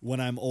 when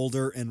I'm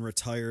older and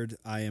retired,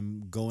 I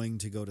am going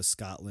to go to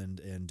Scotland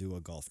and do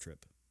a golf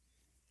trip.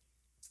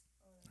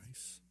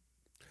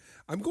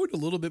 I'm going a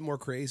little bit more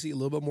crazy, a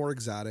little bit more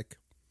exotic.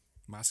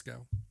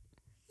 Moscow.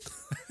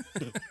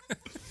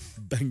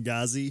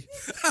 Benghazi.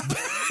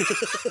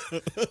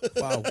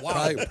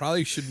 Wow.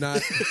 Probably should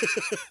not.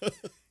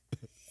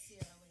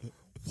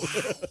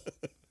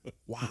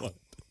 Wow.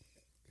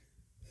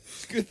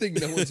 It's a good thing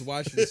no one's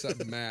watching this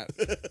up, Matt.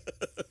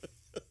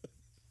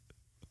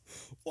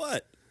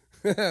 What?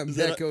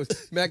 Matt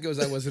goes,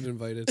 I wasn't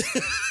invited.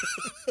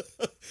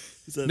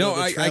 Is that No,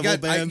 another I travel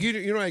got, ban?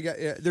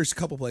 there's a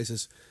couple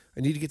places. I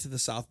need to get to the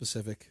South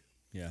Pacific.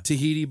 Yeah.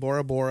 Tahiti,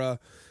 Bora Bora,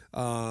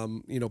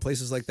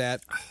 places like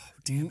that.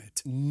 Damn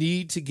it.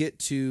 Need to get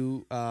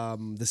to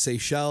the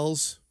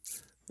Seychelles,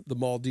 the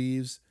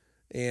Maldives,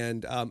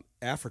 and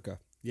Africa.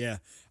 Yeah,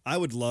 I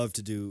would love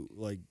to do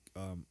like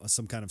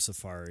some kind of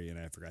safari in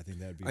Africa. I think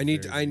that'd be. I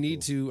need very,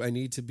 to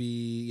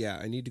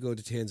go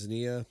to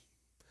Tanzania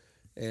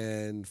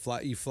and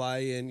you fly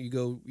in, you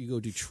go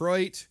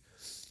Detroit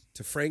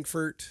to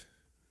Frankfurt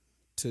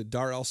to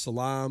Dar es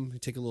Salaam, you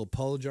take a little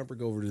polo jumper,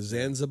 go over to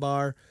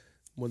Zanzibar,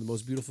 one of the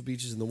most beautiful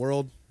beaches in the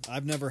world.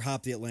 I've never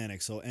hopped the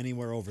Atlantic, so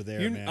anywhere over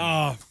there, man.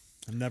 Oh,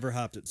 I've never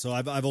hopped it, so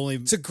I've only.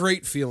 it's a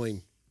great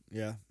feeling,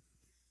 Yeah,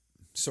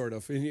 sort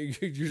of. And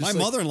you're just my like,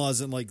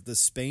 mother-in-law's in like the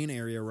Spain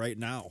area right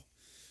now.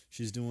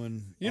 She's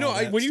doing. all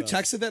that when you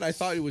stuff. texted that, I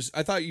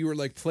thought you were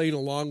like playing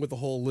along with the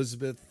whole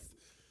Elizabeth.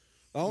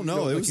 Oh you no,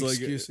 know, it like was like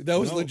excuse. That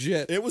was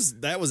legit.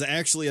 That was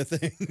actually a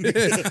thing.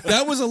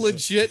 That was a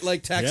legit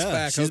like text Yeah,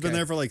 back. she's been Okay.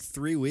 there for like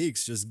 3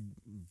 weeks, just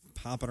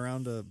popping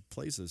around to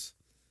places.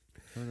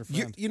 Her and her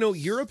friend.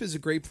 Europe is a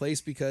great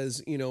place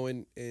because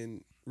and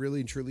really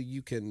and truly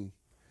you can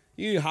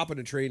hop on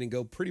a train and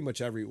go pretty much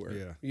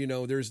everywhere.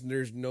 Yeah.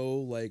 There's no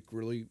like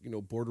really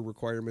border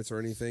requirements or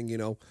anything.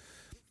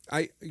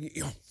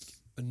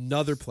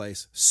 Another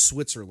place,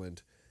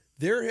 Switzerland.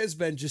 There has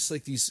been just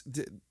like these.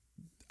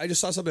 I just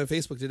saw something on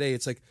Facebook today.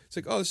 It's like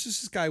it's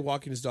just this guy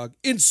walking his dog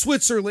in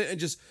Switzerland and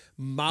just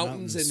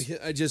mountains. And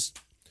I just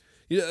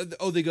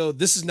they go,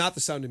 this is not the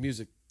Sound of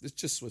Music. It's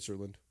just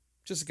Switzerland.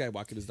 Just a guy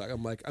walking his dog.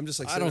 I'm just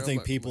like I don't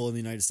think people in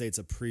the United States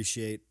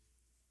appreciate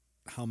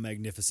how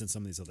magnificent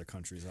some of these other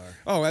countries are.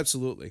 Oh,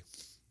 absolutely.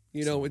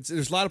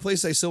 There's a lot of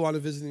places I still want to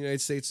visit in the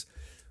United States.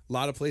 A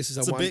lot of places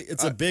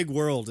It's a big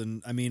world,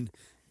 and I mean,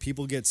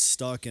 people get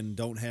stuck and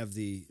don't have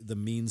the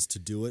means to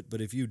do it.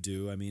 But if you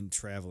do, I mean,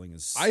 traveling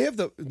is. I have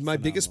my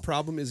biggest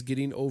problem is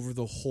getting over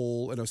the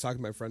whole. And I was talking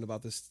to my friend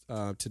about this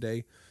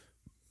today.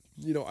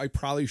 I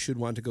probably should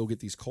want to go get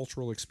these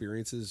cultural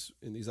experiences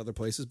in these other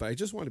places, but I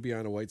just want to be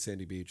on a white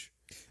sandy beach.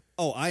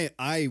 Oh,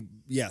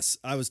 yes,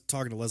 I was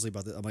talking to Leslie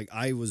about that. I'm like,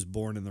 I was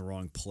born in the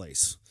wrong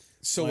place.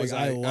 So Like, was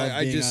I love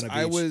being on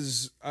a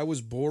beach. I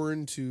was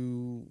born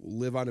to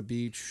live on a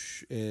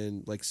beach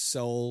and like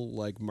sell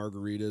like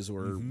margaritas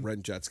or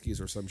rent jet skis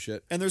or some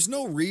shit. And there's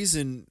no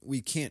reason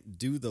we can't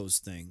do those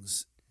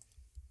things.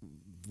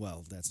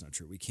 Well, that's not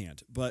true. We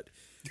can't. But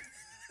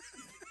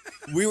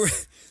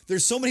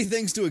there's so many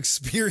things to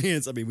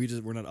experience. I mean,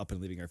 we're not up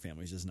and leaving our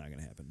family. It's just not going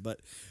to happen. But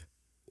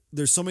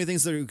there's so many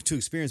things that are to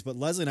experience. But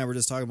Leslie and I were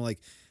just talking about like,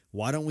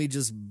 why don't we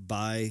just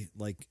buy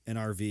like an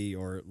RV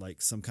or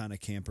like some kind of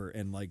camper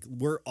and like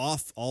we're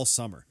off all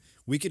summer.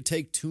 We could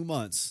take 2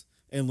 months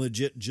and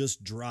legit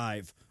just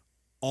drive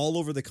all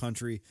over the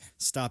country,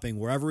 stopping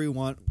wherever we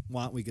want.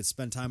 We could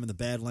spend time in the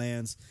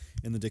Badlands,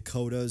 in the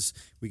Dakotas.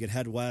 We could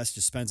head west,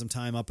 just spend some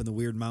time up in the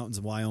weird mountains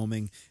of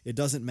Wyoming. It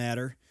doesn't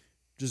matter.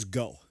 Just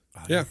go.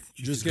 Yeah,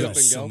 Just get go up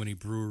and so go. many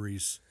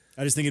breweries.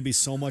 I just think it'd be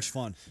so much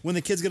fun. When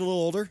the kids get a little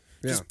older,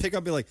 just Yeah. pick up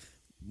and be like,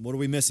 what are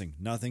we missing?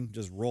 Nothing.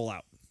 Just roll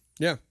out.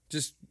 Yeah,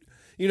 just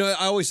I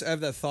always have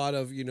that thought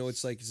of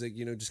it's like just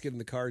get in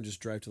the car and just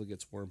drive till it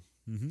gets warm.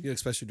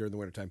 Especially during the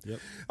wintertime. Yep.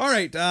 All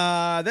right,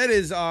 that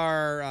is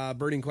our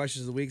burning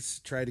questions of the week. Let's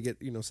try to get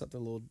something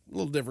a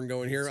little different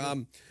going here.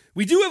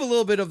 We do have a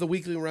little bit of the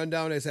weekly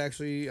rundown. It's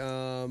actually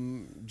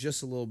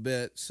just a little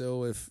bit.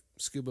 So if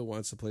Scuba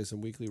wants to play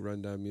some weekly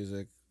rundown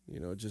music,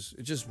 it's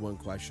just one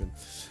question.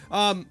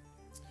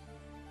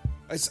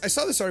 I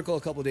saw this article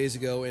a couple of days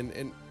ago,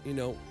 and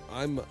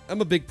I'm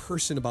a big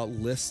person about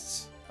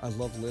lists. I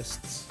love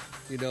lists.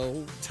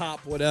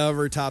 Top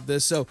whatever, top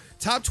this. So,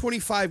 top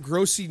 25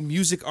 grossing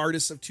music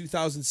artists of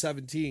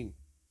 2017.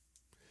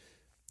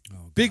 Oh,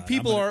 Big God.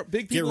 people I'm are gonna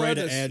big Get people.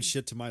 ready are to this. add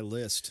shit to my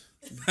list.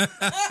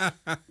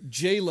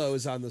 J-Lo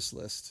is on this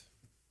list.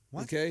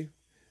 What? Okay.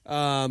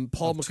 Paul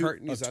Of two-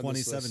 McCartney is of on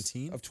this list.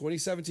 2017? Of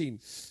 2017.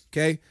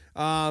 Okay.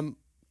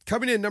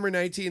 Coming in number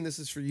 19, this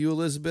is for you,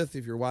 Elizabeth,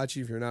 if you're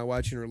watching. If you're not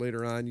watching, or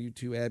later on, you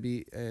too,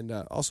 Abby, and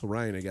also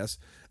Ryan, I guess.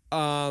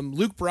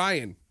 Luke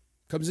Bryan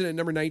comes in at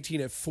number 19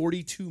 at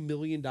 $42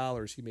 million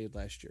he made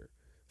last year.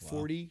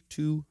 Wow.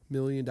 $42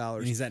 million.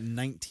 And he's at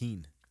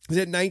 19. He's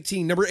at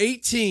 19. Number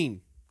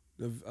 18,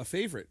 a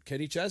favorite,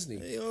 Kenny Chesney.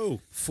 Hey-o.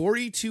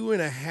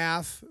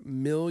 $42.5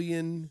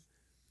 million.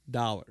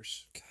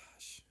 Gosh.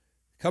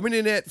 Coming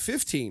in at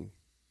 15,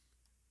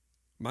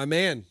 my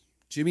man,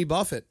 Jimmy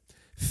Buffett.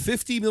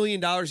 $50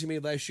 million he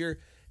made last year.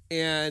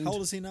 And How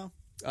old is he now?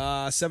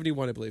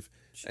 71, I believe.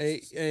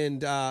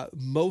 And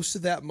most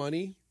of that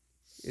money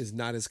is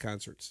not his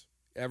concerts.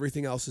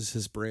 Everything else is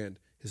his brand.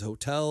 his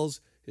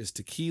hotels, his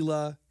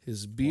tequila,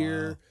 his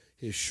beer,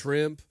 his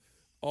shrimp,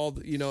 all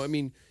the, I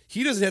mean,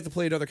 he doesn't have to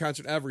play another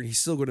concert ever, and he's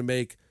still going to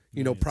make,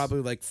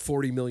 probably like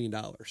 $40 million.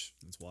 That's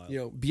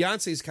wild.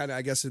 Beyonce's kind of,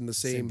 I guess, in the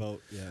same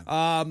boat.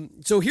 Yeah.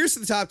 So here's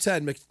the top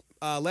 10.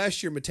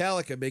 Last year,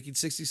 Metallica making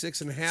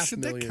 $66.5 Should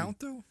million. that count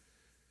though?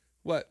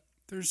 What?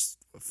 There's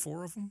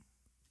 4 of them.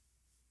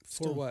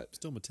 For what?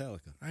 Still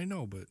Metallica. I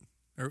know, but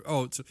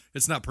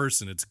it's not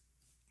person. It's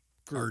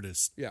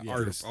artist. Yeah, Group.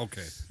 artist.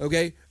 Okay.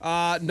 Okay.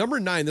 Number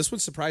 9. This one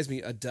surprised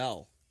me.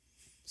 Adele.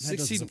 That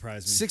doesn't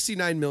surprise me.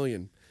 69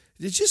 million.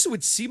 It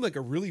would seem like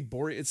a really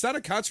boring. It's not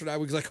a concert. I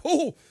was like,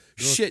 oh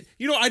shit.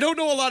 I don't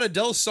know a lot of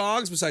Adele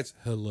songs besides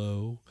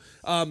 "Hello."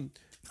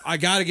 I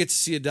gotta get to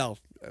see Adele.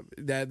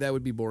 That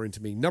would be boring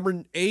to me.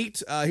 Number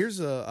 8. Here's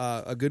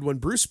a good one.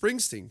 Bruce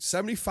Springsteen.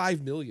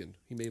 75 million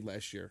he made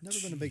last year. Never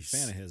been a big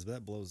fan of his, but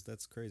that blows.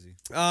 That's crazy.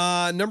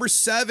 Number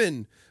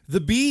 7. The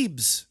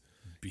Biebs.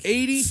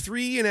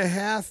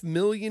 $83.5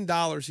 million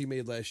he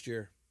made last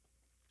year.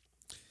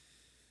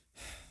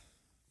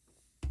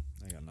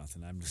 I got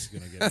nothing. I'm just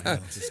gonna get.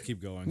 Just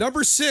keep going.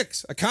 Number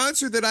 6, a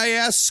concert that I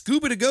asked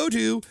Scuba to go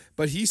to,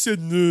 but he said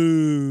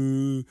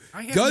no.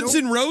 I have Guns no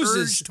N'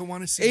 Roses urge to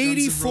want to see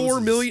Guns N' $84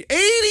 Roses. million.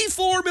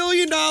 $84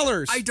 million.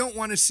 I don't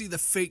want to see the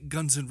fake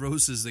Guns N'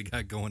 Roses they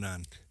got going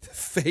on.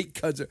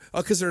 Fake Guns.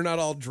 Because they're not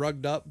all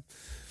drugged up.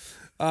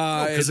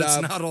 Because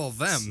it's not all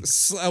them.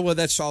 Well,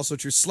 that's also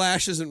true.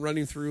 Slash isn't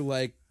running through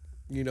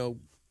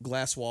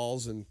glass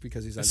walls, and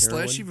because he's on Is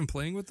heroin. Slash even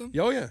playing with them?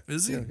 Oh yeah.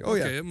 Is he? Yeah. Oh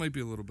okay, yeah. it might be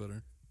a little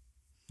better.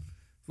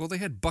 Well, they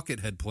had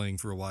Buckethead playing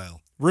for a while.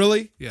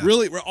 Really? Yeah.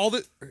 Really? All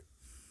the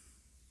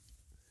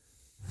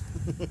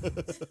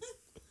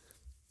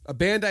a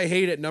band I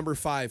hate at number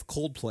 5,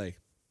 Coldplay.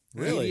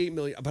 Really? 88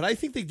 million. But I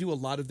think they do a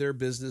lot of their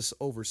business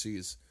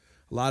overseas.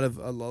 A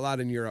lot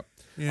in Europe.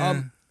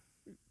 Yeah.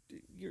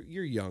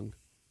 You're young.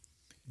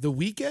 The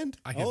Weeknd?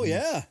 I have Oh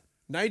yeah.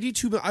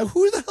 92 million.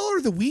 Who the hell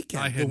are the Weeknd?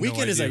 I had The Weeknd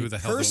no is idea a who the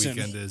hell person.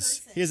 the Weeknd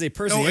is. He is a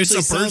person. No, He it's a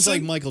actually sounds person?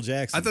 like Michael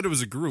Jackson. I thought it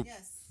was a group.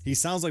 Yes. He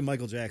sounds like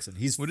Michael Jackson.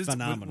 He's What is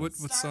phenomenal. What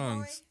Starboy.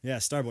 songs? Yeah,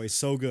 Starboy is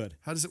so good.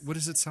 What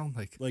does it sound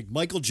like? Like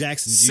Michael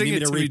Jackson. Do Sing you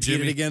need it me to to me, repeat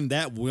Jimmy. it again?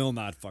 That will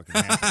not fucking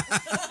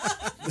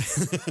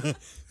happen.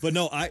 But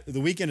no, The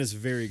Weeknd is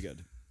very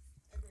good.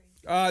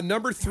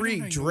 Number 3, I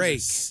know Drake.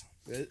 this?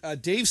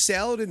 Dave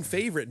Saladin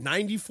favorite,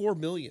 94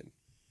 million.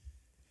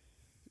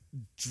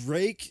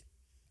 Drake,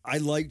 I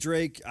like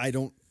Drake. I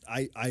don't.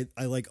 I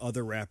like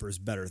other rappers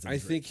better than I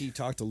Drake. think he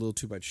talked a little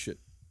too much shit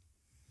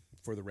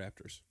for the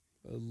Raptors.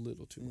 A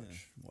little too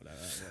much.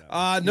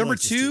 Whatever. Number like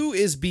this 2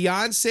 is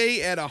Beyonce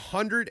at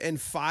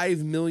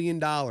 $105 million.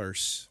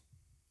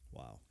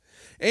 Wow.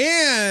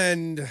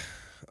 And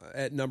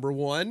at number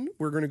 1,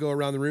 we're going to go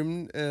around the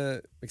room,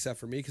 except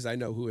for me, because I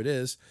know who it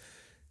is.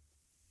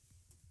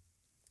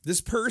 This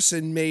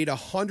person made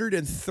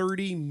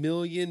 $130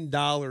 million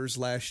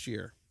last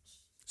year.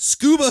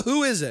 Scuba,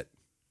 who is it?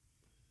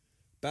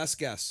 Best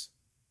guess.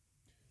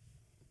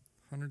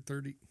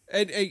 130.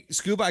 And hey,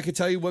 Scuba, I can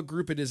tell you what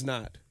group it is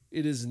not.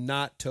 It is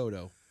not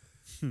Toto.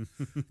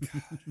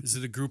 Is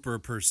it a group or a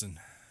person?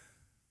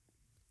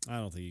 I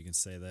don't think you can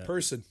say that.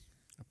 Person.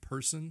 A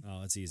person?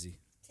 Oh, it's easy.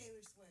 Taylor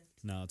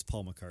Swift. No, it's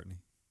Paul McCartney.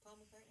 Paul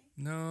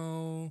McCartney.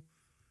 No.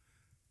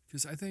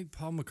 Because I think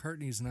Paul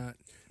McCartney's not.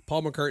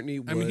 Paul McCartney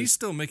was, I mean, he's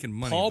still making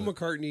money. Paul but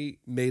McCartney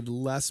made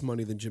less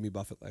money than Jimmy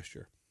Buffett last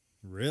year.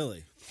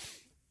 Really?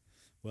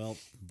 Well,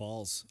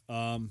 balls.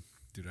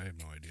 Dude, I have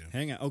no idea.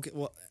 Hang on. Okay.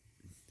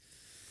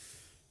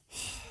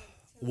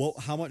 Well,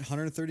 how much?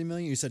 130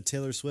 million? You said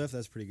Taylor Swift.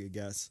 That's a pretty good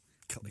guess.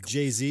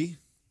 Jay-Z.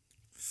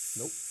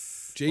 Nope.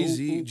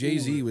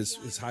 Jay-Z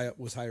was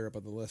higher up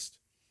on the list.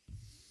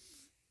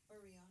 Or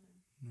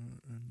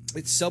Rihanna.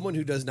 It's someone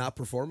who does not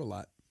perform a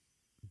lot.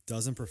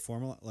 Doesn't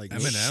perform a lot. Like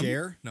Eminem?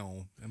 Cher.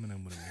 No,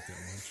 Eminem wouldn't make that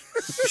much.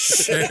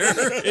 Cher?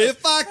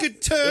 If I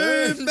could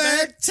turn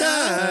back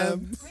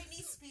time.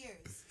 Britney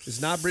Spears. It's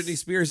not Britney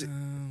Spears. Oh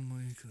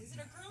my God. Is it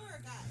a girl or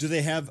a guy? Do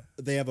they have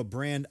a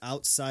brand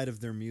outside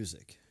of their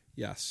music?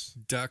 Yes.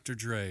 Dr.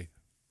 Dre.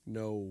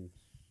 No.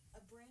 A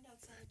brand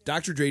outside of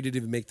Dr. Dre didn't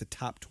even make the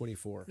top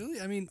 24.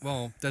 Really? I mean,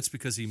 well, that's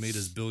because he made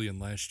his billion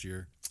last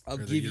year. I'll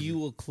Or the give year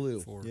you a clue.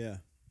 before. Yeah.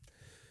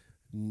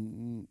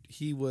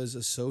 He was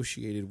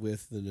associated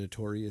with the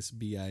Notorious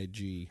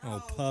B.I.G.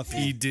 Oh, Puffy.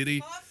 P.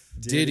 Diddy. Puff?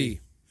 Diddy.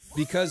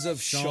 Because of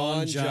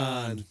Sean Sean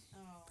John.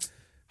 Oh.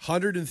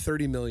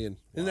 130 million.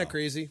 Isn't that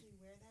crazy?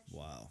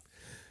 Wow.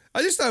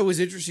 I just thought it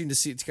was interesting to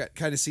see,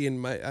 kind of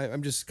seeing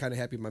I'm just kind of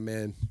happy my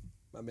man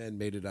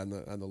made it on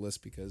the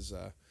list because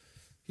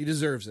he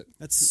deserves it.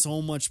 That's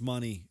so much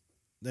money.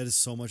 That is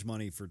so much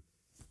money for.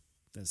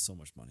 That's so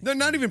much money. They're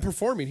not even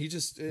performing. He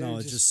just No,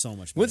 it's just so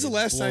much. When's the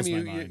money. last It time blows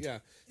you? my mind. Yeah,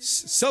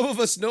 some of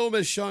us know him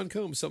as Sean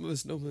Combs. Some of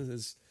us know him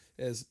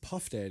as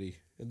Puff Daddy,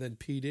 and then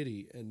P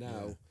Diddy, and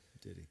now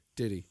Diddy.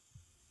 Diddy.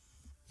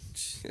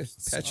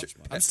 Patrick.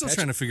 I'm still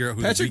trying to figure out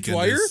who Patrick the Weeknd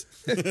Dwyer.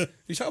 is.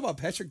 You talking about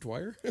Patrick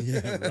Dwyer?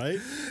 Yeah, right.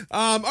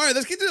 All right,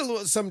 let's get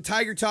to some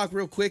Tiger talk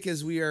real quick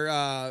as we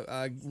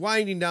are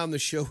winding down the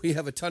show. We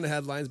have a ton of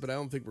headlines, but I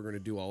don't think we're going to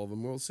do all of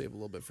them. We'll save a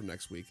little bit for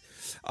next week.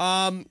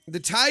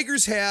 The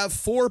Tigers have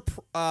 4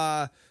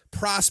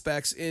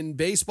 prospects in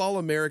Baseball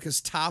America's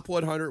Top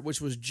 100,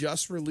 which was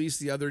just released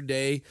the other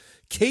day.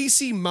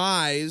 Casey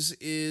Mize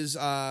is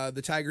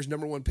the Tigers'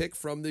 number 1 pick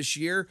from this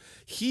year.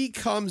 He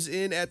comes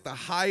in at the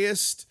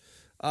highest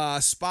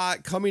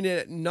spot, coming in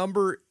at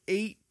number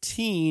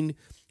 18,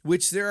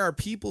 which there are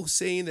people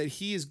saying that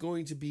he is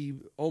going to be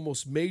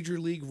almost major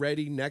league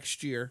ready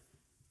next year.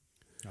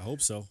 I hope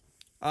so.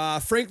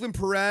 Franklin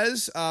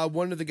Perez,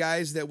 one of the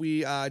guys that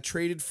we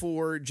traded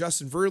for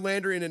Justin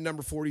Verlander in at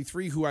number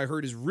 43, who I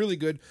heard is really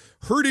good.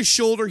 Hurt his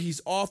shoulder.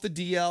 He's off the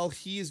DL.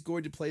 He is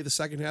going to play the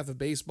second half of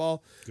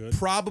baseball,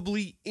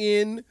 probably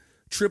in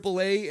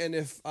AAA. And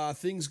if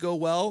things go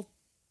well,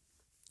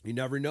 you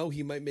never know.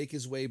 He might make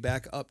his way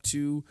back up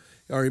to,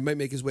 or he might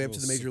make his way up to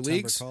the major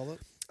leagues. Call it.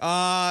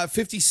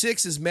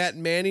 56 is Matt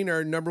Manning,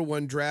 our number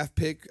 1 draft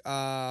pick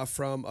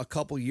from a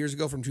couple years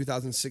ago, from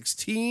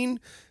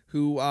 2016,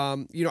 who,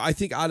 I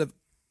think out of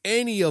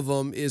any of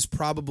them is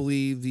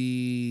probably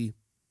the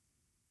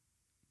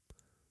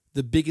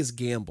biggest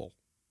gamble.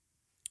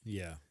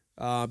 Yeah.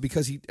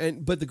 Because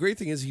but the great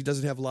thing is he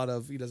doesn't have a lot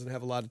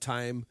of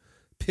time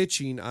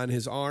pitching on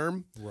his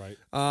arm. Right.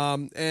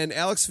 And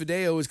Alex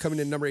Fideo is coming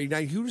in number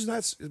 89. Who's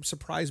not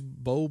surprised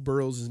Bo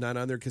Burrows is not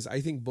on there, because I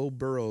think Bo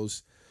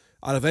Burrows,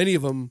 out of any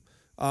of them,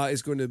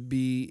 is going to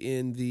be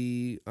in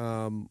the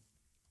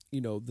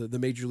the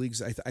major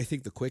leagues. I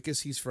think the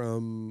quickest. He's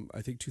from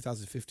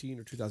 2015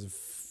 or 2014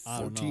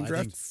 I don't know. draft.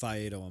 I think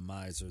Faedo and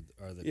Mize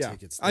are the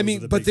tickets. I mean,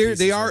 the but big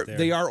they pieces are right there.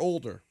 they are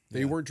older. They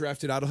Yeah. weren't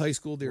drafted out of high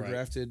school. They were Right.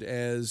 drafted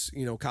as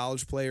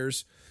college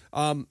players.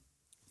 I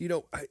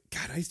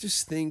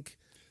just think.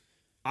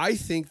 I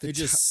think It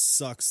just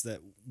sucks that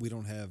we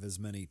don't have as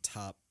many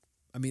top.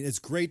 I mean, it's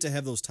great to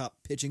have those top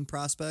pitching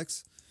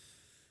prospects,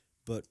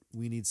 but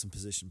we need some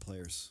position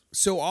players.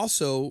 So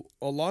also,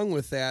 along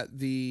with that,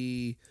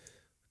 the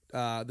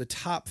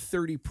top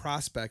 30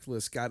 prospect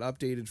list got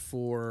updated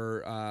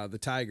for the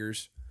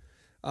Tigers.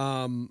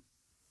 Our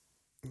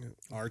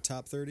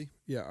top 30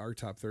 Our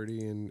top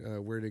 30,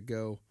 and where'd it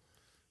go?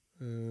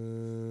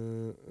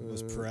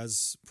 was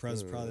Perez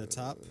probably the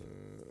top.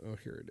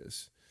 Here it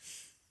is.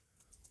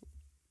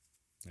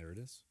 There it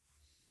is.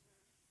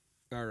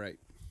 All right.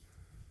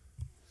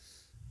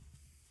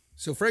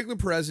 So Franklin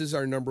Perez is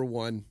our number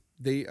 1.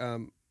 They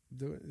don't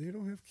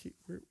have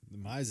The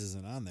Mize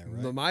isn't on there,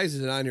 right? Mize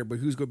isn't on here, but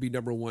who's going to be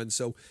number 1?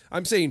 So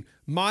I'm saying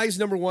Mize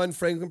number 1,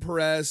 Franklin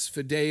Perez,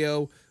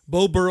 Fideo,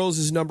 Bo Burrows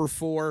is number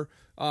 4.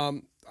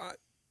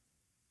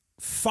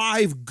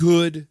 5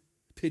 good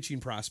pitching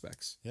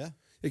prospects. Yeah.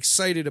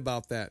 Excited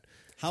about that.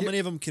 How many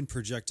of them can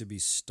project to be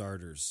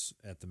starters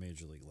at the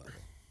major league level?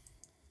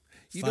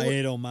 You know what?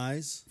 Faedo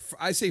Mize.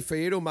 I say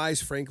Faedo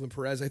Mize, Franklin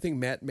Perez. I think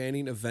Matt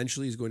Manning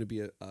eventually is going to be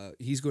a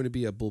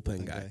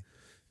bullpen guy.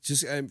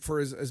 Just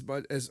for as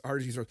much as hard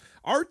as he throws.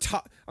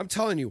 I'm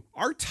telling you,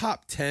 our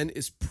top 10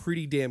 is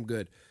pretty damn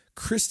good.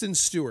 Kristen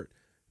Stewart,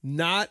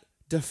 not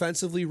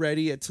defensively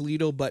ready at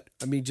Toledo, but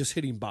I mean just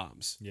hitting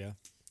bombs. Yeah.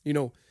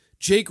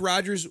 Jake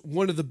Rogers,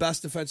 one of the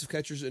best defensive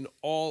catchers in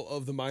all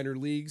of the minor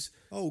leagues.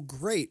 Oh,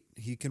 great.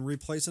 He can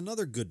replace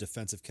another good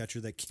defensive catcher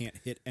that can't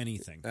hit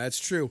anything. That's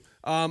true.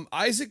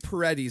 Isaac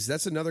Paredes,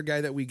 that's another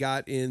guy that we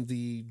got in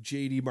the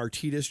JD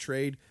Martinez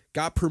trade.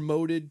 Got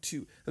promoted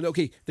to...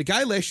 Okay, the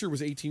guy last year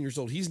was 18 years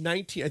old. He's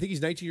 19. I think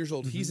he's 19 years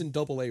old. Mm-hmm. He's in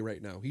AA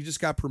right now. He just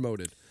got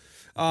promoted.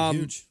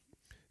 Huge.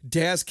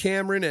 Daz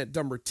Cameron at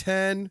number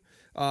 10.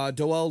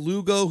 Doel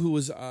Lugo, who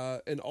was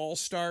an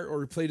all-star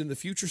or played in the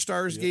Future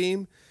Stars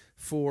game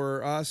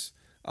for us.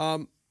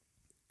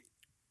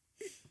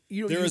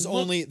 There's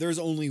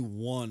only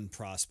one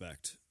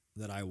prospect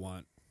that I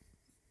want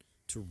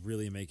to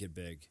really make it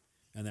big,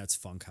 and that's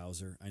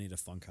Funkhauser. I need a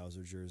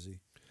Funkhauser jersey.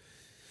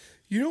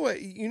 You know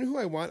what? You know who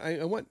I want?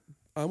 I want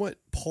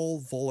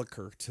Paul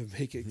Volaker to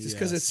make it, just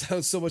because it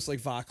sounds so much like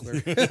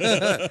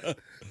Vockler,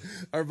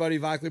 our buddy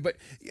Vockler. But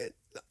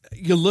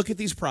you look at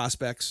these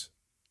prospects.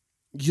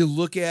 You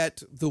look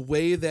at the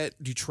way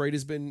that Detroit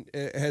has been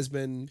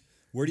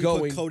Where do you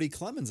put Cody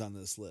Clemens on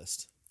this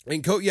list?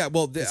 And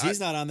he's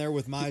not on there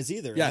with Mize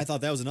either. Yeah, I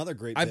thought that was another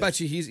great pick. I bet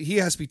you he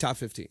has to be top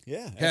 15.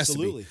 Yeah, has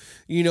absolutely.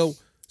 To be.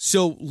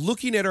 So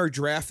looking at our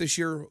draft this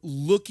year,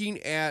 looking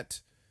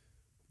at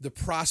the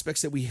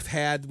prospects that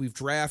we've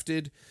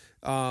drafted,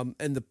 and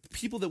the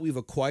people that we've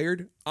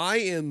acquired,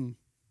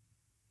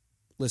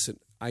 listen,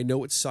 I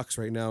know it sucks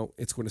right now.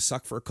 It's going to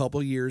suck for a couple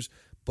of years,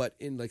 but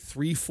in like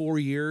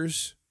 3-4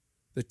 years,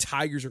 the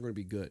Tigers are going to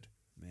be good.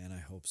 Man, I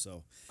hope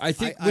so. I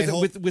think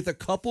with a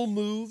couple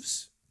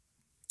moves.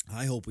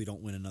 I hope we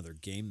don't win another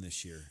game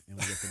this year and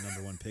we get the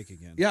number 1 pick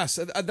again. Yes,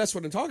 that's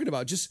what I'm talking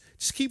about. Just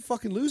keep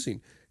fucking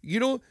losing.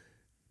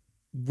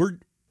 But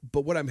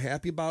what I'm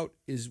happy about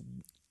is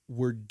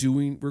we're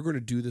going to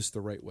do this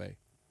the right way.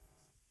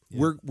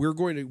 Yeah. We're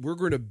going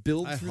to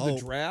build I through hope.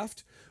 the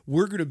draft.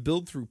 We're going to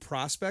build through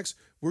prospects.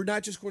 We're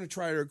not just going to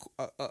try to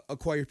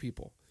acquire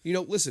people.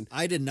 Listen,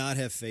 I did not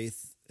have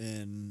faith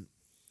in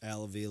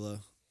Al Avila.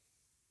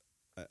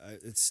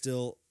 It's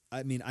still.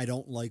 I mean, I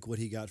don't like what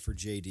he got for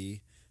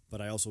JD, but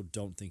I also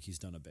don't think he's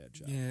done a bad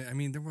job. Yeah, I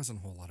mean, there wasn't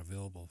a whole lot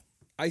available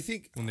I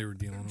think when they were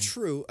dealing with him.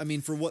 True. I mean,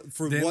 for what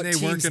Then they weren't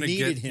teams gonna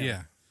needed get- him,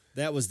 yeah.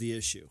 that was the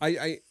issue.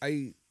 I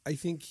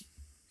think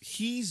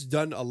he's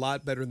done a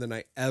lot better than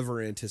I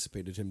ever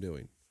anticipated him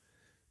doing.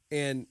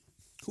 And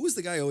Who was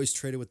the guy I always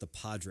traded with the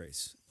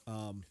Padres?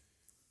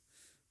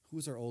 Who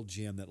was our old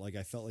GM that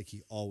I felt like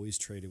he always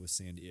traded with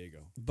San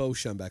Diego? Bo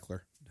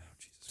Schembechler. Oh,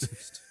 Jesus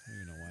Christ. I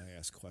don't even know why I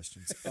ask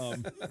questions.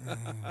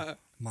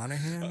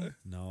 Monahan?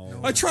 No.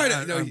 I tried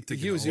I- it. No, I'm he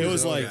thinking was. It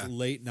was Oh, like yeah.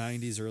 late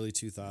 90s, early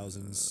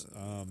 2000s.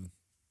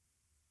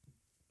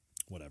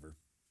 Whatever.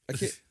 I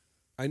can't.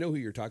 I know who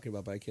you're talking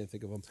about, but I can't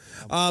think of him.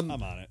 I'm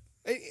on it.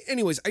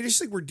 Anyways, I just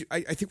think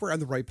I think we're on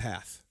the right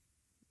path.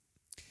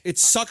 It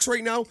sucks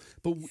right now,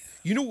 but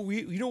you know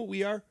what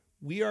we are.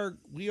 We are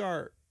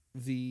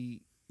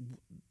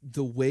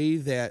the way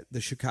that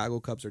the Chicago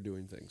Cubs are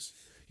doing things.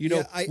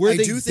 Yeah, where I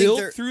they do think built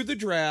they're- through the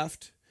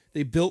draft,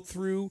 they built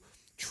through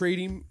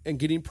trading and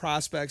getting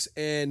prospects,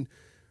 and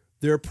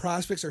their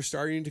prospects are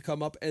starting to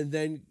come up, and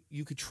then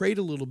you could trade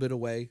a little bit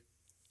away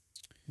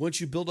once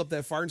you build up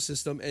that farm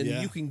system, and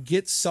Yeah. you can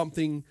get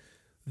something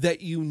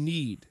that you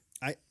need.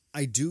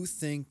 I do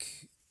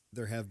think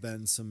there have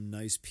been some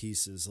nice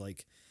pieces.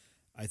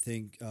 I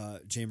think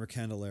Jamer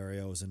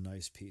Candelario is a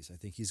nice piece. I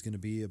think he's going to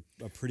be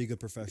a pretty good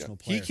professional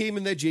player. He came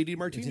in that JD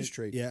Martinez did-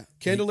 trade. yeah.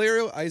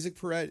 Candelario, Isaac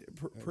Paredes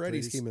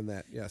Paredes. came in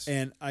that. Yes.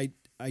 And I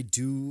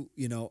do,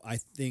 I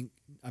think,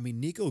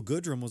 Nico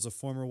Goodrum was a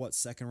former,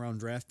 second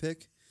round draft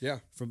pick yeah.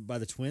 by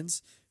the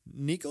Twins.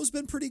 Nico's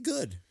been pretty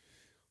good.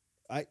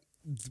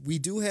 We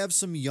do have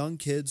some young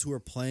kids who are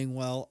playing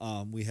well.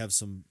 We have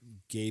some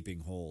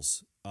gaping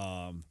holes.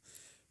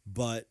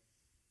 But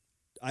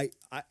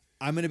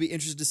I'm going to be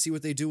interested to see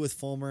what they do with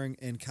Fulmer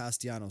and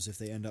Castellanos if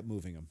they end up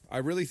moving them. I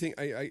really think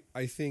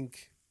I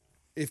think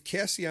if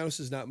Castellanos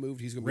is not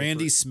moved, he's going to be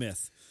Randy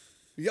Smith.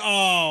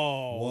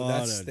 Oh, What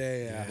that's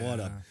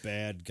a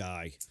bad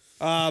guy.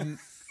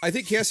 I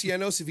think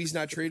Castellanos, if he's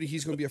not traded,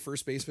 he's going to be a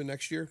first baseman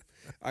next year.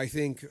 I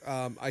think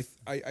I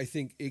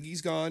think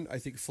Iggy's gone. I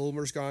think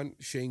Fulmer's gone.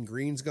 Shane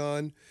Green's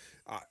gone.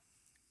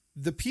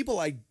 The people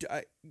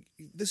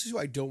this is who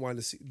I don't want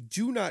to see.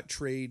 Do not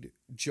trade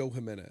Joe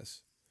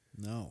Jimenez.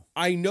 No.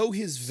 I know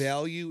his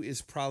value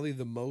is probably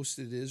the most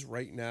it is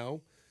right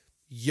now.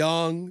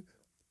 Young,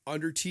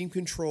 under team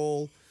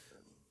control,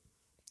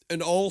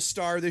 an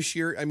all-star this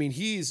year. I mean,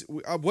 he's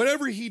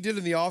whatever he did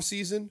in the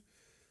offseason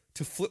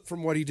to flip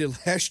from what he did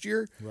last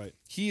year. Right.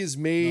 He has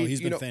made. No,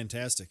 he's been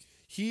fantastic.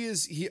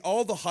 He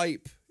all the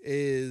hype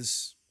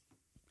is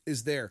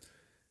there.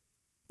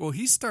 Well,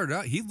 he started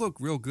out. He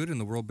looked real good in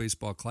the World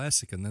Baseball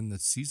Classic, and then the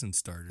season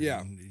started.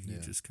 Yeah. and he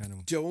just kind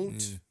of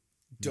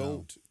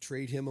Don't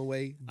trade him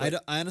away.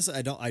 Honestly,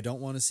 I don't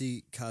want to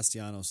see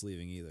Castellanos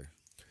leaving either.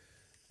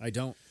 I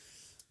don't.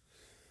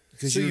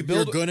 Because So you're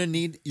gonna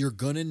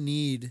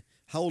need.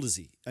 How old is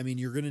he? I mean,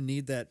 you're gonna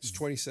need that. He's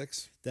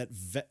 26.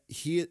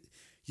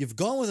 You've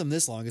gone with him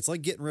this long. It's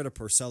like getting rid of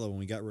Porcello when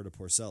we got rid of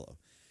Porcello.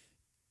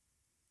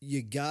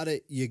 You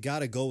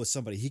gotta go with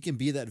somebody. He can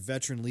be that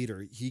veteran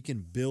leader. He can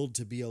build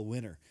to be a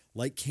winner,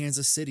 like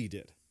Kansas City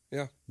did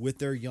Yeah, with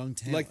their young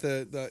talent. like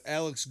the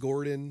Alex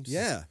Gordon.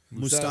 yeah,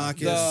 the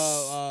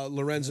Moustakas.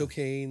 Lorenzo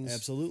Canes.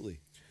 Absolutely.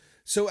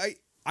 So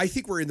I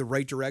think we're in the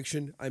right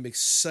direction. I'm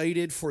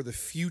excited for the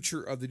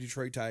future of the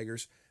Detroit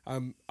Tigers.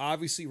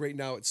 Obviously right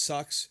now it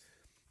sucks,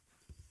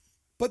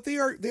 but they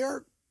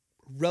are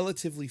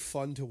relatively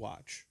fun to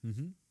watch.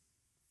 Mm-hmm.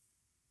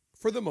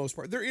 For the most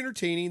part, they're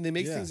entertaining. They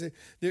make things.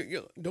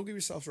 Don't get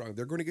yourselves wrong.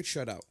 They're going to get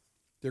shut out.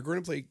 They're going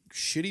to play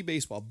shitty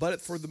baseball. But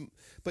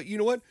but you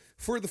know what?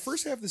 For the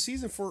first half of the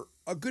season, for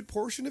a good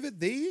portion of it,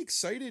 they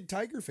excited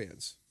Tiger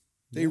fans.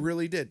 They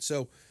really did.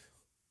 So,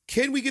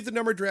 can we get the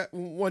number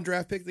one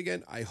draft pick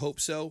again? I hope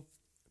so.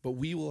 But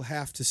we will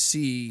have to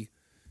see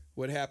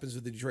what happens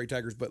with the Detroit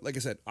Tigers. But like I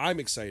said, I'm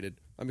excited.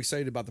 I'm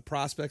excited about the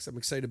prospects. I'm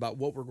excited about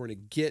what we're going to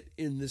get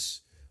in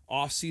this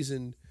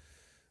offseason.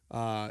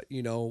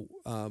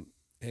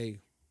 Hey,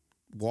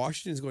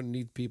 Washington's going to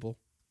need people.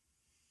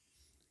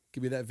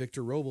 Give me that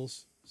Victor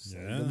Robles.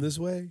 Send them this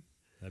way.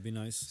 That'd be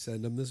nice.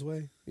 Send them this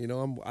way.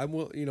 I'm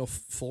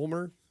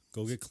Fulmer.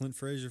 Go get Clint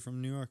Frazier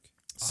from New York.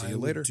 See I you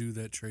later. would do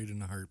that trade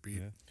in a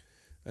heartbeat.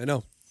 I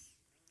know.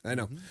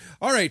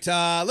 All right,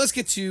 let's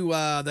get to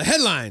the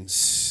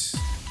headlines.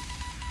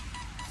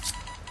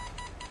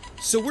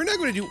 So we're not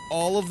going to do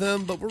all of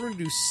them, but we're going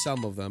to do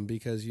some of them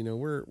because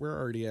we're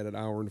already at an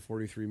hour and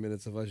 43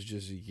 minutes of us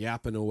just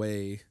yapping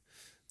away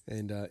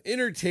and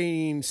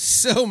entertaining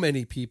so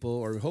many people,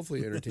 or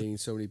hopefully entertaining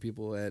so many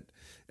people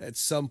at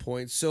some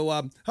point. So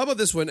how about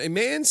this one? A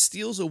man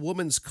steals a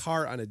woman's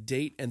car on a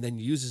date and then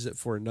uses it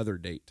for another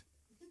date.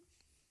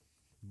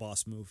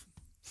 Boss move.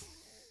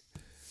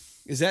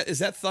 Is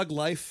that thug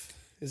life?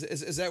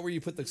 Is that where you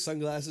put the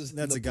sunglasses?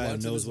 That's and the a guy who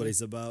blunts in knows his what way?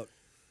 he's about.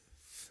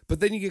 but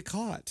then you get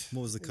caught.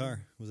 What was the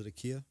car? Was it a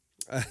Kia?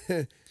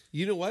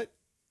 You know what?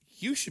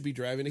 You should be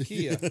driving a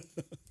Kia.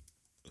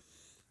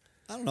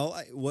 I don't know.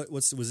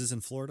 Was this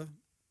in Florida?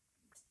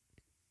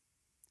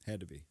 Had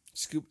to be.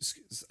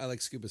 I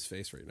like Scuba's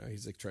face right now.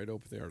 He's like trying to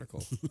open the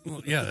article.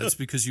 Well, yeah, that's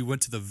because you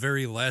went to the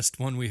very last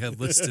one we had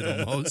listed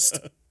almost.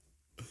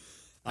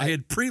 I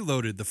had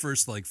preloaded the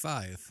first like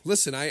 5.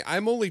 Listen,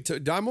 I'm only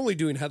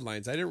doing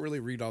headlines. I didn't really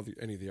read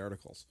any of the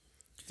articles.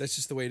 That's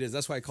just the way it is.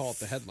 That's why I call it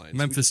the headlines.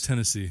 Memphis,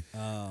 Tennessee.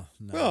 Oh,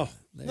 no. Oh,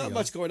 There not you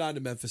much going on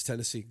in Memphis,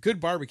 Tennessee. Good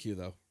barbecue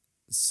though.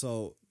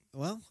 So,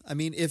 well, I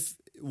mean, if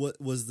what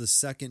was the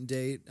second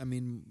date? I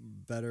mean,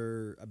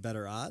 better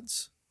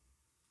odds.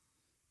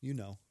 You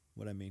know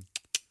what I mean.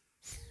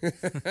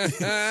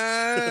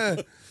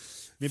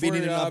 Maybe he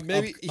needed an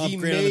maybe he upgrade on the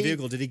may-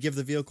 vehicle. Did he give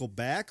the vehicle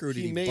back, or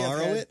did he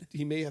borrow it?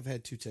 He may have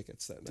had 2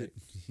 tickets that night.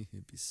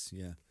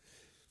 Yeah.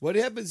 What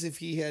happens if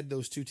he had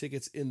those 2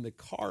 tickets in the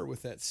car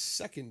with that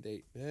second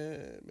date?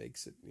 It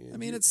makes it. I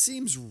mean, it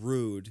seems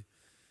rude,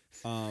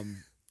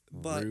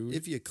 but Rude?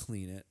 if you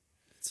clean it,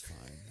 it's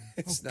fine.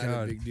 it's not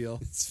God. a big deal.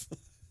 It's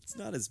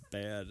not as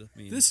bad. I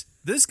mean,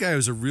 This guy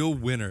was a real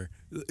winner.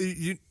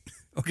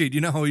 Okay, do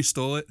you know how he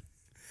stole it?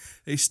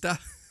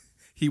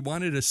 He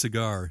wanted a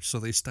cigar, so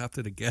they stopped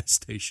at a gas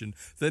station.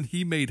 Then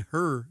he made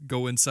her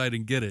go inside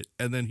and get it,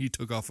 and then he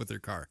took off with her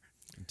car.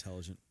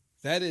 intelligent.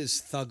 That is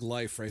thug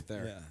life right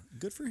there. Yeah,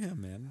 good for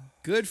him, man.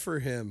 Good for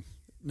him.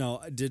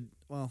 No,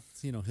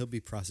 he'll be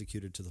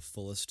prosecuted to the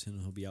fullest,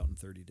 and he'll be out in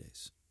 30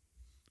 days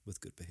with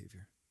good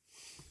behavior.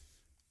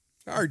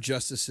 Our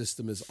justice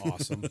system is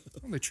awesome.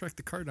 Well, they tracked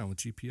the car down with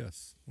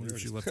GPS. Wonder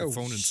if she left Oh, the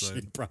phone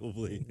inside.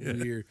 Probably.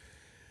 Weird.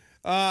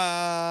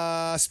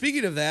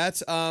 Speaking of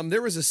that,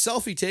 there was a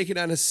selfie taken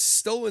on a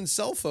stolen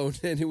cell phone,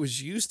 and it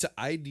was used to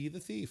ID the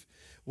thief.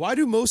 Why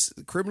do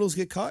most criminals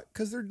get caught?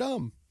 Because they're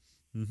dumb.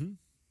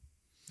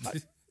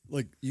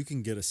 Like, you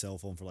can get a cell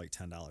phone for like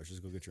 $10.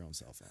 Just go get your own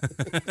cell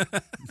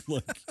phone.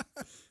 Like,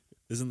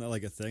 isn't that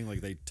like a thing? Like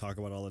they talk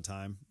about all the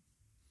time.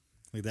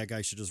 Like that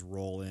guy should just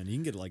roll in. You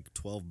can get like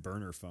 12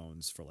 burner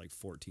phones for like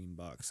 $14,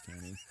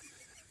 can't he?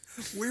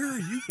 Where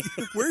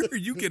are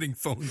you getting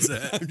phones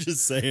at? I'm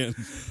just saying.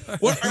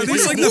 What Are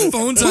these like the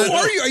phones Who on?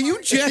 are you? Are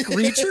you Jack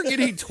Reacher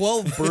getting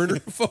 12 burner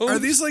phones? Are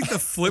these like the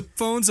flip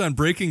phones on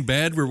Breaking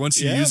Bad, where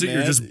once you Yeah, use it, you're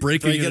man. just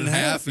breaking it in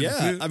half? and-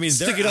 Yeah, I mean,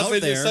 stick they're it up out in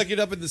there. stuck it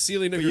up in the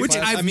ceiling of your Which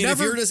class? I've if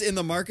never- you're just in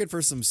the market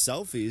for some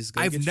selfies, go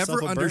I've get yourself never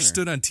a burner.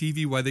 understood on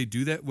TV why they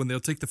do that when they'll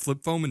take the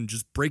flip phone and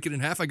just break it in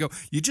half. I go,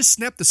 you just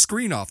snap the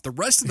screen off. The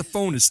rest of the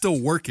phone is still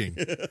working.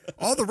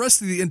 All the rest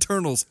of the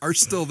internals are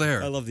still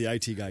there. I love the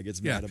IT guy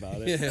gets Yeah. mad about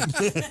it.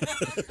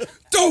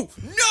 Don't!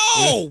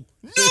 No!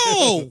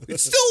 No! It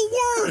still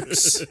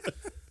works!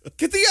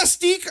 Get the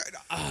SD card.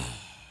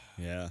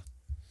 Yeah.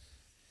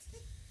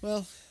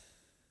 Well,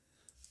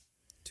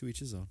 to each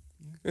his own.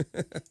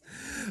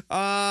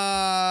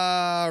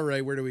 All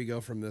right, where do we go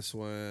from this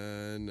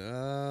one?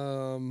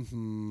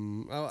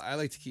 I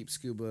like to keep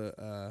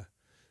Scuba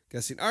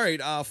guessing. All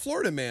right,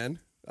 Florida man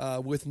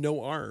with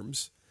no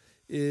arms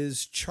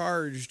is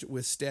charged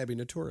with stabbing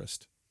a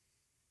tourist.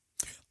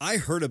 I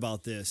heard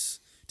about this.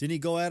 Didn't he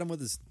go at him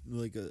with his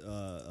like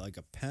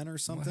a pen or Well, it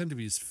something? had to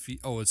be his feet.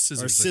 Oh, it's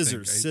scissors. Or I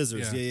scissors. think.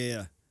 Scissors.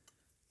 Yeah.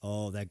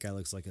 Oh, that guy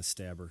looks like a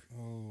stabber.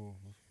 Oh.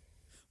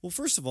 Well,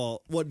 first of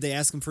all, what they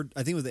asked him for?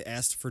 I think they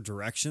asked for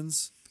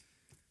directions.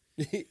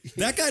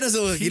 That guy doesn't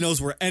look like he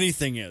knows where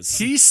anything is.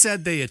 He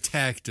said they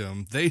attacked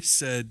him. They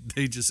said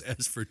they just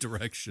asked for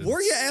directions. Where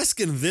are you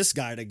asking this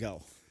guy to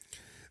go?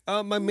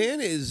 My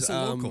man is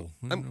a local.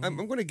 I'm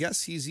going to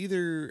guess he's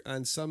either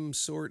on some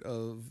sort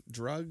of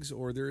drugs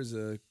or there is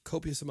a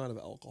copious amount of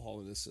alcohol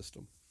in his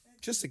system.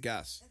 Just a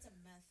guess. That's a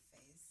meth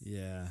face.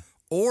 Yeah,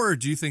 Or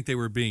do you think they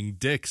were being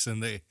dicks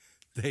and they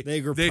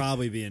were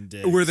probably being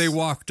dicks. where they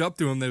walked up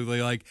to him, they were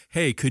like,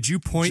 "Hey, could you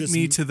point Just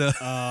me to the?"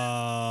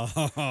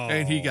 Oh,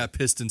 And he got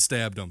pissed and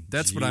stabbed him.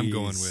 That's what I'm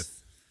going Jeez. with.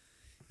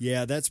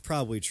 Yeah, that's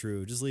probably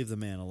true. Just leave the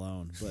man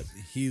alone. But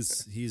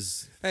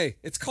he's Hey,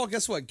 it's called,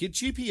 guess what? Get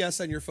GPS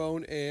on your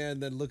phone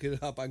and then look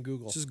it up on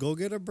Google. just go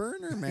get a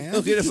burner, man.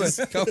 Go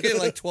get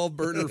like 12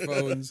 burner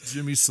phones.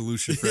 Jimmy's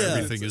solution for Yeah,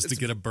 everything is to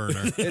get a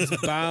burner. It's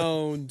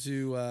bound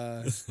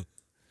to.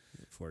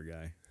 Poor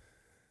guy.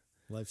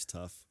 Life's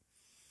tough.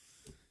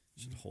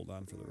 Should hold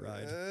on for the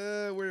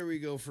ride. Where do we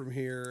go from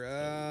here?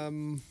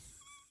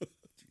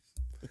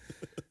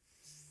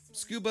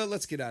 Scuba,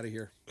 let's get out of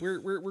here. We're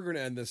going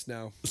to end this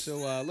now. So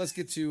let's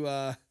get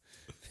to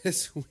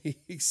this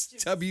week's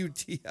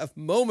WTF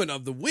moment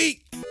of the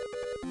week.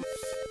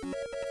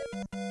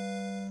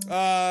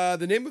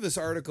 The name of this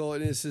article,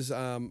 and this is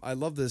I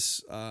love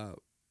this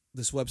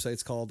this website.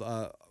 It's called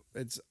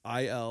it's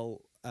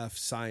ILF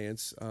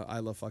Science. I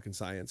love fucking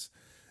science,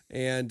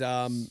 and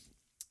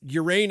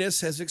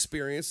Uranus has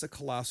experienced a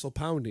colossal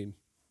pounding.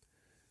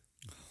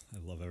 I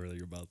love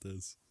everything about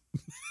this.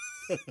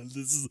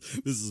 This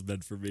is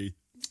meant for me.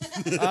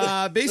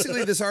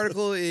 Basically, this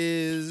article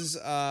is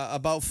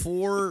about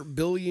 4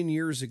 billion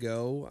years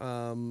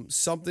ago.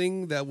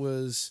 Something that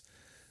was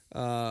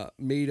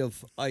made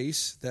of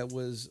ice that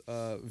was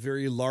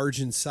very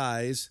large in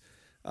size,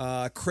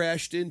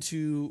 crashed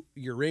into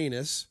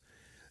Uranus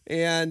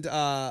and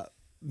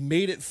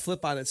made it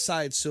flip on its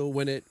side. So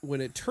when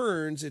it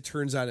turns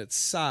on its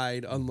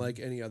side, unlike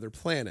any other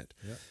planet.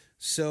 Yep.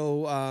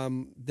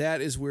 So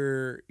that is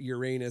where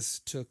Uranus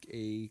took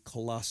a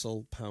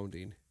colossal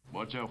pounding.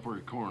 Watch out for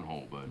your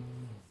cornhole, bud.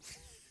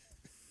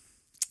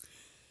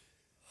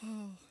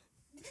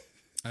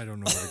 I don't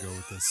know where to go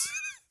with this.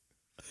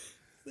 I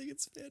think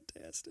it's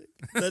fantastic.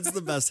 That's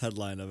the best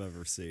headline I've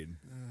ever seen.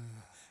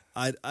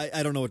 I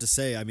don't know what to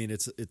say. I mean,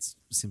 it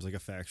seems like a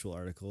factual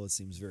article. It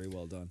seems very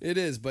well done. It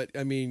is, but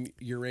I mean,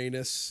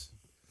 Uranus,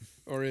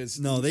 or as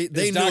No, they as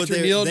knew Dr. what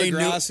they Neil they knew.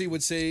 deGrasse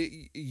would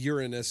say,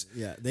 Uranus,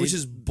 Yeah, which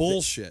is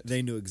bullshit.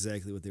 They knew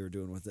exactly what they were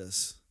doing with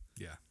this.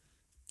 Yeah.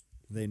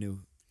 They knew.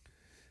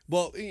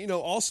 Well,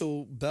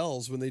 also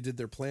Bells, when they did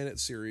their Planet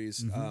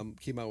series,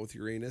 came out with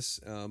Uranus,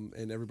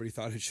 and everybody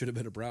thought it should have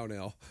been a brown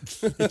ale,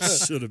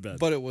 Should have been.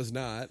 but it was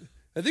not.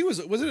 I think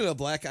wasn't it a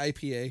black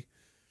IPA?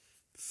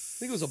 I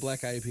think it was a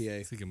black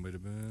IPA. I think it might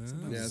have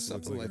been. Yeah,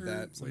 something like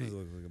that. Sometimes it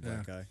looks like a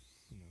black guy.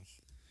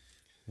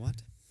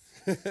 What?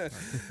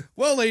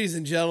 Well, ladies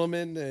and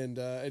gentlemen, and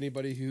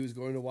anybody who's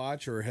going to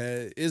watch or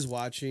is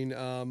watching,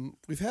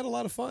 we've had a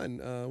lot of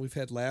fun. We've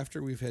had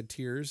laughter, we've had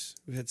tears,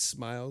 we've had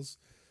smiles,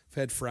 we've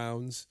had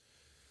frowns.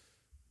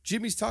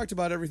 Jimmy's talked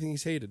about everything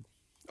he's hated,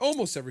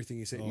 almost everything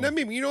he's hated. Oh. And I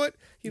mean, you know what?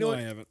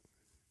 I haven't.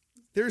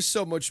 There's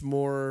so much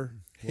more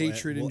We'll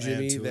hatred add- in we'll add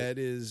Jimmy to it. that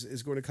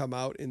is going to come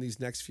out in these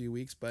next few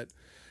weeks. But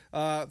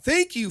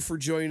thank you for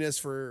joining us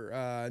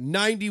for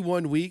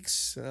 91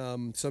 weeks.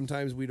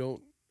 Sometimes we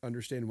don't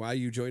understand why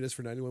you joined us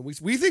for 91 weeks.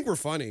 We think we're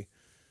funny.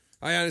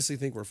 I honestly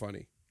think we're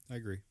funny. I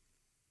agree.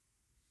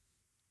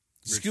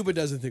 Scuba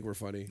doesn't think we're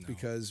funny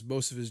because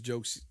most of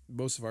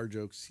our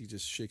jokes, he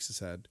just shakes his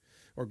head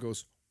or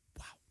goes,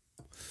 wow.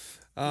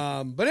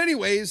 But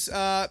anyways,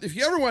 if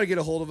you ever want to get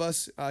a hold of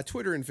us,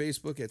 Twitter and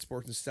Facebook at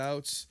Sports and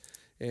Stouts,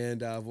 and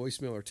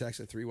voicemail or text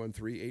at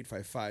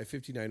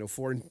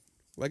 313-855-5904. And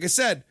like I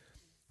said,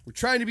 we're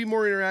trying to be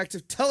more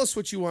interactive. Tell us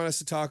what you want us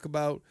to talk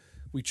about.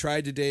 We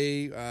tried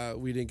today.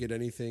 We didn't get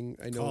anything.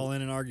 I know. Call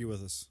in and argue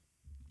with us.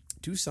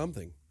 Do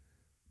something.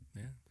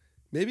 Yeah.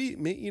 Maybe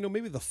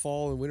the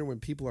fall and winter when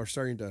people are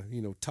starting to,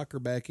 tucker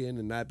back in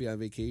and not be on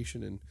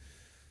vacation, and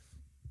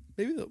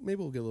maybe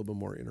we'll get a little bit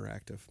more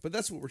interactive. But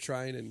that's what we're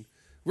trying, and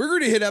we're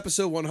going to hit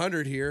episode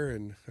 100 here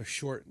in a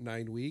short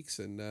 9 weeks,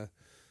 and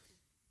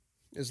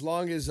as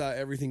long as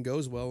everything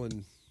goes well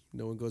and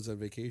no one goes on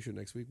vacation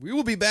next week, we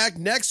will be back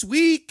next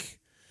week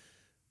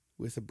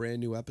with a brand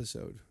new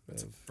episode.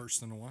 That's a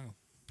first in a while.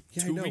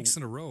 Yeah, I 2 know. weeks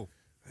in a row.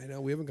 I know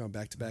we haven't gone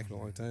back to back in a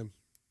long time.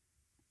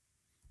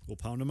 We'll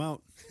pound them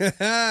out.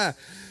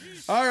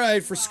 All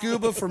right, for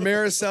Scuba, for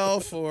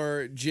Maricel,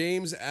 for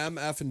James, M,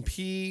 F, and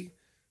P,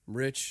 I'm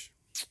Rich.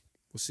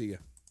 We'll see you.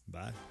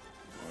 Bye.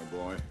 My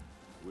boy,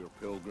 we're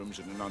pilgrims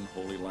in an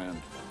unholy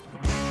land.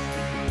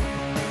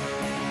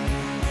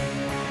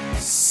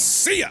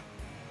 See ya.